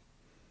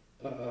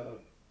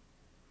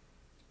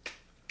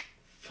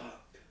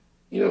 Fuck.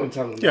 You know what I'm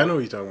talking about. Yeah, I know what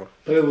you're talking about.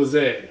 But it was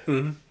there.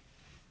 Mm-hmm.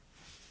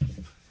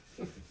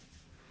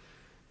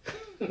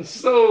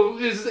 So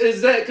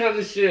it's that kind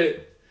of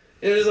shit.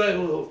 And it's like,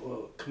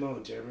 well, come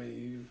on, Jeremy,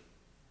 you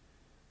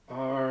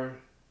are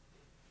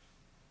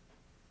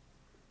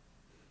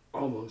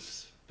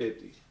almost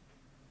 50.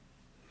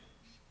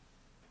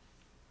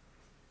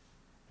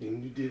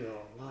 And you did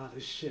a lot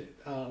of shit.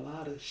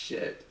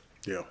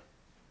 Yeah.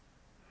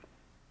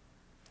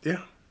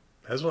 Yeah.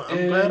 That's what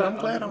I'm glad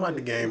I'm at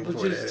the game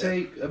before that. Just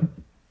take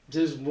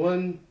just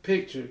one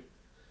picture.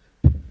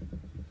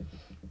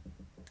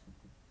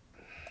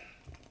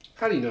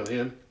 How do you know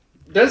him?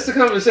 That's the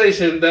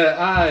conversation that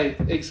I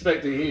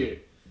expect to hear.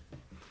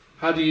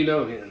 How do you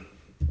know him?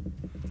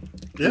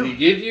 Yeah. Did he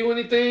give you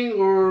anything,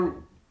 or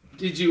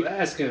did you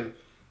ask him?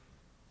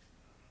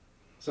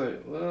 It's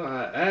like, well,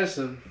 I asked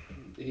him.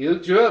 He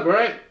hooked you up,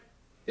 right?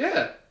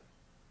 Yeah.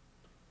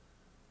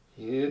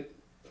 Here.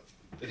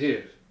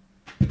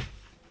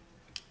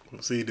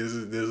 Well, see, this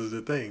is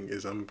the thing,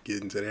 is I'm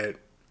getting to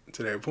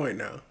that point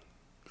now.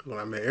 When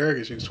I met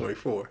Erica, she was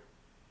 24.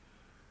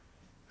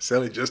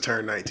 Sally just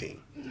turned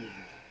 19.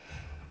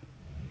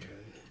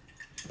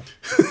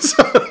 Okay.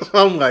 So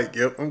I'm like,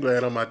 yep, I'm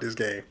glad I'm out this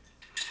game.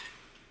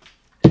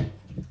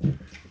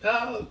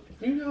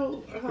 You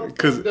know how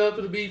fucked up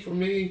it'll be for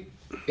me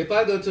if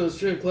I go to a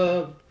strip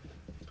club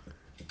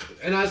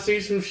and I see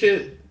some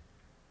shit.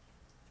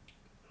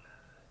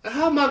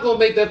 How am I gonna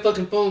make that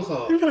fucking phone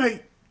call? You're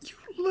like, you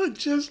look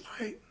just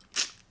like,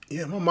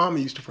 yeah, my mama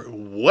used to pray.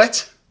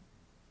 What?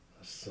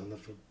 Son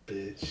of a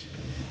bitch.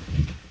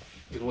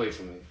 Get away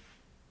from me.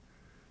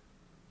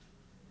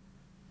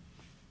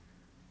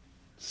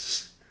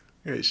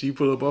 Hey, she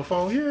pull up her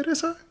phone. Yeah,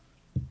 that's her.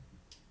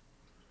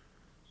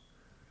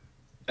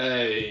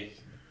 Hey,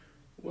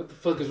 what the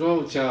fuck is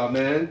wrong with y'all,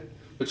 man?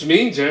 What you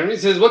mean, Jeremy? He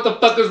says, what the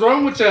fuck is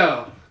wrong with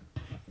y'all?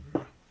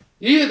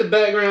 You hear the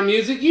background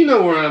music. You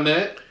know where I'm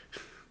at.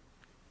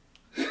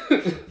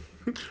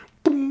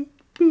 Boom,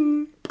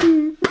 boom,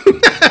 boom.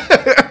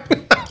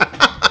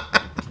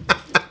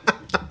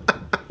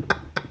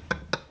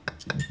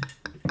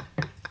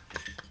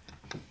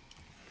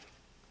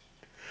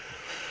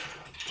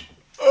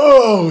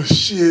 Oh,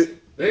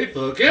 shit. They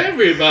fuck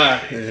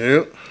everybody.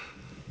 Yep.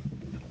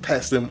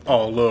 Pass them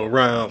all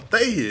around.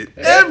 They hit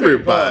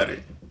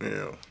everybody.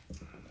 Yeah.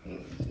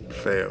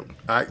 Fam.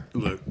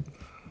 Look,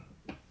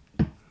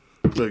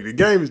 the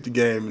game is the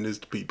game and it's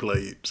to be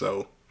played.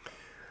 So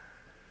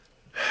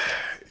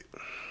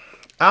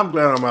I'm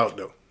glad I'm out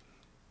though.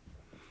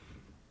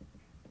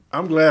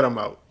 I'm glad I'm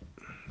out.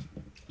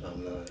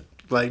 I'm not.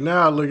 Like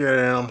now I look at it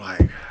and I'm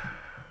like,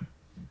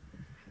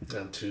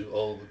 I'm too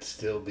old to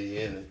still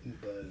be in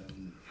it, but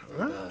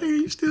I'm not.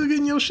 You still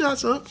getting your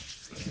shots up.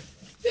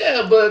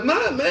 Yeah, but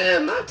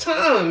my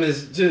time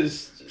is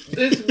just,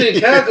 it's been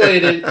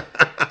calculated.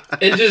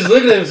 And just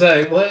looking at him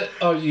like, what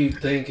are you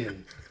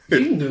thinking?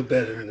 You knew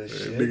better than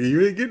this shit. Nigga,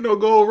 you ain't getting no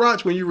gold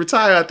rocks when you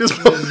retire at this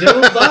point.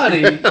 Your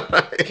body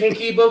can't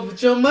keep up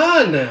with your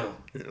mind now.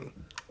 Yeah.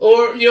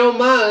 Or your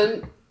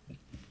mind,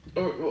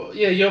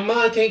 your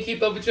mind can't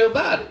keep up with your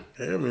body.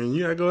 Yeah, man,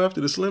 you gotta go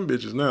after the slim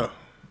bitches now.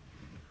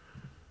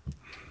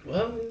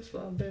 Well, that's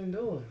what I've been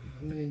doing.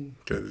 I mean,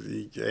 Cause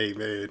hey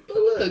man, but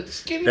look,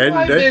 skinny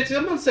white bitch.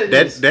 I'm gonna say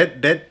this.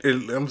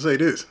 I'm gonna say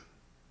this.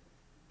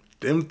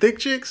 Them thick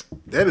chicks,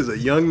 that is a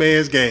young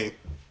man's game.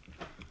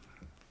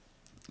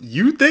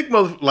 You think,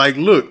 like,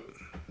 look.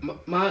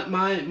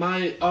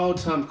 My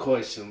all-time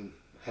question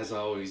has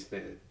always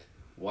been,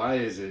 why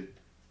is it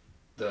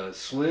the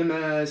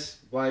slim-ass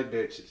white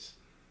bitches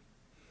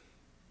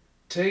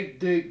take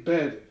dick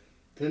better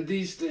than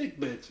these thick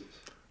bitches?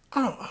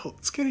 Oh,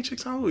 skinny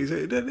chicks always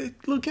say that.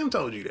 Lil' Kim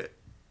told you that.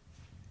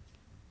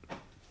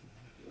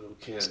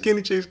 Okay.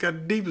 Skinny chicks got the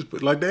deepest,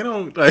 but like they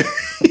don't like.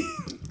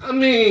 I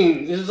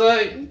mean, it's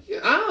like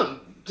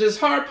I'm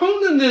just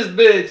harpooning this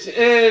bitch,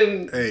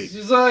 and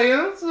she's like,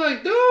 I was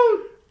like,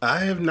 dude. I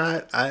have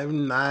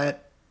not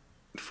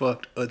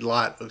fucked a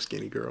lot of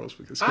skinny girls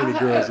because skinny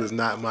girls is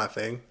not my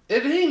thing.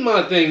 It ain't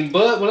my thing,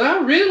 but when I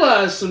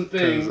realized some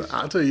things,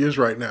 I'll tell you this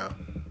right now.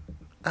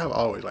 I've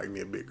always liked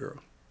me a big girl,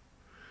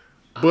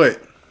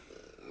 but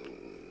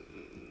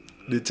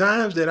the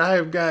times that I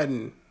have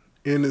gotten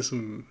into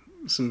some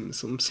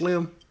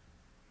slim.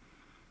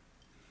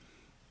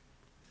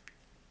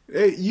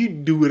 Hey, you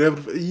do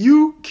whatever.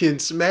 You can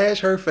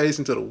smash her face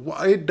into the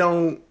wall. It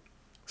don't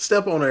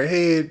step on her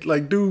head,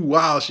 like do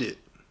wild shit.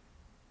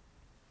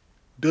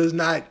 Does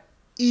not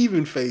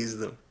even faze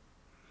them.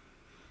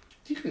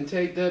 You can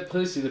take that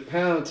pussy to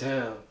Pound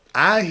Town.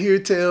 I hear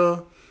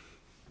tell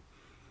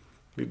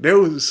that there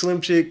was a slim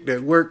chick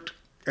that worked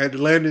at the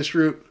landing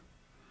strip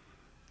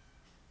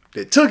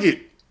that took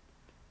it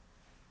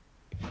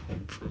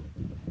from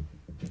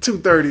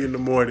 2:30 in the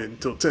morning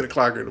until 10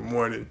 o'clock in the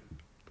morning.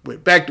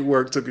 Went back to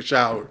work, took a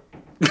shower,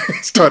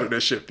 started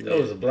that shift again.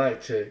 That was a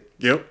black chick.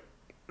 Yep.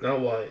 Not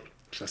white.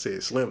 I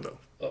said slim though.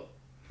 Oh.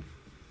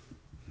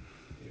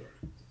 Yeah.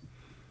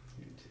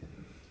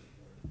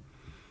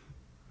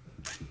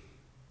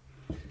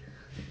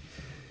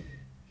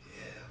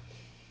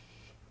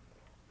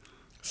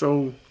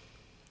 So,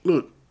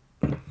 look,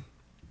 it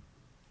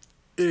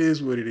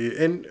is what it is.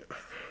 And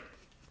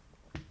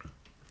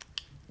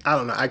I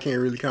don't know. I can't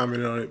really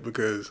comment on it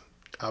because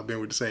I've been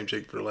with the same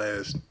chick for the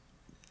last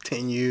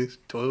 10 years,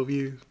 12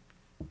 years.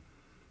 When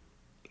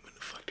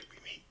the fuck did we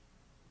meet?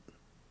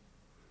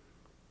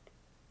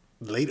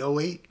 Late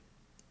 08?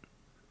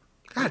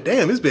 God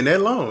damn, it's been that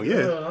long,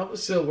 yeah. I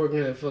was still working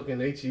at fucking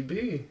HEB.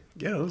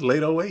 Yeah, it was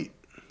late 08.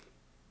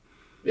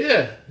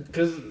 Yeah,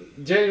 because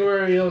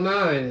January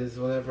 09 is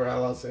whenever I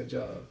lost that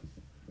job.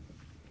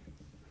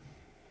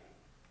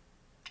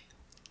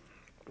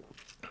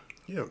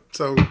 Yeah,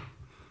 so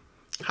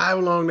how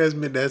long that's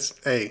been, that's,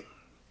 hey.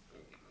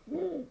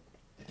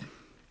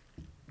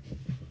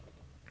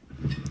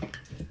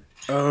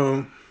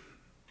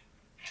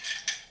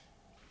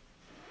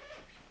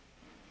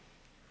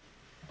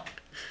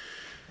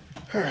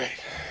 All right.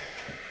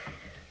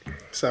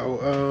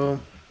 So,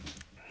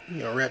 I'm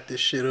gonna wrap this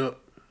shit up.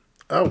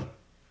 Oh,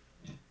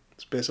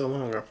 it's been so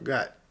long, I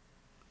forgot.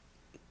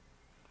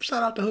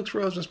 Shout out to Hooks,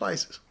 Rubs, and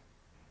Spices.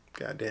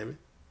 God damn it.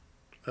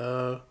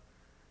 Go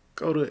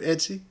to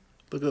Etsy,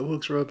 look up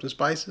Hooks, Rubs, and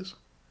Spices.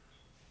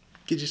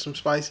 Get you some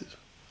spices.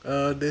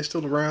 They're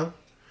still around.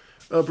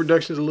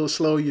 Production's a little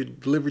slow. Your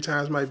delivery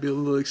times might be a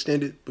little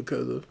extended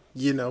because of,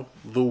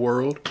 the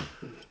world.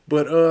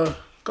 But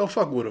go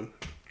fuck with them.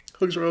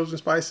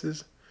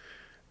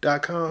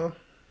 HooksRubsandSpices.com.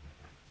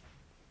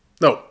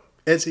 No,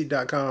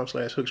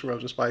 Etsy.com/Hooks,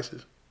 Rubs, and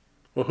Spices.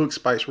 Or Hook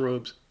Spice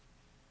Rubs.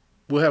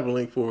 We'll have a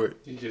link for it.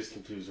 You just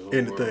confused the whole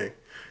in the world. thing.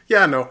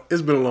 Yeah, I know.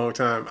 It's been a long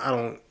time. I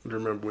don't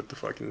remember what the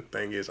fucking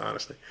thing is,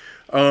 honestly.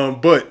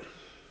 But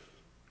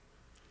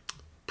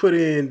put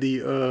in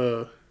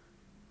the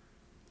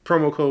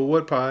promo code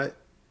WhatPod,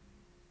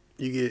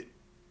 you get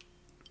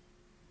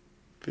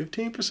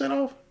 15%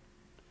 off.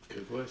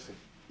 Good question.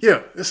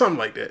 Yeah, it's something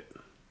like that.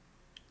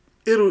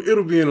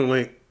 It'll be in the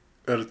link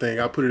of the thing.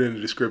 I'll put it in the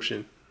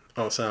description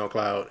on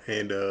SoundCloud,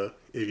 and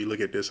if you look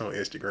at this on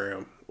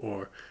Instagram,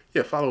 or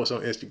follow us on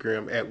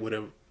Instagram at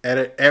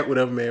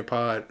whatever man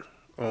pod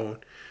on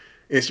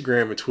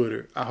Instagram and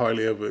Twitter. I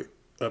hardly ever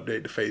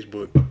update the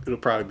Facebook. It'll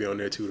probably be on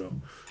there too though.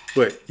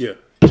 But yeah,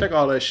 check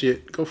all that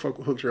shit. Go fuck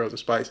with Hooks, Rails, and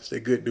Spices. They're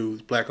good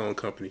dudes, black owned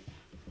company.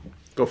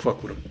 Go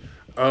fuck with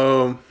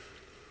them.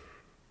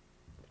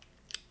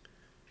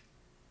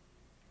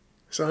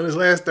 So in this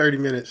last 30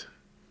 minutes,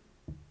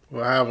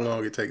 or however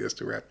long it takes us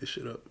to wrap this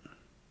shit up,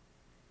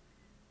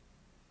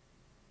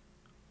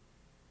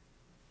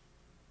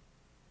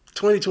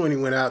 '2020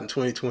 went out in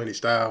 2020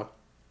 style.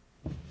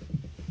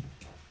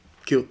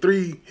 Killed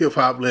 3 hip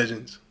hop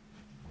legends.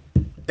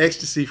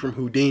 Ecstasy from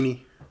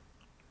Houdini.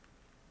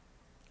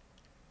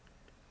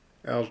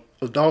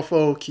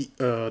 Adolfo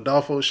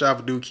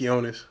Shavadu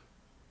Quiones.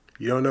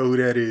 You don't know who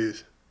that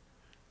is.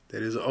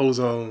 That is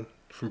Ozone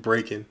from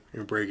Breaking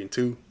and Breaking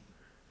 2.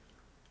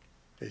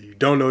 If you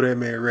don't know that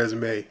man's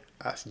resume,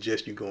 I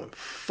suggest you go and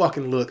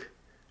fucking look.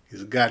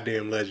 He's a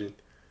goddamn legend.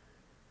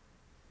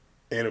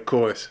 And of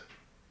course,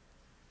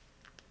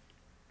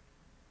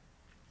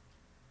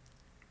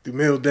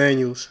 DeMille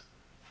Daniels,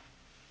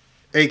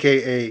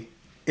 a.k.a.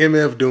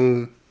 MF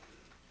Doom.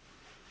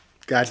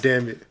 God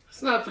damn it.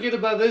 Let's not forget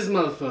about this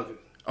motherfucker.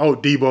 Oh,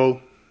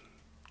 Debo.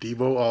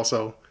 Debo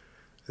also.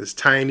 There's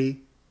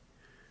Tommy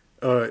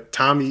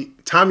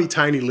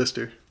Tiny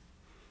Lister.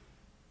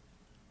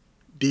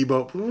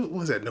 Debo. What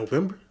was that,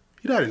 November?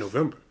 He died in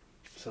November.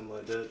 Something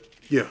like that.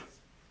 Yeah.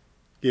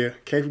 Yeah,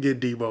 can't forget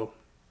Debo.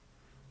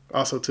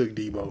 Also took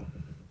Debo.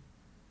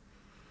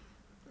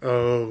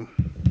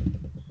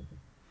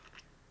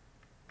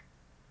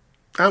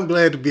 I'm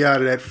glad to be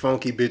out of that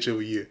funky bitch of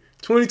a year.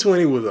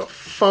 2020 was a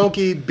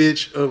funky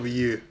bitch of a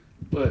year.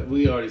 But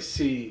we already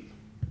see.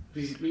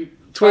 We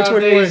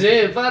 5 days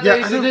in. 5 Yeah,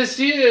 days in this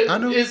year. I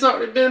know. It's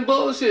already been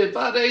bullshit.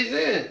 5 days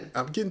in.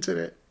 I'm getting to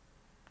that.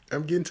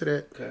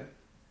 Okay.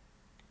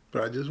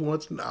 But I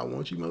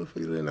want you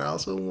motherfuckers, and I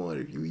also want,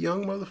 if you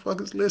young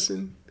motherfuckers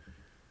listen,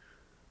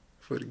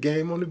 for the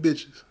game on the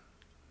bitches.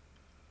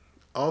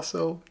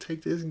 Also,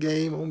 take this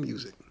game on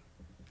music.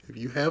 If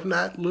you have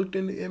not looked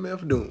into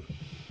MF Doom,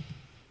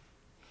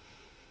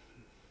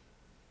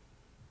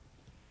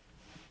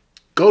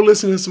 go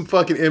listen to some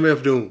fucking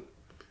MF Doom.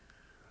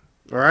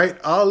 All right?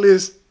 All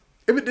this.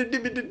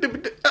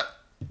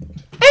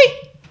 Hey!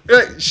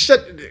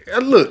 Shut.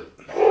 Look.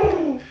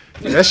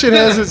 That shit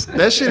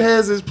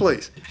has its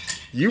place.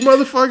 You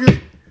motherfuckers.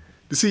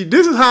 See,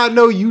 this is how I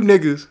know you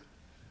niggas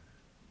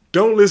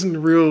don't listen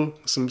to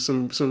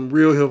some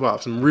real hip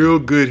hop, some real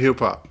good hip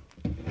hop.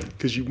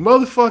 Cause you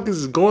motherfuckers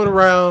is going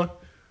around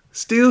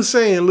still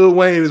saying Lil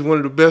Wayne is one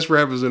of the best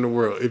rappers in the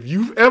world. If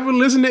you've ever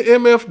listened to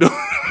MF Doom,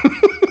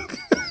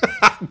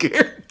 I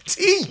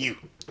guarantee you.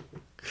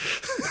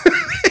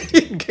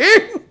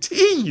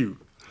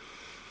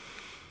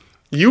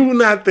 You will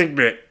not think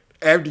that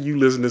after you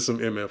listen to some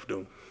MF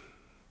Doom.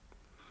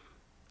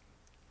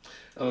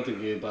 I don't think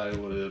anybody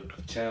would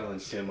have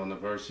challenged him on the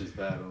versus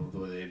battle the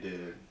way they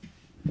did.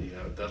 You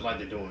know, like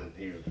they're doing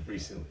here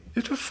recently.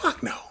 What the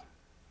fuck no?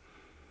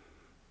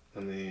 I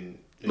mean,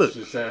 it's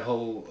just that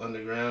whole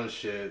underground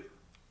shit.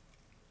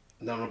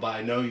 Don't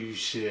nobody know you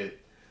shit.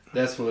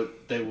 That's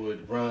what they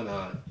would run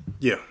on.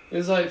 Yeah.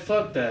 It's like,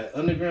 fuck that.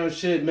 Underground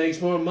shit makes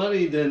more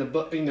money than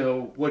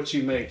what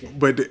you making.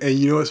 But and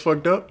you know what's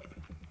fucked up?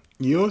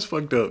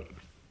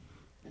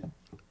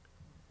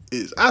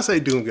 Is I say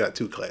Doom got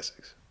 2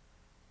 classics.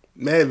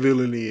 Mad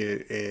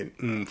Villainy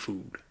and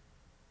Food.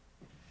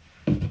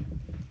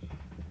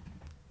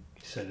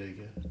 Say that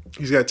again.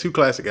 He's got 2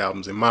 classic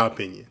albums, in my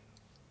opinion.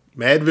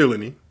 Mad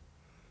Villainy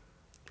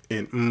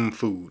and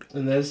Food.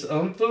 And that's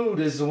Food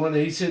is the one that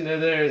he's sitting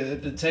there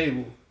at the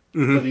table,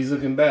 but he's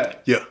looking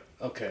back. Yeah.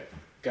 Okay,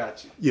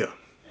 gotcha. Yeah.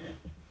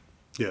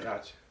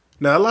 Gotcha.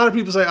 Now, a lot of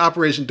people say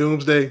Operation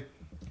Doomsday.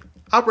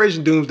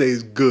 Operation Doomsday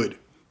is good.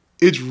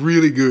 It's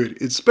really good.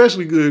 It's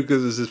especially good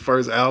because it's his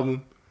first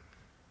album.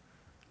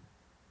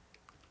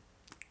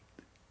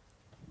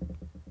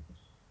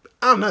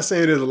 I'm not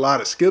saying there's a lot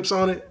of skips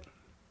on it,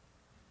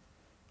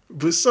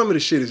 but some of the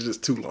shit is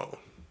just too long.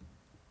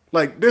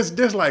 Like,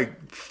 there's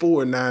like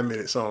 4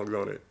 9-minute songs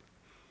on it.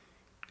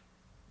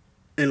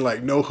 And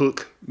like no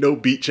hook, no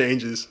beat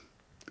changes.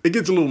 It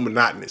gets a little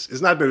monotonous. It's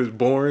not that it's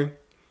boring.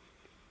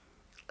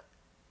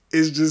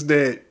 It's just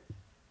that,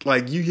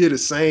 like, you hear the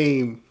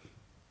same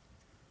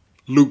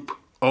loop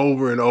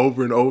over and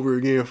over and over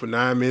again for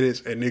 9 minutes,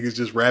 and niggas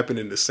just rapping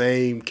in the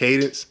same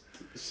cadence.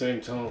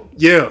 Same tone.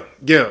 Yeah.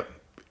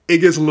 It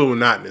gets a little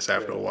monotonous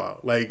after a while.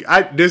 Like,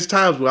 there's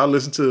times where I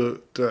listen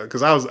to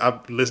because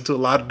I've listened to a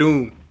lot of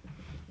Doom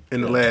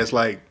in the last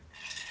like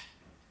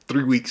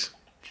 3 weeks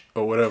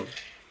or whatever.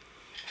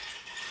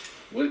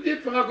 What it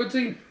did for Aqua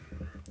Teen?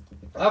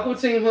 Aqua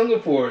Teen Hunger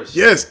Force.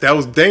 Yes, that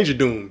was Danger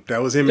Doom.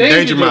 That was him and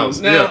Danger Mouse.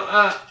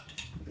 Now,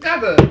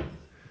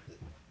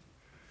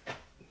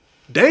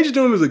 Danger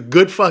Doom is a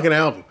good fucking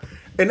album.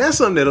 And that's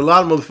something that a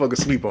lot of motherfuckers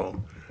sleep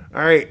on.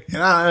 All right?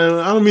 And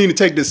I don't mean to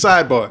take this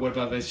sidebar. What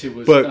about that shit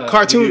was... But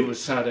Cartoon...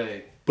 was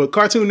Sade. But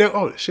Cartoon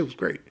Network... Oh, that shit was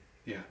great.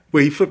 Yeah.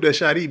 Where he flipped that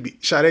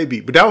Sade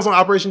beat. But that was on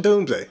Operation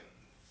Doomsday.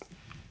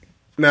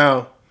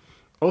 Now,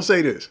 I'll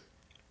say this.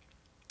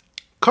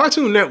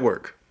 Cartoon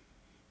Network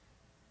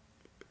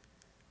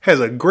has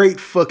a great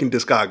fucking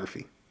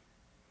discography.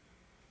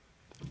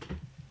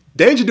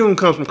 Danger Doom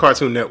comes from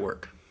Cartoon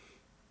Network.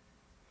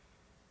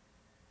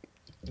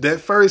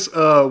 That first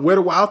Where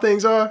the Wild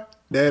Things Are,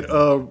 that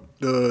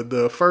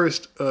the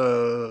first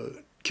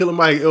Killer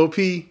Mike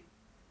LP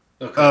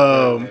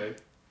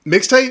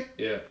mixtape,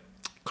 yeah,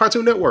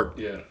 Cartoon Network.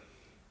 Yeah.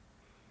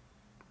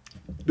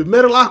 The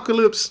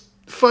Metalocalypse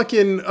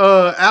fucking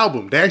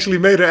album. They actually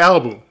made an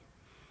album.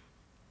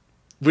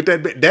 With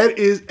that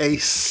is a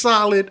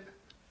solid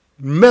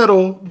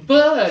metal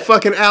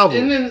fucking album.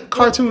 And then,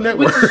 Cartoon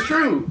Network. Which is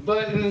true.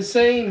 But in the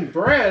same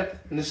breath,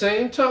 in the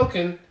same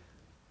token,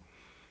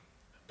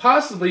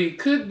 possibly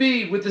could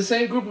be with the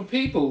same group of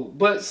people,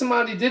 but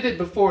somebody did it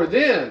before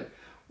then.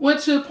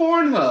 Went to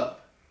Pornhub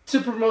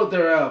to promote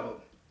their album.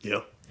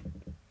 Yeah.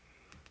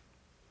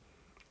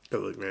 Hey,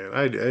 look, man,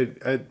 I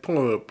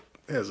Pornhub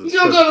has a... You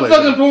don't go to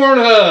fucking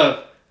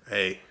Pornhub.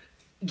 Hey.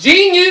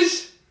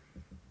 Genius.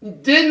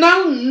 Did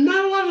not a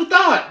lot of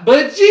thought,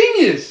 but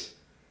genius.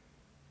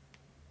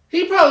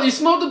 He probably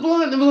smoked a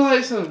blunt and was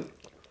like some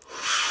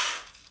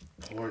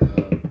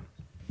Pornhub.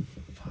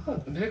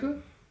 Fuck,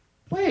 nigga.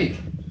 Wait.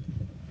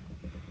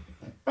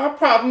 Our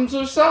problems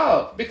are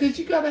solved because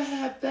you gotta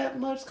have that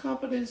much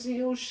confidence in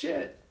your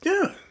shit.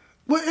 Yeah.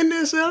 Well, and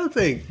that's the other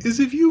thing is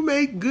if you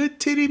make good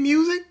titty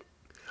music.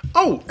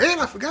 Oh, and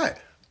I forgot.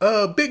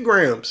 Big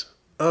Grams,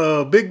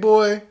 Big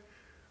Boy,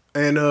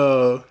 and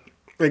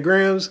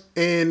Grams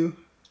and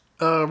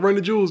Run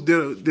the Jewels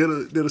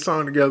did a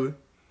song together.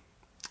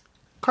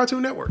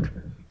 Cartoon Network.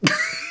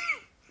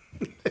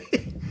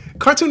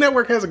 Cartoon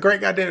Network has a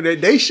great goddamn...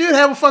 They should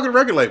have a fucking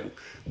record label.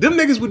 Them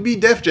niggas would be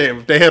Def Jam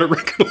if they had a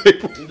record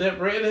label. That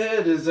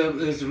redhead is the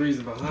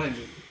reason behind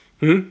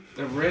it.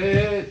 The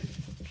redhead...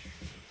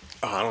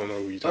 Oh, I don't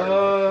know who you're talking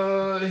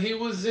about. He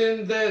was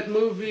in that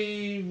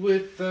movie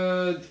with,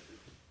 Oh,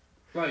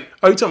 you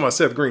talking about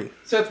Seth Green?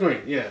 Seth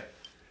Green, yeah.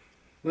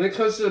 When it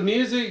comes to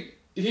music,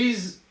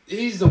 he's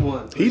the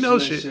one. He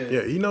knows shit.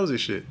 Yeah, he knows his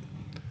shit.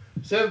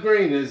 Seth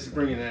Green is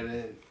bringing that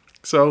in.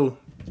 So,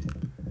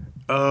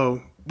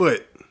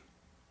 but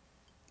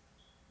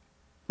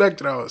back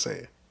to what I was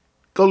saying.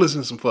 Go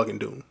listen to some fucking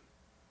Doom.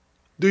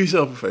 Do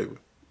yourself a favor.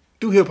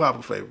 Do hip hop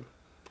a favor.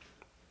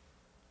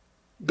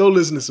 Go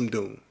listen to some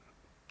Doom.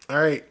 All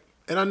right?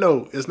 And I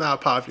know it's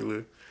not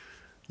popular.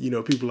 You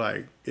know, people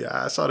like, yeah,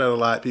 I saw that a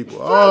lot. People,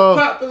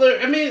 popular.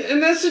 I mean,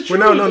 and that's the truth.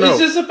 Well, no. It's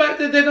just the fact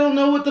that they don't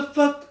know what the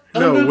fuck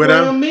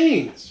underground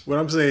means. What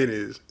I'm saying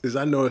is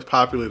I know it's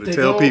popular to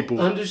tell people.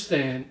 They don't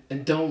understand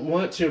and don't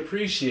want to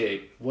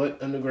appreciate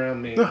what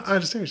underground means. No, I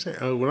understand what you're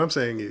saying. What I'm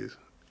saying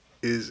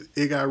is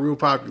it got real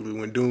popular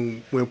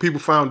when people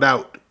found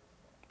out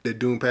that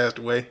Doom passed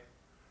away.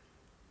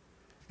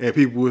 And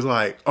people was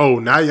like, oh,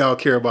 now y'all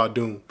care about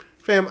Doom.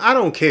 Fam, I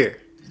don't care.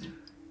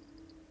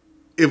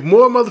 If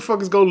more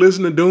motherfuckers go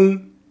listen to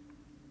Doom,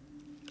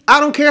 I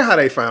don't care how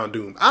they found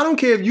Doom. I don't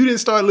care if you didn't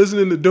start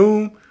listening to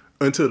Doom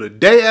until the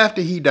day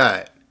after he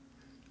died.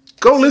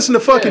 Go listen to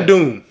fucking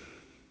Doom.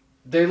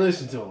 They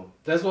listen to him.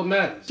 That's what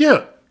matters.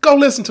 Yeah, go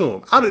listen to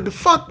him. Out of the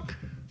fuck,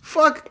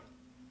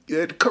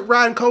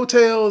 riding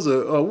coattails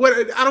or what?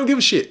 I don't give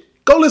a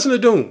shit. Go listen to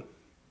Doom.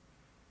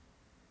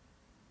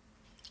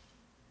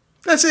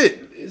 That's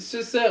it. It's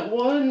just that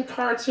one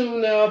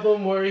cartoon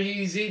album where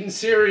he's eating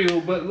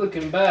cereal but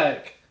looking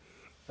back.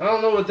 I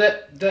don't know what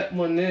that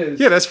one is.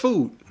 Yeah, that's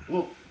food.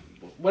 Well,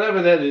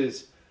 whatever that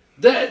is.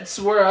 That's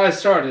where I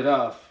started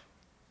off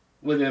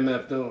with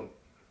MF Doom.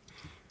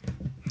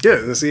 Yeah,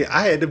 and see,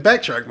 I had to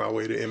backtrack my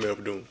way to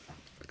MF Doom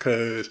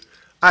because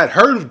I had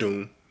heard of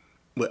Doom,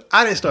 but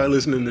I didn't start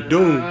listening to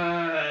Doom.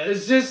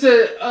 It's just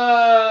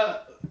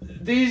that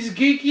these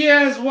geeky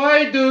ass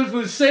white dudes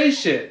would say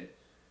shit,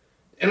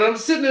 and I'm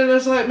sitting there and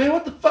it's like, man,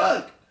 what the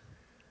fuck?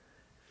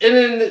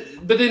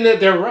 But then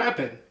they're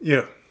rapping.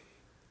 Yeah.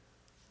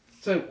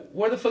 It's like,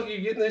 where the fuck are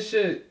you getting this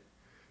shit?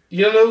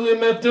 You don't know who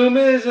MF Doom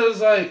is? I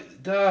was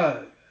like,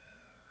 dog.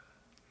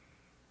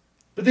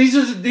 But these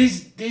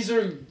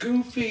are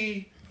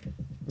goofy,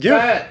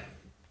 fat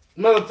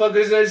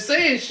motherfuckers that are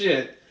saying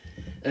shit.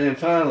 And then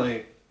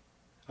finally,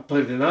 I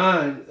put it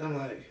on. I'm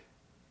like,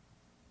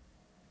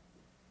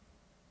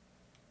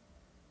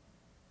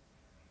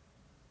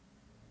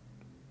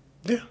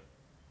 yeah.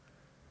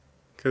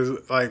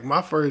 Because like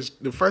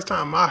the first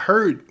time I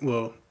heard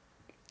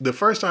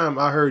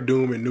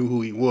Doom and knew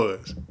who he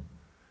was,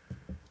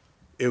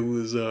 it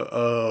was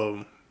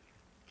an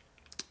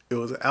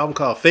album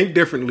called Think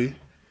Differently.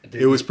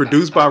 It was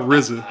produced by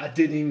RZA. I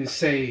didn't even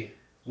say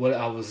what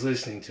I was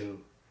listening to,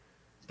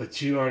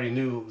 but you already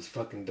knew it was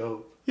fucking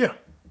dope. Yeah.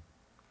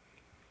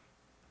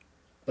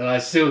 But I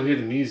still hear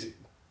the music.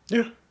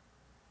 Yeah.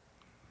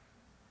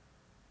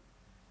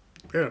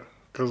 Yeah,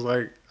 because,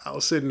 like, I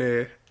was sitting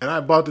there, and I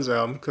bought this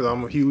album because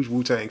I'm a huge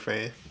Wu-Tang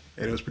fan,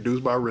 and it was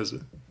produced by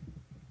RZA,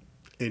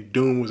 and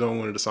Doom was on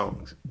one of the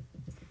songs.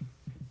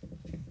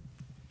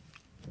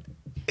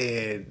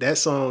 And that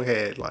song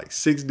had, like,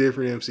 6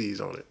 different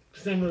MCs on it.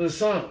 What's the name of the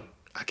song?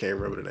 I can't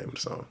remember the name of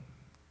the song.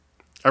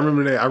 I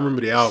remember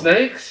the album.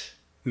 Snakes?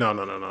 No.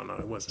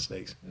 It wasn't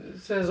Snakes.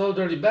 It says Old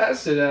Dirty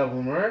Bastard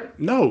album, right?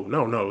 No.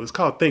 It's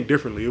called Think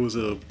Differently. It was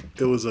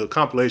a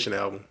compilation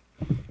album.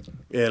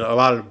 And a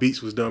lot of the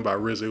beats was done by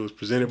RZA. It was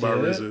presented by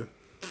RZA.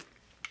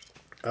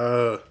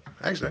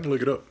 Actually, I can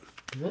look it up.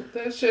 Look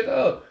that shit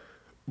up.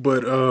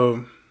 But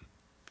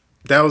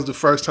that was the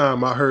first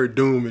time I heard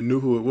Doom and knew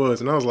who it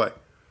was. And I was like,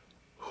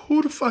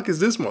 who the fuck is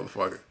this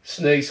motherfucker?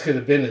 Snakes could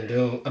have been in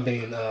Doom.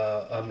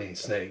 I mean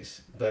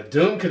Snakes. But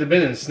Doom could have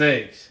been in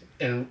Snakes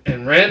and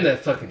ran that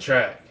fucking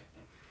track.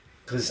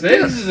 Because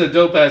Snakes is a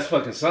dope-ass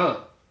fucking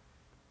song.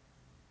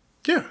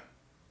 Yeah.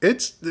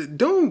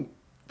 Doom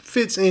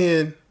fits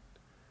in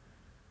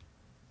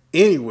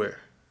anywhere,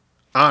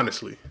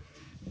 honestly.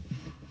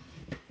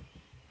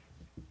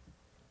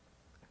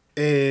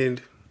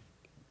 And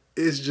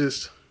it's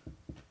just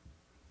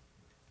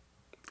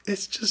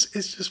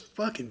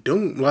fucking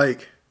Doom.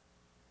 Like,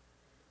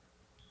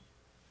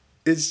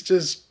 it's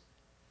just,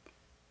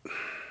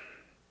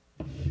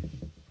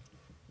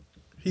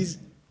 he's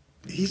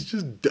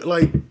just,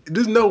 like,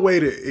 there's no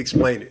way to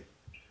explain it.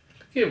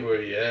 Get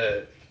where he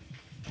at.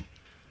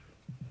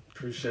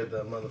 Appreciate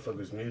that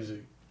motherfucker's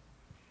music.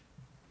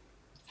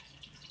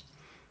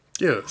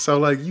 Yeah, so,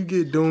 like, you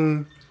get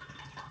Doom,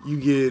 you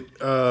get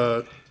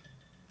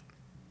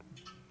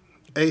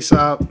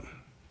Aesop,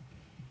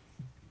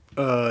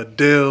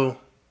 Dell.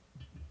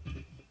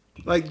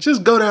 Like,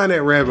 just go down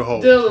that rabbit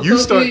hole. Dell, You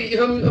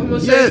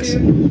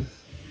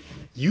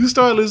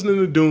start listening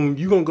to Doom,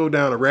 you gonna go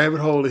down a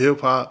rabbit hole of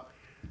hip hop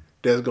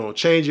that's gonna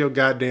change your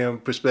goddamn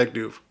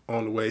perspective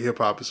on the way hip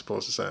hop is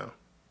supposed to sound.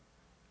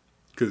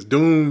 Cause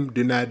Doom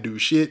did not do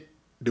shit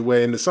the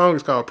way, and the song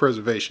is called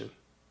Preservation.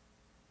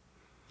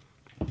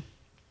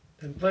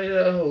 And play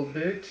that whole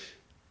bitch.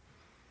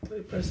 Play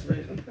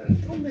Preservation.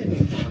 Man, don't make me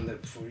find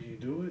that before you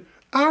do it.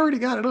 I already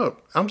got it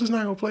up. I'm just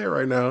not gonna play it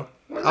right now.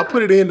 I'll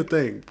put it in the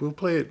thing. We'll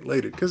play it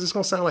later because it's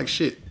gonna sound like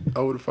shit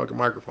over the fucking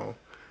microphone.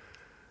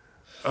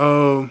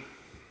 Fuck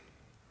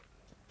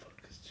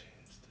is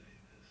James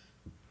Davis?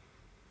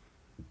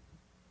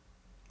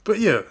 But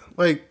yeah,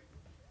 like,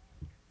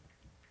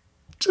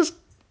 just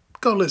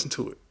go listen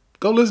to it.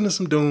 Go listen to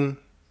some Doom.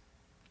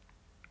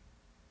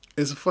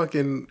 It's a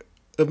fucking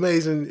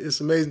amazing. It's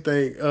an amazing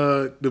thing.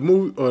 The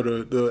movie or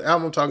the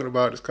album I'm talking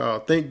about is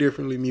called Think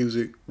Differently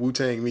Music,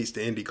 Wu-Tang Meets the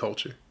Indie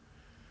Culture.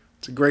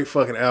 It's a great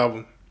fucking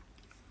album.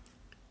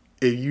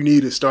 If you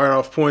need a start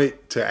off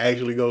point to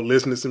actually go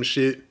listen to some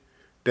shit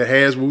that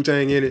has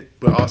Wu-Tang in it,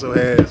 but also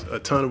has a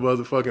ton of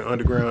other fucking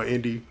underground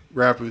indie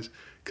rappers,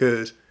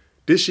 because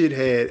this shit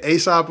had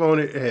Aesop on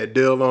it, it had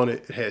Dell on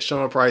it, it had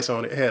Sean Price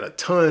on it, it had a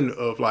ton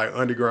of like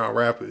underground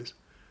rappers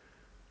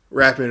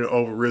rapping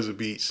over RZA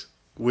beats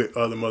with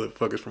other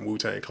motherfuckers from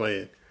Wu-Tang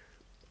Clan.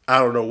 I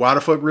don't know why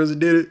the fuck RZA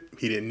did it.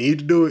 He didn't need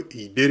to do it.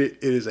 He did it.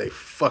 It is a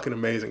fucking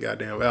amazing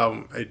goddamn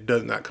album. It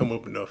does not come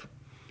up enough.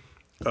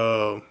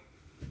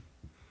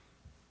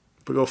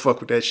 But go fuck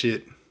with that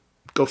shit.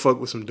 Go fuck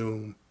with some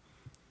Doom.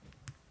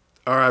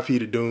 R.I.P.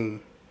 to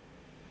Doom.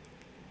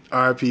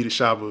 R.I.P. to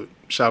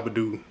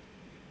Shabba-Doo.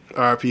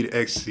 R.I.P. to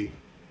Ecstasy.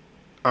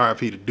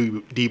 R.I.P. to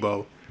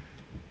Debo.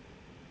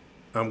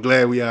 I'm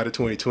glad we out of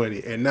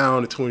 2020. And now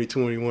on to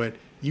 2021.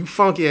 You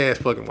funky ass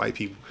fucking white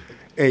people.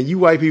 And you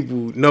white people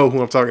know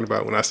who I'm talking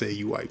about when I say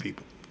you white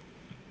people.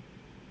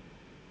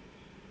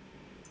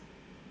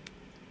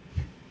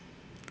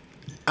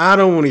 I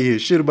don't want to hear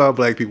shit about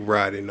black people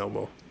riding no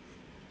more.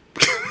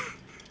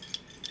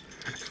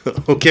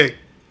 Okay?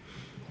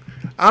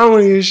 I don't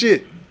want to hear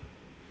shit.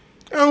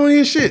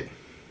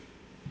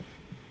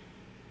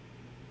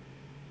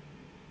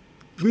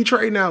 We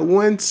trading out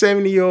one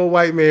 70-year-old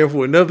white man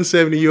for another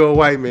 70-year-old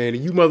white man,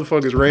 and you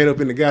motherfuckers ran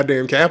up in the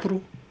goddamn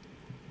Capitol?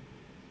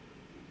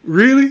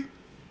 Really?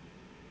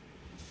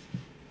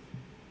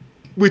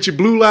 With your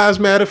Blue Lives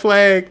Matter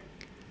flag?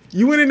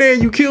 You went in there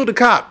and you killed a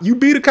cop. You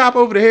beat a cop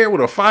over the head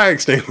with a fire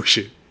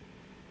extinguisher.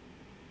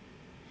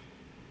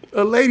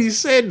 A lady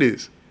said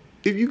this.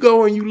 If you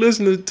go and you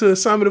listen to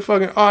some of the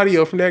fucking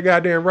audio from that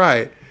goddamn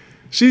riot,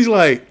 she's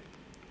like,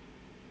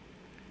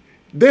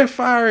 they're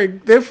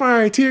firing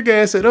tear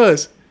gas at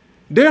us.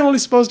 They're only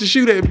supposed to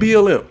shoot at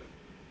BLM.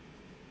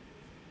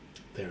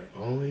 They're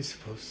only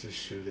supposed to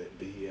shoot at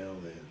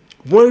BLM.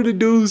 One of the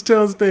dudes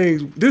tells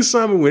things, this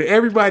summer when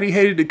everybody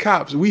hated the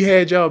cops, we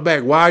had y'all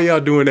back. Why are y'all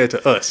doing that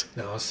to us?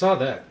 No, I saw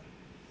that.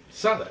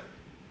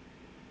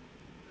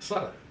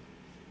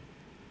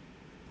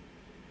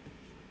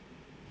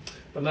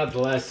 But not the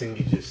last thing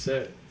you just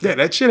said. Yeah,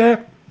 that shit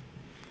happened.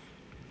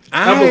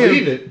 I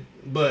believe it,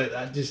 but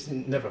I just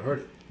never heard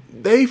it.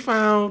 They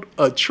found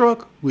a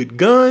truck with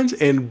guns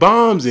and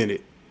bombs in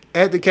it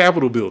at the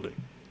Capitol building.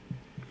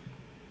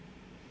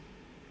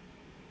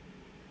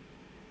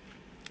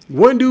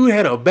 One dude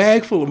had a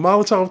bag full of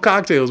Molotov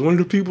cocktails. One of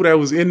the people that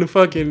was in the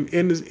fucking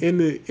in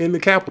the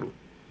Capitol.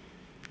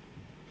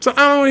 So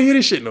I don't want to hear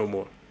this shit no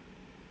more.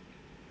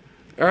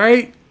 All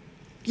right?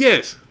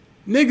 Yes,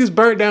 niggas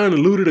burnt down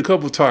and looted a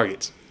couple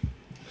Targets.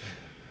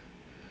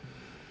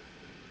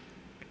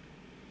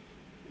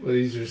 Well,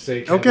 these are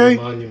state Capitol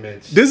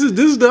monuments. This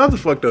is the other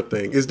fucked up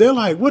thing. Is they're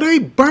like, well, they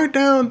burnt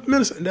down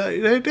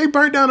Minnesota. They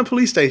burnt down a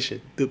police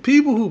station. The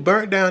people who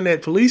burnt down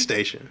that police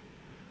station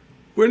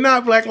were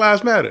not Black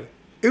Lives Matter.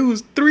 It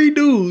was 3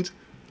 dudes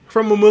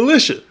from a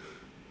militia.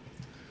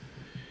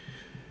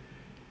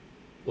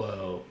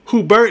 Well,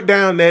 who burnt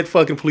down that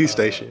fucking police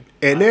station,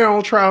 and they're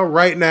on trial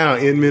right now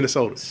in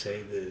Minnesota.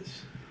 Say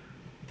this: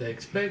 they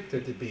expect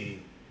there to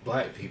be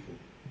black people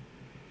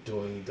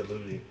doing the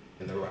looting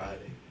and the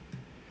rioting.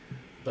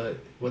 But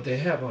what they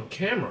have on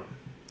camera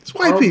it's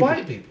white people.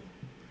 White people.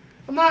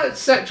 I'm not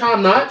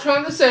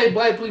trying to say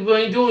black people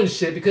ain't doing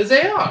shit because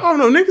they are. Oh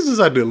no, niggas is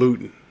out there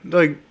looting.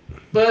 Like,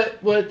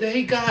 but what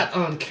they got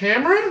on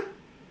camera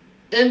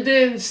and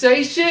then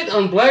say shit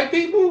on black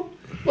people?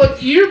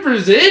 What you're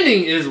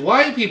presenting is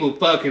white people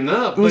fucking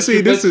up. Well, see,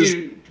 this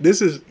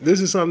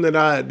is something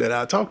that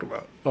I talked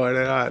about, or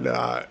that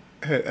I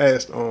had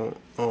asked on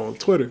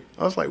Twitter.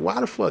 I was like,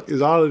 why the fuck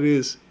is all of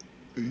this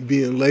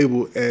being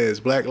labeled as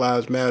Black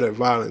Lives Matter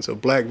violence or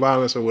black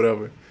violence or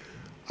whatever?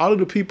 All of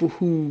the people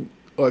who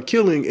are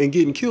killing and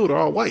getting killed are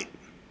all white.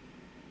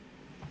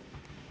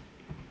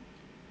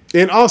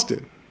 In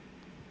Austin.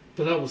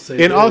 But I will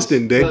say in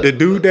Austin, the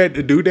dude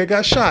that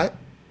got shot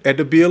at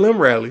the BLM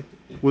rally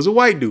was a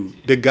white dude.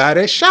 The guy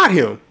that shot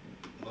him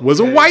was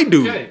a white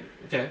dude.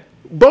 Okay.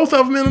 Both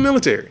of them in the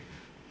military.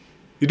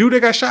 The dude that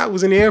got shot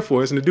was in the Air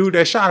Force, and the dude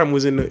that shot him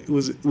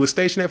was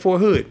stationed at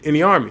Fort Hood in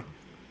the Army.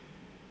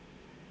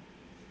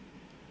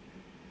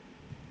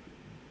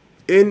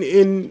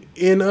 In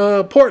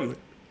Portland,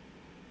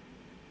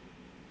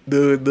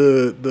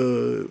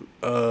 the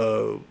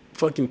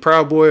fucking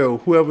Proud Boy or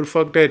whoever the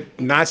fuck that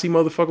Nazi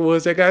motherfucker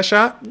was that got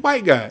shot,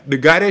 white guy. The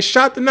guy that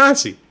shot the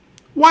Nazi,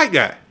 white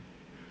guy.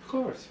 Of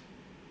course.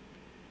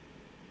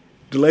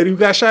 The lady who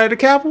got shot at the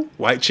Capitol,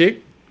 white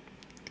chick.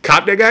 The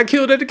cop that got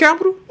killed at the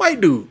Capitol,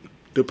 white dude.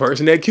 The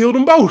person that killed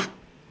them both,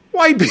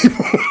 white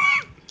people.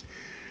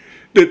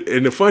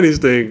 And the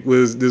funniest thing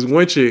was this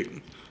one chick.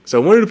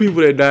 So one of the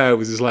people that died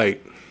was just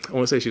like, I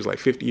want to say she was like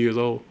 50 years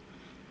old.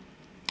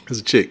 It was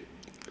a chick.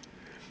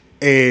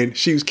 And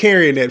she was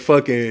carrying that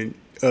fucking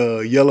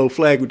yellow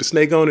flag with the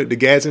snake on it, the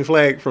Gadsden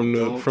flag from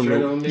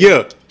the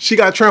yeah. She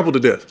got trampled to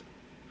death.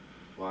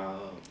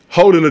 Wow.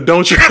 Holding a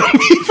 "Don't Tread on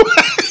Me" flag.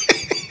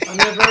 I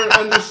never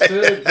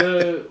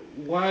understood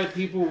why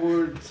people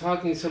were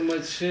talking so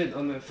much shit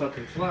on that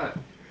fucking flag.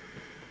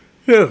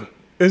 Yeah,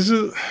 it's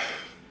just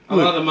a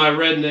lot of my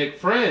redneck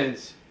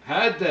friends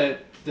had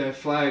that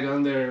flag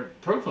on their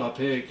profile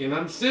pic, and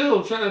I'm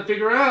still trying to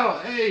figure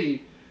out,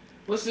 hey,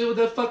 what's it with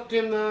that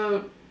fucking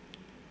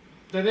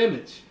that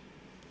image?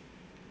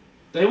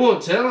 They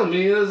won't tell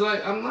me. It was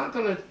like, I'm not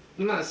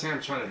saying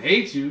I'm trying to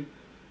hate you.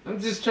 I'm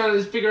just trying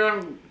to figure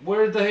out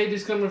where the hate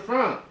is coming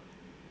from.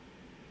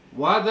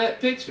 Why that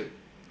picture?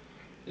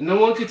 And no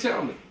one could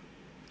tell me.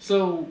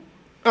 So,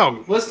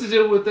 what's the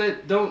deal with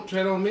that "Don't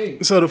Tread on Me"?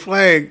 So the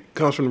flag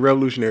comes from the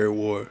Revolutionary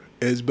War.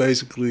 It's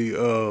basically,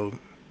 it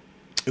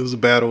was a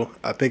battle.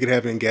 I think it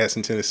happened in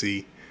Gadsden,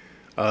 Tennessee.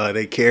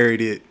 They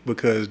carried it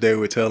because they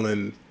were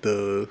telling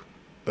the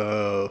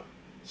So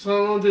how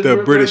long did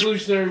the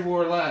Revolutionary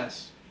War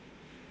last?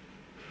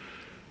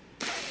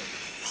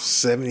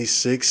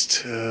 76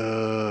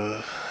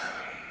 to...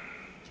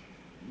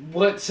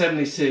 What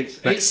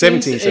 76?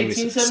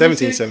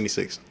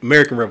 1776.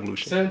 American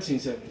Revolution.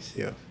 1776.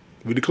 Yeah.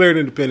 We declared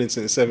independence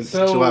in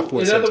July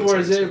 4th. In other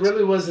words, it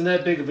really wasn't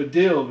that big of a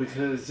deal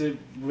because it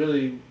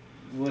really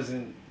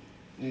wasn't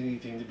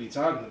anything to be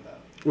talking about.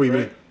 What do you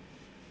mean?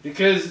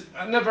 Because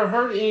I never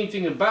heard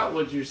anything about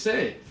what you're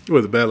saying.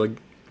 Well, the battle,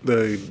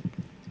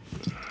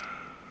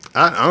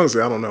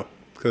 honestly, I don't know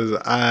because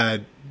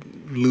I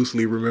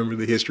loosely remember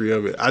the history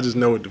of it. I just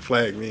know what the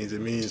flag means.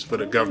 It means for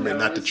the government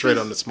not to tread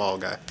on the small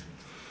guy.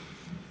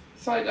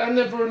 It's like I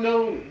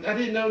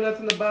didn't know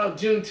nothing about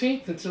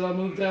Juneteenth until I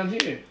moved down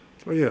here.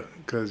 Well, yeah,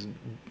 because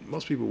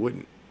most people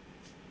wouldn't.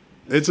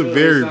 It's a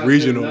very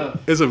regional.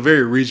 It's a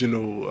very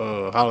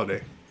regional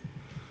holiday.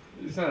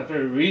 It's not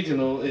very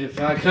regional if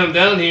I come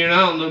down here and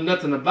I don't know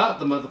nothing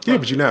about the motherfucker. Yeah,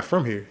 but you're not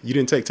from here. You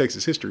didn't take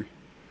Texas history.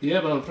 Yeah,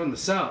 but I'm from the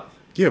South.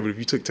 Yeah, but if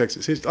you took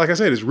Texas history, like I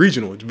said, it's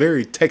regional. It's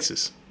very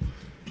Texas.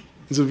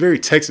 It's a very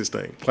Texas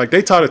thing. Like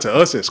they taught it to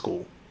us in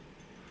school.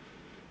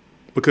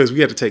 Because we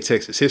had to take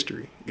Texas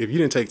history. If you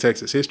didn't take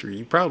Texas history,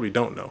 you probably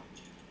don't know.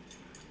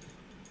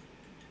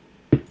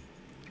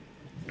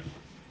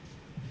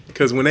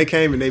 Because when they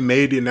came and they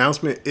made the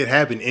announcement, it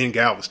happened in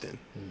Galveston.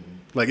 Mm-hmm.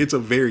 Like, it's a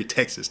very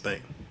Texas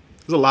thing.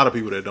 There's a lot of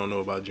people that don't know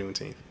about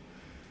Juneteenth.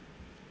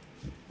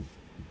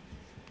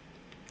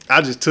 I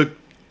just took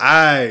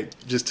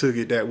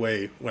it that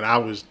way when I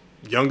was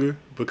younger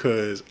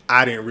because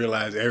I didn't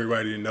realize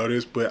everybody didn't know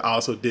this, but I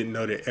also didn't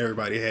know that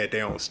everybody had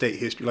their own state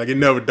history. Like, it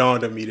never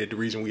dawned on me that the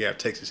reason we have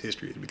Texas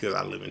history is because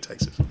I live in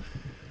Texas.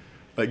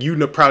 Like, you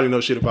probably know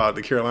shit about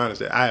the Carolinas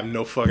that I have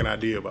no fucking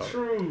idea about.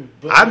 True,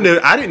 but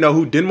I didn't know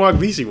who Denmark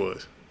Vesey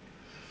was.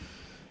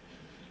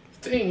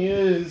 Thing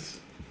is,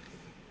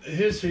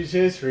 history's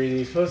history, and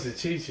you're supposed to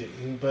teach it.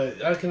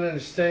 But I can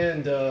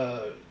understand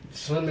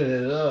slimming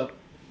it up,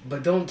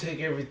 but don't take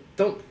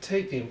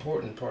the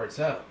important parts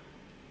out.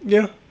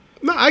 Yeah,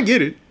 no, I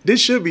get it. This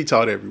should be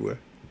taught everywhere.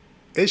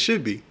 It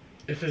should be.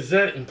 If it's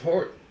that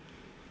important,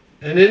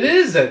 and it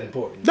is that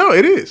important. No,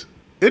 it is.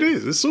 It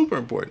is. It's super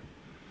important.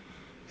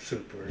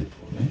 Super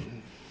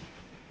important.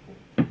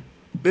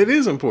 It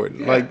is important.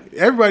 Yeah. Like,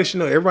 everybody should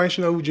know. Everybody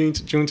should know who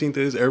Juneteenth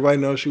is.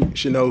 Everybody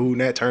should know who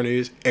Nat Turner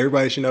is.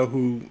 Everybody should know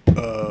who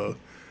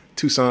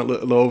Toussaint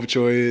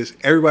L'Ouverture is.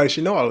 Everybody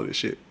should know all of this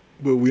shit,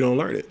 but we don't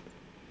learn it.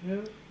 Yeah.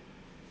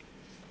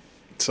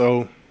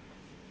 So,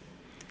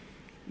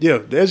 yeah,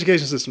 the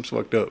education system's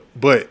fucked up.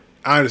 But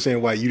I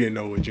understand why you didn't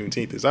know what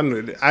Juneteenth is. I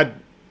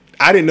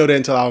didn't know that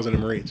until I was in the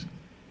Marines.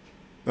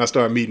 And I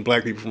started meeting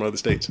black people from other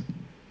states.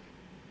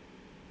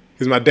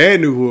 Because my dad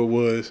knew who it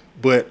was,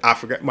 but I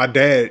forgot. My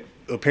dad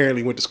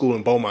apparently went to school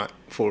in Beaumont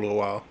for a little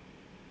while.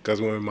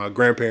 Because when my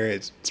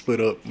grandparents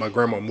split up, my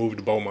grandma moved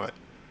to Beaumont.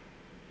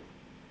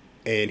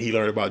 And he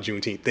learned about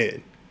Juneteenth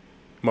then.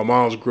 My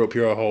mom's grew up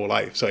here her whole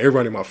life. So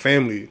everybody in my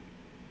family,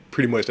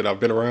 pretty much that I've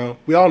been around,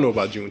 we all know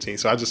about Juneteenth.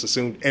 So I just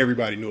assumed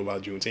everybody knew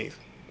about Juneteenth.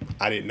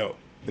 I didn't know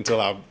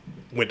until I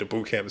went to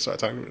boot camp and started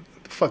talking to them.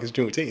 What the fuck is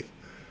Juneteenth?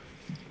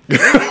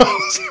 I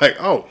was like,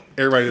 oh,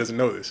 everybody doesn't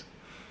know this.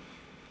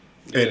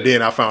 Yeah. And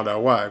then I found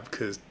out why,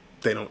 because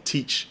they don't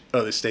teach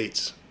other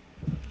states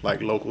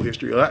like local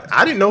history.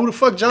 I didn't know who the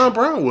fuck John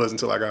Brown was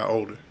until I got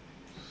older.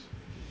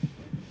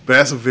 But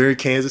that's a very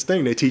Kansas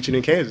thing. They teach it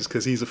in Kansas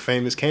because he's a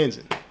famous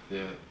Kansan.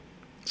 Yeah.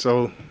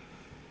 So,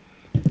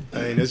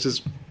 I mean, it's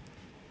just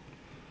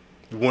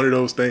one of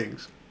those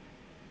things.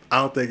 I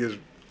don't think it's...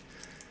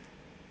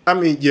 I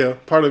mean, yeah,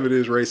 part of it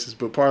is racist,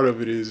 but part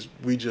of it is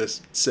we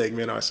just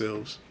segment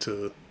ourselves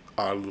to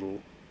our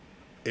little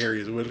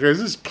areas. Because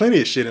there's plenty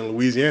of shit in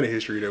Louisiana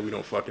history that we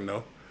don't fucking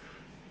know.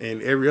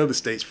 And every other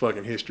state's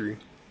fucking history.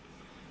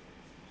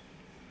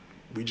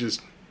 We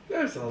just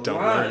There's a don't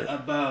lot learn it.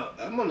 about,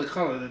 I'm going to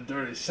call it the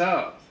dirty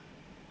South.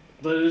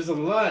 But there's a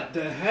lot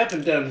that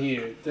happened down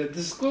here that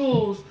the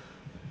schools...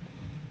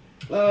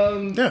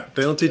 yeah,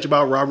 they don't teach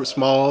about Robert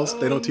Smalls.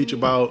 They don't teach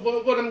about...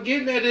 What I'm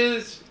getting at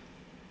is...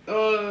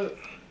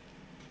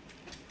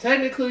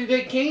 technically,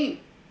 they can't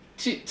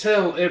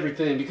tell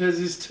everything because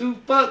it's too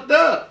fucked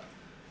up.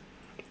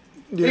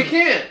 Yeah. They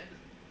can't.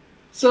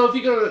 So if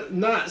you're going to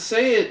not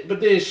say it, but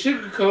then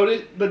sugarcoat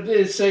it, but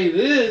then say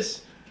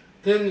this,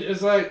 then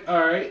it's like,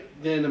 all right,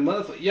 then the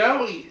motherfucker...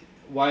 Y'all,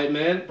 white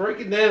man, break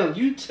it down.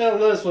 You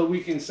tell us what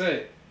we can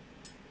say.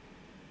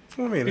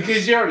 I mean,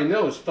 because you already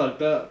know it's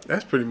fucked up.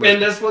 That's pretty much...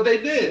 And that's what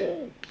they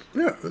did.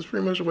 Yeah, that's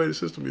pretty much the way the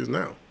system is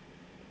now.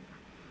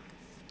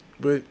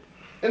 But...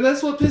 And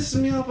that's what pisses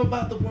me off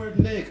about the word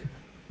nigger.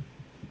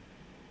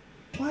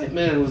 White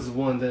man was the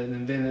one that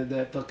invented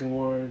that fucking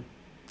word.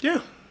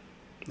 Yeah.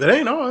 That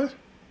ain't ours.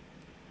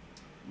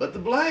 But the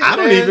black I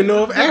man... don't even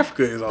know if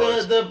Africa is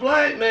ours. The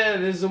black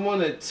man is the one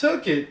that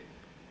took it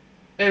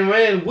and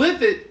ran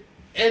with it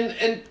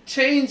and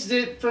changed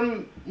it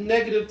from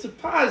negative to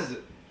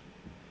positive.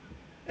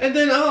 And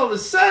then all of a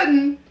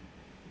sudden,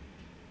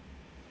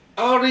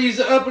 all these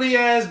uppity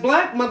ass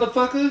black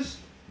motherfuckers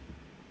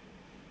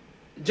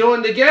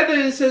join together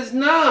and says,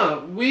 nah,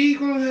 we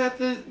gonna have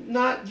to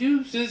not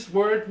use this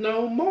word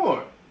no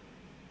more.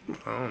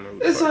 I don't know.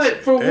 It's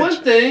like, for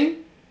one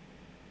thing,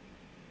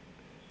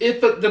 if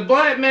the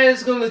black man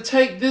is gonna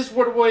take this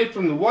word away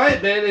from the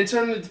white man and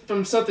turn it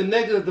from something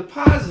negative to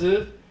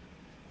positive,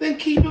 then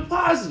keep it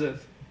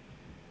positive.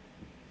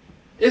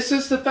 It's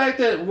just the fact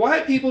that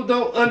white people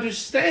don't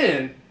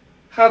understand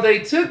how they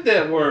took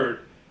that word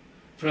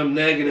from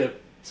negative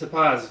to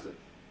positive.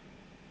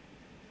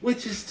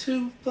 Which is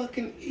too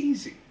fucking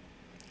easy.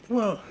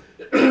 Well,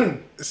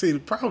 see, the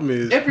problem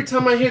is... Every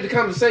time I hear the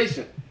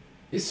conversation,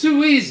 it's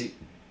too easy.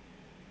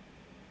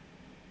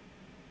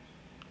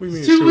 What do you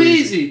mean it's too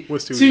easy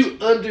What's too to easy?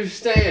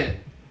 Understand.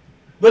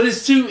 But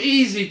it's too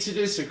easy to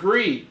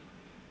disagree.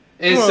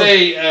 And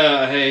say,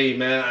 hey,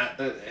 man,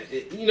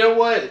 you know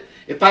what?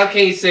 If I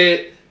can't say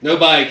it,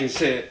 nobody can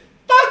say it.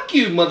 Fuck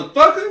you,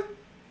 motherfucker.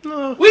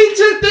 No. We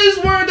took this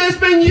word that's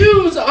been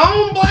used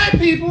on black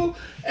people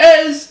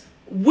as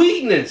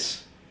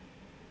weakness.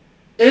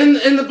 And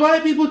the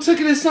black people took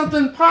it as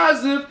something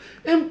positive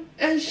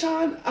and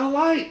shone a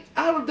light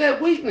out of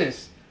that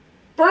weakness.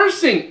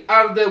 Bursting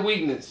out of that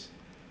weakness.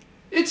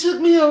 It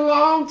took me a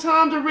long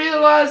time to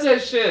realize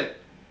that shit.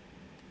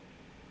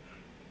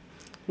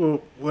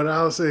 Well, what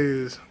I'll say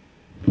is...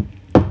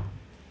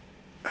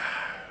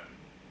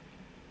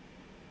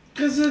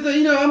 Because,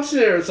 I'm sitting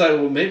there, it's like,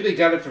 well, maybe they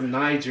got it from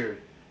Niger.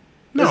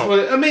 No.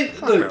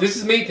 Look, this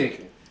is me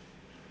thinking.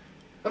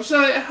 I'm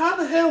sorry, how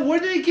the hell, where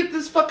did they get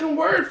this fucking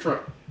word from?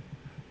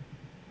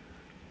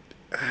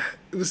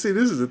 But see,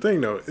 this is the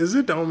thing though, is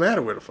it don't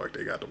matter where the fuck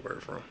they got the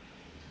word from.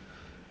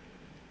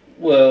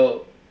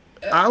 Well,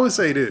 I would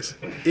say this.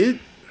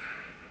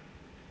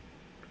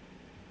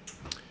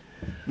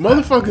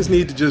 Motherfuckers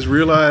need to just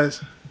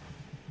realize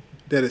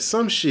that it's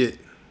some shit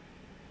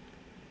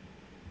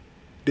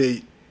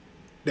that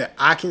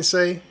I can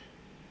say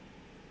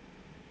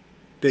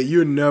that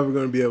you're never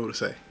going to be able to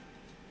say.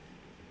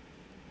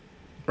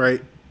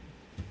 Right?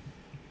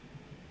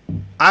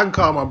 I can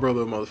call my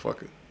brother a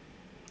motherfucker.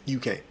 You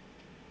can't.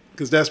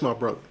 Because that's my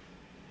brother.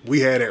 We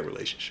had that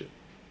relationship.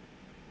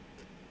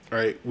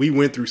 Right? We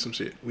went through some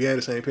shit. We had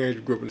the same parents.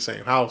 We grew up in the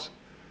same house.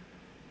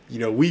 You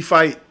know, we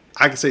fight.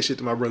 I can say shit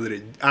to my brother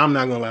that I'm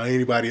not going to allow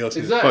anybody else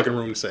in the fucking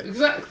room to say.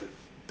 Exactly.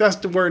 That's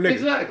the word nigga.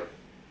 Exactly.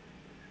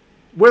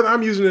 Whether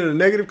I'm using it in a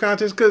negative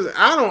context, because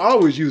I don't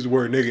always use the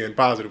word nigga in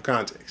positive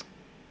context.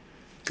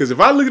 Because if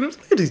I look at them,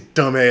 look at these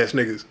dumbass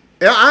niggas.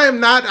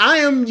 I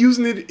am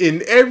using it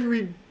in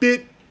every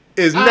bit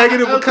as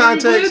negative a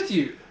context. With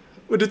you.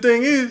 But the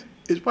thing is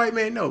white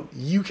man, no,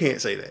 you can't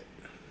say that.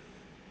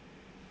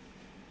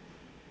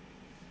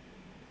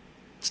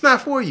 It's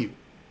not for you.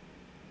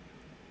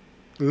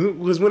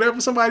 Because whenever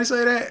somebody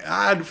say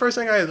that, the first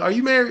thing I ask, are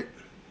you married?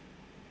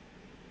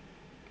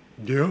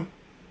 Yeah.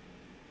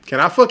 Can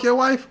I fuck your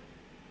wife?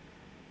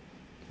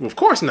 Well, of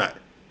course not.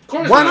 Of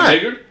course why not?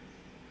 He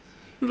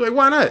was like,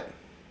 why not?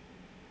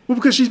 Well,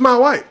 because she's my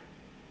wife.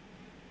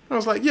 I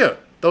was like, yeah,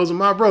 those are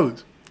my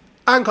brothers.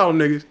 I can call them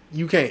niggas.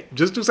 You can't.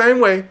 Just the same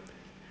way.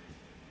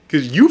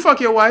 Because you fuck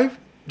your wife.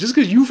 Just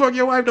because you fuck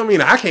your wife don't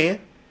mean I can.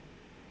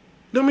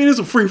 Don't mean it's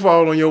a free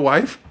fall on your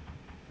wife.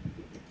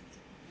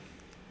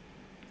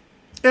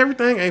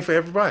 Everything ain't for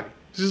everybody.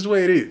 It's just the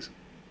way it is.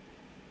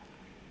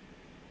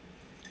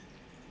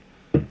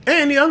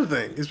 And the other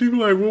thing is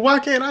people are like, well, why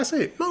can't I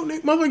say it? No,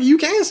 motherfucker, you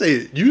can say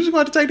it. You just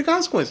got to take the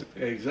consequences.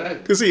 Exactly.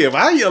 Because see, if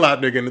I yell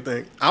out nigga in the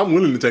thing, I'm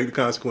willing to take the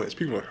consequence.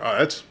 People are like, oh,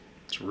 that's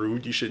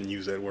rude. You shouldn't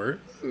use that word.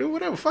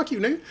 Whatever. Fuck you,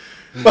 nigga.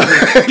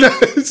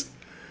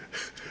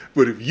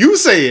 But if you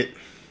say it,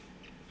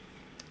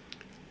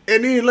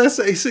 and then let's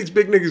say 6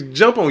 big niggas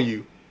jump on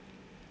you,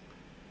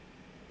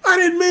 I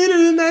didn't mean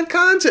it in that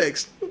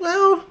context.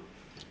 Well,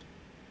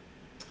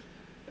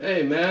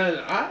 hey man,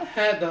 I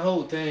had the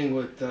whole thing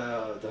with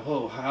the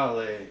whole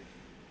holiday.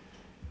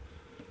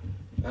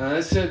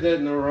 I said that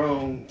in the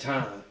wrong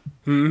time.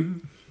 Mm-hmm.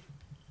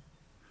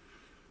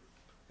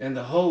 And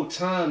the whole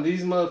time,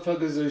 these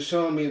motherfuckers are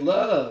showing me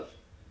love.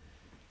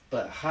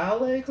 But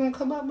holiday gonna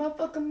come out my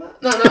fucking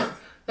mouth? No,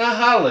 not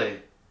holiday.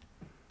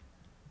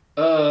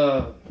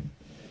 I'm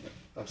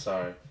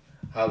sorry.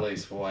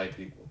 Holiday's for white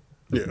people.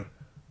 Yeah.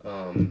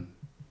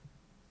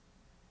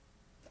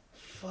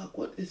 Fuck,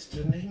 what is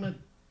the name of...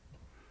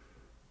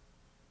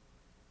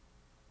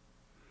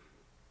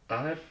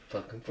 I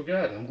fucking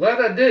forgot. I'm glad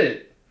I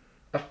did.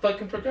 I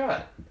fucking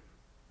forgot.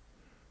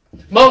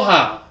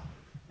 Mohawk.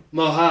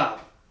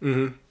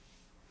 Mm-hmm.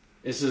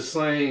 It's a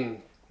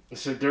slang.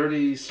 It's a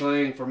dirty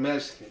slang for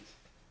Mexicans.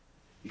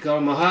 You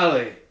call them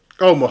mojale.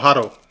 Oh,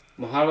 mojado.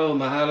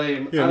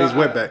 Mojale. Yeah, it means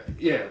wetback.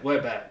 Yeah,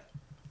 wetback.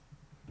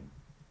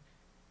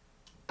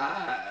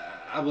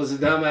 I was a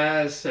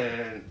dumbass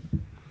and...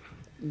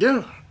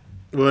 Yeah.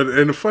 Well,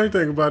 and the funny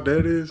thing about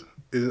that is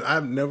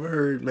I've never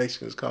heard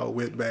Mexicans call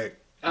wetback.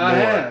 I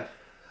have.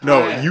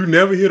 No, you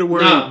never hear the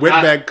word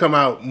wetback come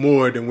out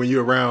more than when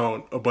you're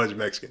around a bunch of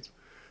Mexicans.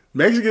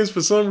 Mexicans,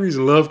 for some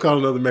reason, love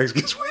calling other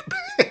Mexicans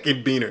wetback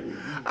and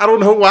beaner. I don't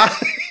know why.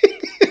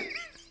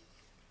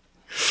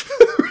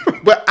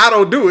 But I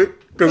don't do it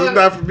because it's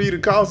not for me to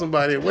call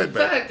somebody a wetback. The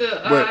fact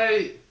that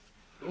I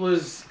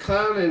was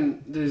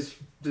clowning this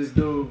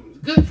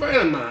dude, good friend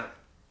of mine,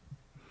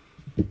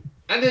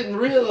 I didn't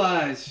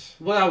realize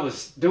what I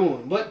was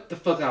doing, what the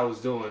fuck I was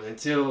doing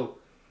until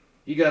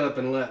he got up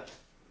and left.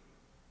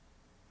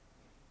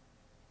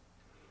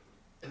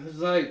 It was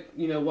like,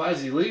 you know, why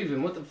is he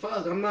leaving? What the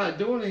fuck? I'm not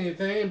doing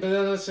anything. But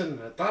then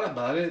I thought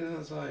about it, and I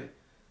was like,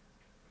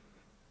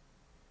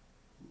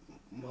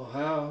 well,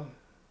 how?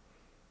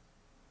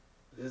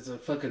 It's a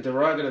fucking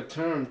derogative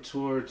term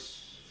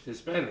towards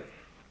Hispanic.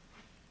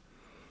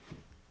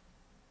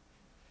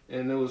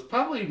 And it was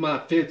probably my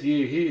 5th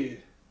year here.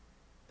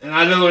 And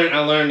I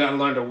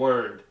learned a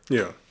word.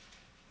 Yeah.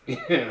 You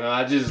know,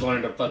 I just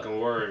learned a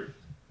fucking word.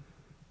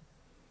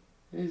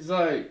 He's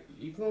like,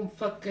 you gonna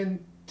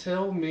fucking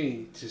tell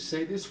me to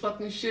say this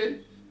fucking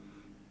shit?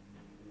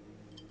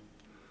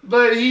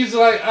 But he's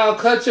like, I'll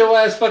cut your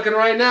ass fucking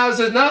right now. I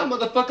says, no,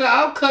 motherfucker,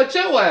 I'll cut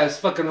your ass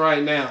fucking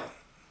right now.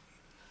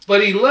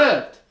 But he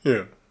left.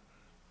 Yeah.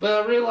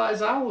 But I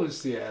realized I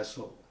was the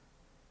asshole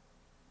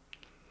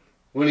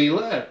when he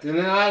left. And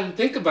then I had to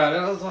think about it.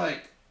 I was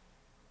like,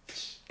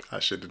 I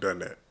should have done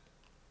that.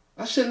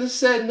 I shouldn't have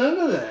said none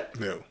of that.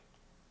 No.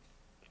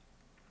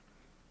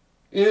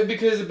 Yeah,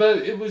 but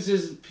it was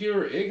just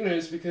pure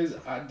ignorance because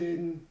I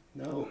didn't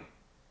know.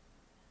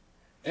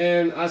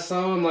 And I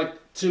saw him like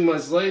 2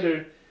 months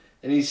later,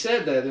 and he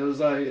said that. It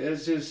was like,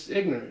 it's just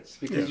ignorance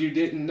because you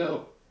didn't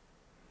know.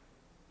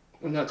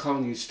 I'm not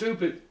calling you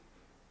stupid.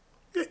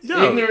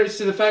 Yeah. Ignorance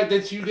to the fact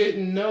that you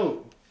didn't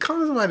know.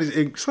 calling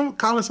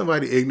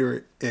somebody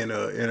ignorant in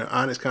an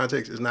honest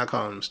context is not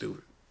calling them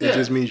stupid. It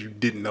just means you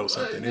didn't know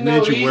something. It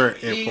means you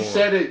weren't informed. He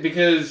said it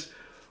because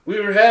we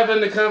were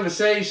having the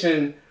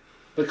conversation,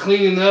 but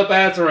cleaning up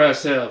after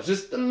ourselves,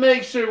 just to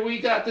make sure we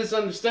got this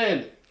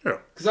understanding. Yeah.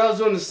 Because I was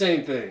doing the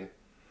same thing.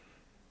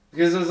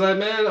 Because I was like,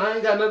 man, I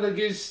ain't got nothing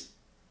against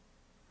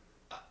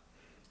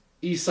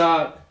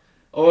Isak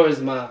or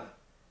his mom.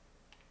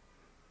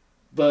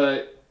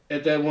 But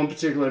at that one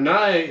particular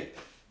night,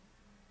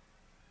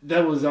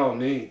 that was all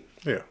me.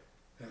 Yeah.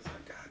 I was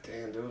like, God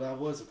damn, dude, I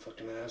was a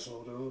fucking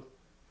asshole, dude.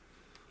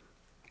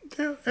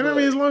 Yeah, and I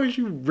mean, as long as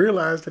you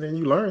realize it and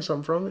you learn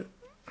something from it,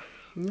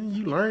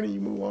 you learn and you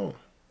move on.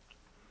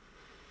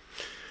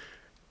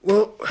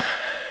 Well,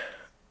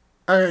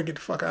 I gotta get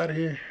the fuck out of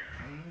here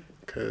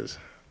because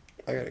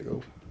I gotta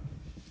go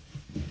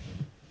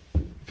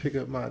pick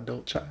up my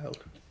adult child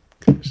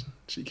because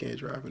she can't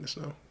drive in the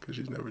snow because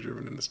she's never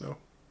driven in the snow.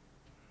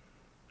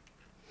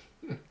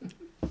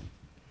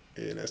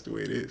 And that's the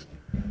way it is.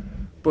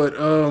 But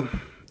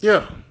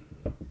yeah,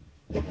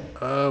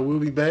 we'll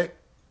be back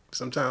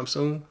sometime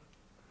soon.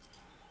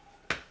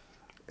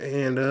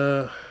 And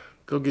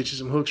go get you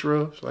some hooks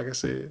rubs. Like I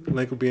said,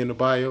 link will be in the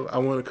bio. I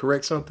want to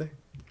correct something.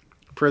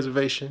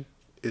 Preservation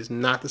is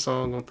not the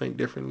song on Think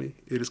Differently.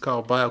 It is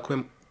called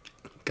Biochemical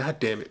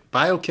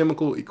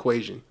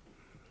Equation.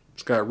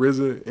 It's got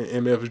RZA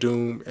and MF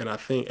Doom, and I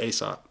think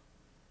A$AP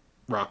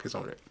Rock is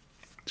on it.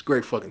 It's a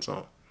great fucking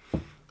song.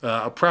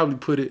 I'll probably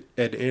put it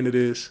at the end of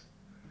this.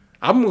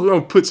 I'm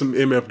gonna put some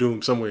MF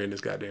Doom somewhere in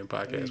this goddamn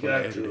podcast when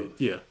I edit it.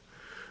 Yeah.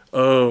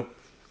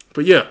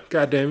 But yeah,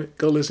 goddamn it,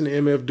 go listen to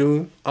MF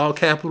Doom. All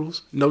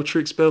capitals, no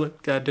trick spelling.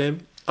 Goddamn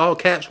it, all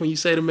caps when you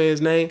say the man's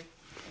name.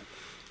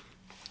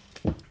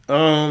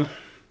 Go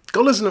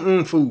listen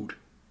to Food.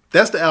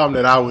 That's the album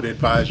that I would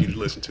advise you to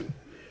listen to.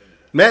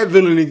 Mad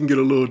Villainy can get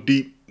a little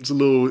deep. It's a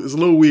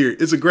little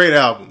weird. It's a great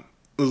album.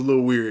 It's a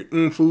little weird.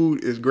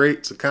 Food is great.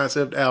 It's a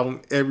concept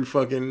album. Every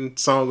fucking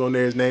song on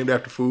there is named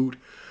after food.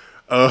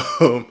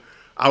 I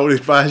would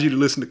advise you to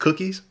listen to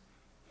Cookies.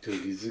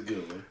 Cookies is a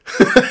good one.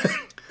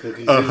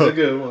 Cookies is a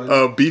good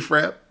one. Beef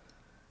Rap.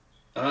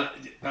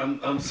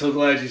 I'm so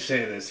glad you're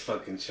saying this,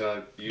 fucking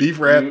Chuck. Beef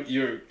Rap.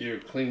 You're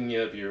cleaning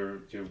up your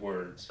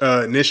words.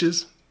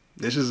 Nishes.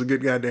 Nishes is a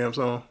good goddamn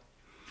song.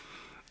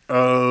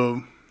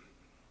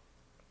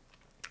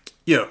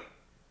 Yeah.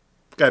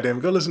 Goddamn,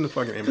 go listen to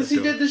fucking MF. Because he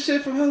did the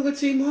shit from Hunger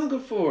Team Hunger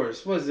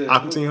Force. What was it?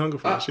 Aqua Team Hunger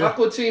Force, yeah.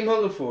 Aqua Team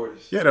Hunger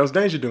Force. Yeah, that was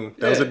Danger Doom.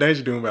 That was a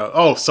Danger Doom album.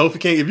 Oh, Sophie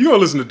King. If you want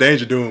to listen to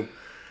Danger Doom,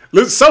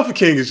 listen, Sophie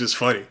King is just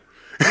funny.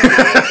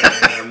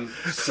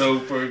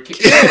 Sophie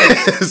King.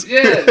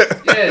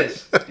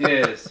 Yes.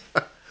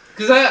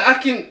 Because I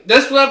can,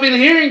 that's what I've been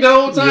hearing the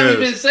whole time you've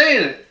been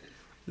saying it.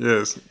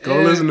 Yes.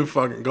 Go listen to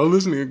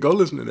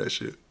that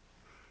shit.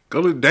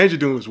 Danger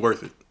Doom is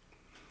worth it.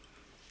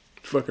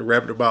 Fucking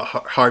rapping about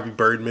Harvey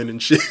Birdman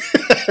and shit.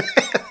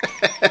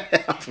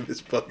 It's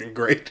fucking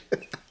great.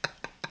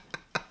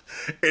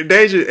 and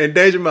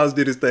Danger Mouse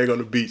did his thing on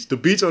the beats. The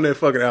beats on that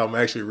fucking album are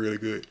actually really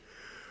good.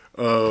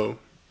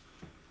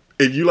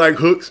 If you like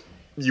hooks,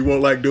 you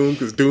won't like Doom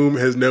because Doom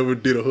has never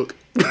did a hook.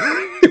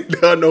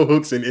 There are no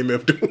hooks in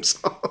MF Doom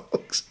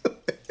songs.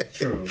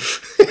 True.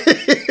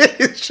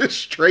 It's just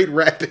straight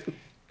rapping.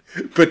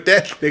 But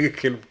that nigga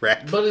can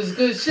rap. But it's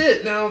good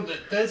shit. Now,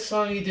 that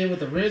song he did with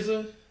the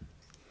RZA,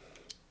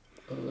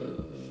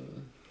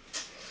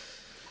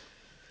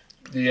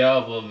 the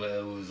album,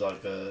 it was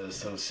like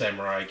some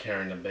samurai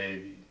carrying a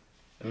baby.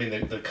 I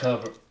mean, the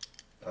cover,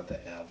 not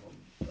the album,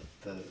 but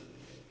the...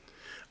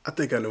 I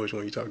think I know which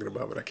one you're talking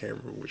about, but I can't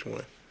remember which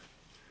one.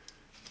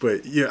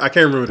 But yeah, I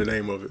can't remember the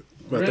name of it.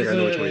 But I think I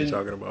know which one you're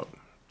talking about.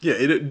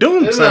 Yeah,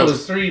 Doom sounds... There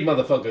was 3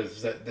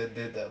 motherfuckers that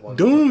did that one.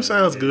 Doom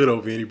sounds good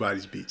over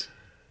anybody's beats.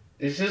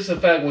 It's just the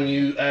fact when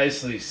you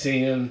actually see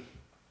him,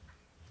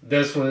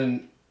 that's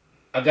when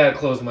I gotta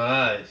close my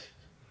eyes.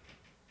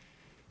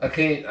 I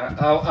can't.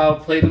 I'll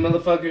play the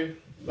motherfucker,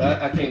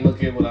 but I can't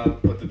look at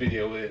what the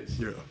video is.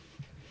 Yeah.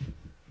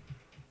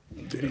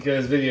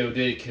 Because video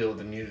did kill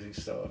the music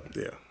star.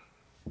 Yeah.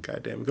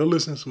 Goddamn it. Go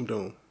listen to some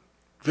Doom.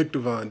 Victor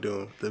Von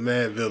Doom, the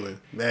Mad Villain,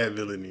 Mad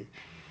Villainy.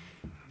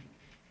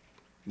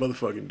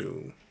 Motherfucking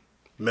Doom.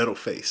 Metal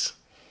Face.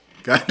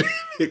 Goddamn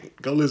it.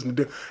 Go listen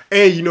to Doom.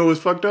 And you know what's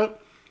fucked up?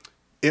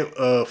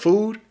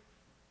 Food.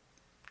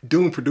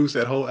 Doom produced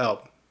that whole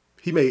album.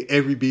 He made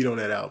every beat on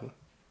that album.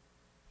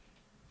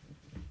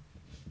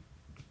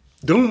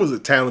 Doom was a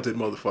talented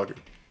motherfucker.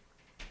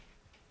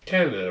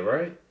 Canada,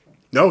 right?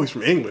 No, he's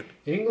from England.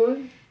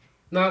 England?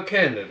 Not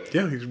Canada.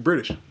 Yeah, he's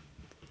British.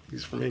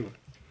 He's from England.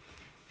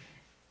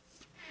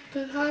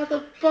 Then how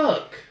the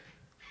fuck?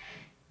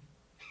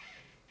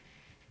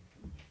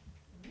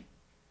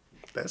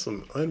 That's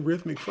some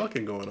unrhythmic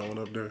fucking going on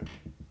up there.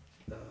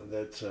 No,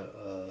 that's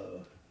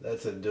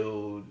a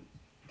dude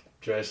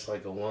dressed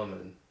like a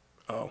woman.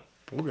 Oh,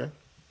 okay.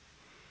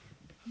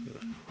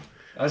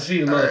 I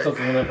see the motherfucker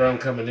whenever I'm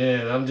coming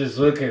in. I'm just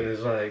looking.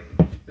 It's like,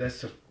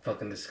 that's just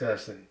fucking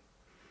disgusting.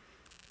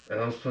 And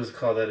I'm supposed to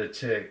call that a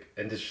chick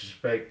and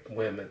disrespect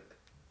women.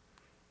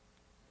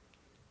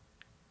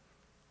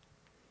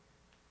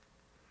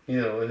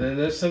 You know, and then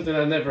that's something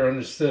I never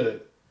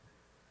understood.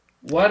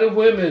 Why do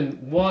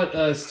women want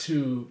us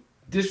to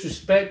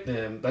disrespect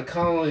them by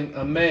calling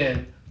a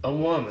man a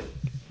woman?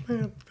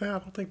 Man, I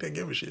don't think they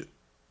give a shit.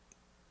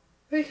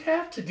 They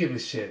have to give a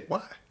shit.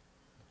 Why?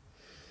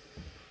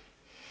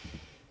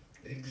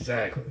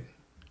 Exactly.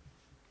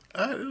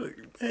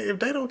 If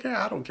they don't care,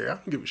 I don't care. I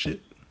don't give a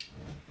shit.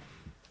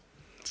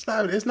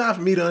 It's not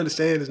for me to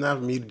understand. It's not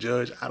for me to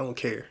judge. I don't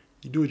care.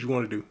 You do what you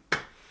want to do.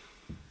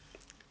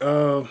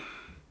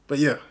 But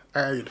yeah,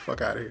 I gotta get the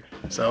fuck out of here.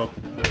 So,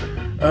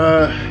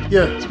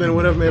 yeah, it's been a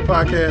Whatever Man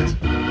podcast.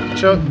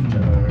 Chuck.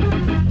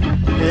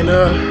 And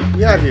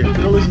we out here.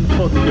 Go listen to the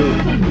fucking dude.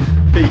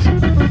 Peace.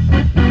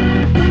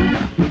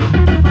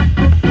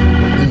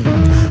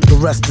 The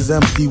rest is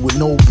empty with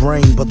no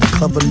brain, but the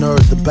clever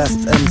nerd, the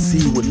best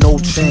MC with no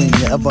chain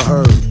you ever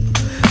heard.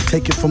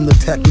 Take it from the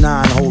Tech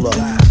 9 holder.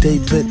 They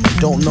bit,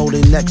 don't know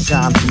they neck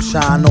shine from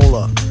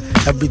Shinola.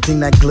 Everything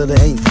that glitter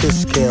ain't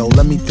fish scale.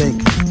 Let me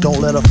think, don't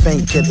let her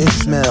faint, kid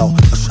Ishmael.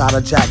 A shot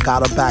of Jack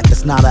got her back,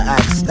 it's not an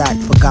act stack.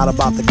 Forgot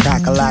about the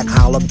cackalack,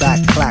 holler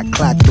back, clack,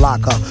 clack,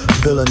 blocker.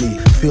 Villainy,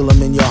 feel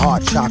him in your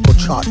heart, chakra,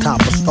 chart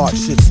topper. Start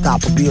shit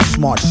stopper, be a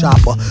smart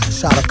shopper.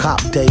 Shot a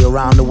cop day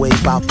around the way,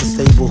 bout the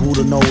stable. Who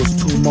to know is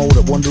too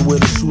motor, wonder where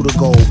the shooter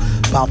go.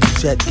 Bout to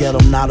jet, get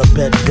him, not a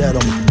bet,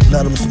 dead him.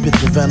 Let him spit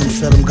the venom,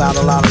 said him, got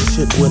a lot of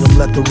shit with him.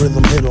 Let the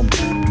rhythm hit him.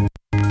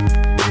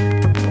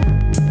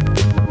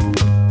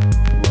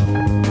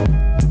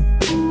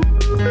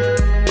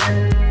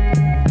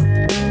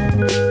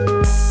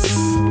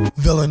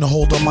 Villain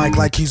hold a mic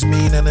like he's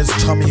mean and his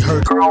tummy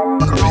hurt.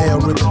 A pair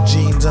of ripped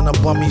jeans and a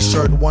bummy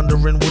shirt.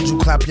 Wondering would you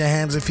clap your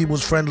hands if he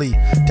was friendly.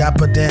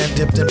 Dapper Dan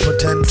dipped and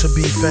pretend to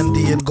be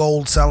Fendi and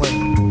gold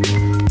selling.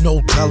 No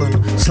telling,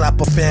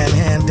 slap a fan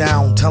hand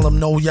down, tell him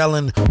no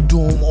yelling.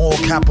 Doom all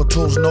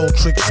capitals, no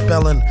trick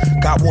spelling.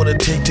 Got what it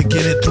take to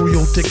get it through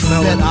your thick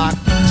melon.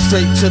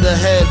 Straight to the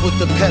head with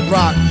the pet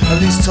rock.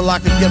 At least till I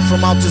can get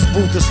from out this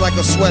booth, it's like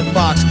a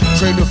sweatbox.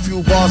 Trade a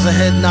few bars of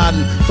head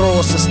nodding, throw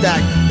us a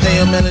stack.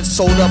 Pay him and it's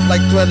sold up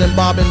like thread and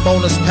bobbin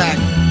bonus pack.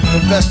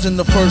 Invest in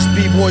the first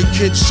B-boy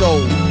kid show.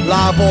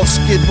 Live off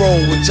Skid Row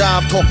with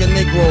jive talking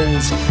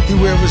Negroes. He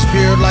wear his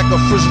beard like a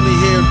frizzly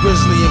haired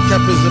grizzly and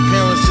kept his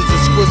appearances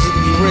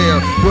exquisitely rare.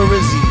 Where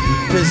is he?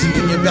 Busy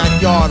in your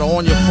backyard or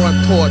on your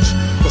front porch,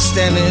 or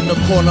standing in the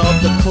corner of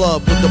the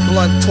club with the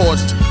blunt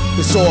torched.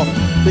 It's off.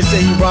 They say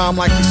he rhymed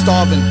like he's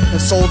starving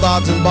and sold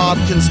odds and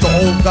bodkins to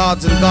old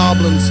gods and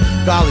goblins.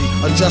 Golly,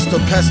 a just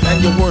a pest and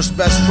your worst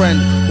best friend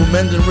who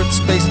mend and rip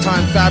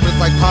space-time fabric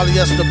like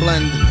polyester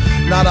blend.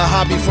 Not a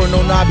hobby for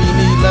no knobby,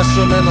 need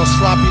lesser men or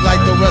sloppy like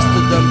the rest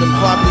of them, then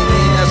probably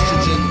need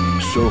estrogen.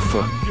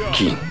 Sofa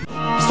King.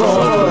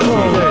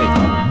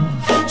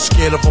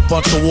 Scared of a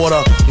bunch of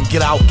water, then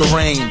get out the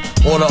rain.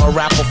 Order a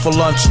rapper for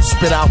lunch and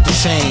spit out the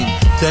chain.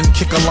 Then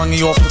kick a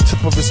lungy off the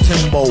tip of his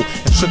Timbo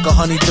and trick a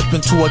honey dip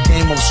into a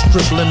game of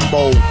strip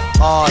limbo.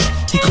 Odd,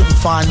 he couldn't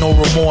find no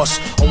remorse.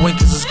 A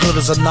wink is as good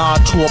as a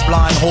nod to a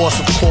blind horse.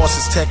 Of course,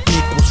 his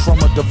technique was from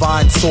a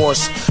divine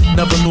source.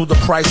 Never knew the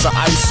price of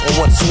ice or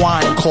what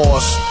swine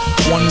cost.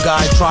 One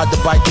guy tried to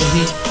bite the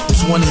heat.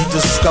 It's when he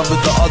discovered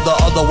the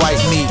other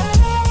white meat.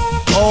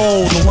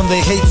 Oh, the one they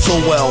hate so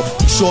well.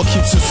 He sure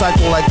keeps it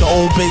cycle like the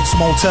old Bates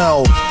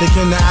Motel. They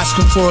came to ask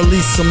him for at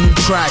least some new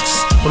tracks,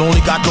 but only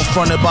got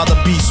confronted by the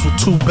beast with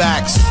two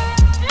backs.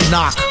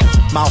 Knock,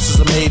 Mouse is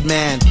a made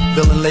man.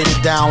 Villain laid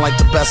it down like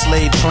the best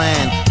laid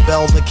plan.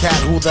 Bell the cat,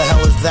 who the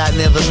hell is that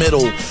near the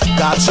middle?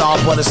 Got y'all,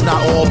 but it's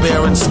not all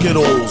bear and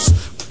Skittles.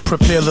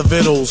 Prepare the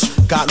vittles,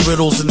 got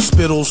riddles and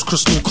spittles,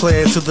 crystal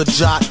clear to the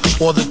jot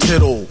or the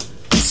tittle.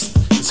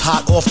 It's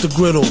hot off the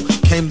griddle.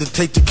 Came to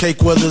take the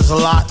cake whether it's a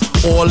lot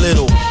or a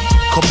little.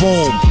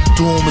 Kaboom,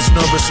 Doom is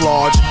nervous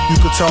large. You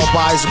could tell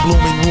by his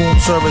blooming room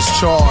service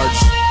charge.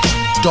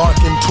 Dark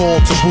and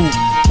tall to boot.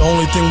 The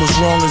only thing was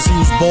wrong is he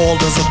was bald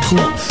as a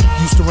coot.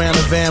 Used to ran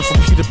a van from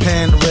Peter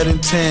Pan to Red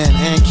and Tan,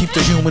 and keep the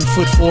human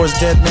foot for his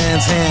dead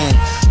man's hand.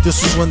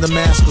 This was when the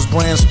mask was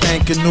brand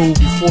spanking new,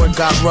 before it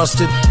got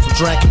rusted from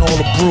drinking all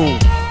the brew.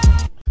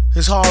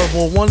 It's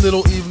horrible, one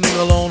little evening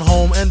alone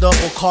home, end up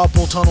with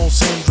carpal tunnel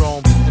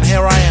syndrome. And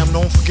here I am,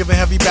 known for giving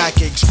heavy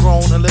backaches,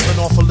 grown and living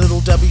off of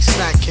Little Debbie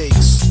snack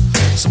cakes.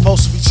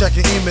 Supposed to be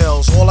checking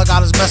emails, all I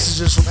got is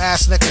messages from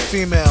ass-naked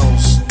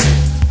females.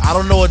 I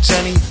don't know her,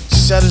 Jenny, she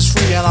said it's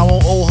free and I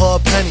won't owe her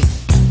a penny.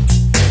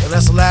 And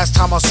that's the last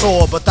time I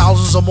saw her, but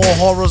thousands of more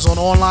horrors on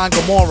online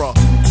Gomorrah.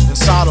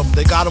 Inside them,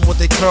 they got them with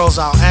their curls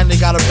out, and they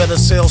got a better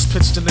sales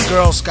pitch than the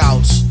Girl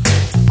Scouts.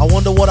 I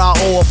wonder what I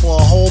owe her for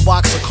a whole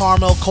box of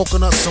caramel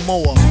coconut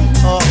Samoa.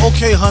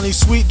 Okay honey,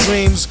 sweet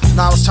dreams.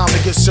 Now it's time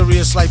to get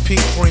serious like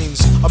pink greens.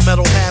 A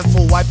metal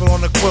handful, wipe it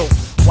on the quilt.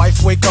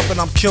 Wife wake up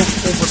and I'm killed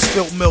over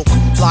spilt milk.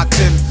 Locked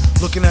in,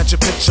 looking at your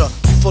picture.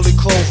 You fully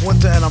clothed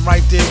winter and I'm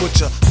right there with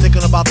you.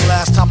 Thinking about the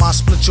last time I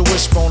split your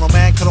wishbone. A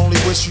man could only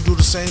wish you do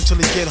the same till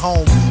he get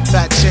home.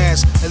 Fat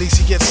chance, at least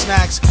he gets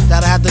snacks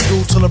that I had to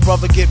do till a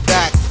brother get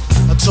back.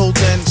 Until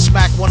then,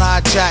 smack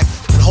one-eyed Jack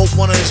and hope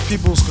one of his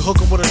peoples could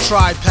hook him with a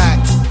tri-pack.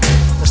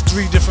 There's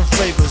 3 different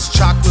flavors,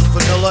 chocolate,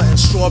 vanilla, and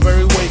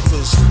strawberry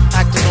wafers.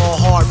 Acting all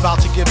hard,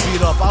 about to get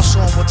beat up. I'll show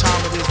 'em what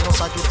time it is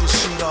once I get this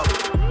sheet up.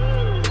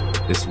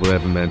 It's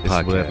Whatever Man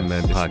Podcast.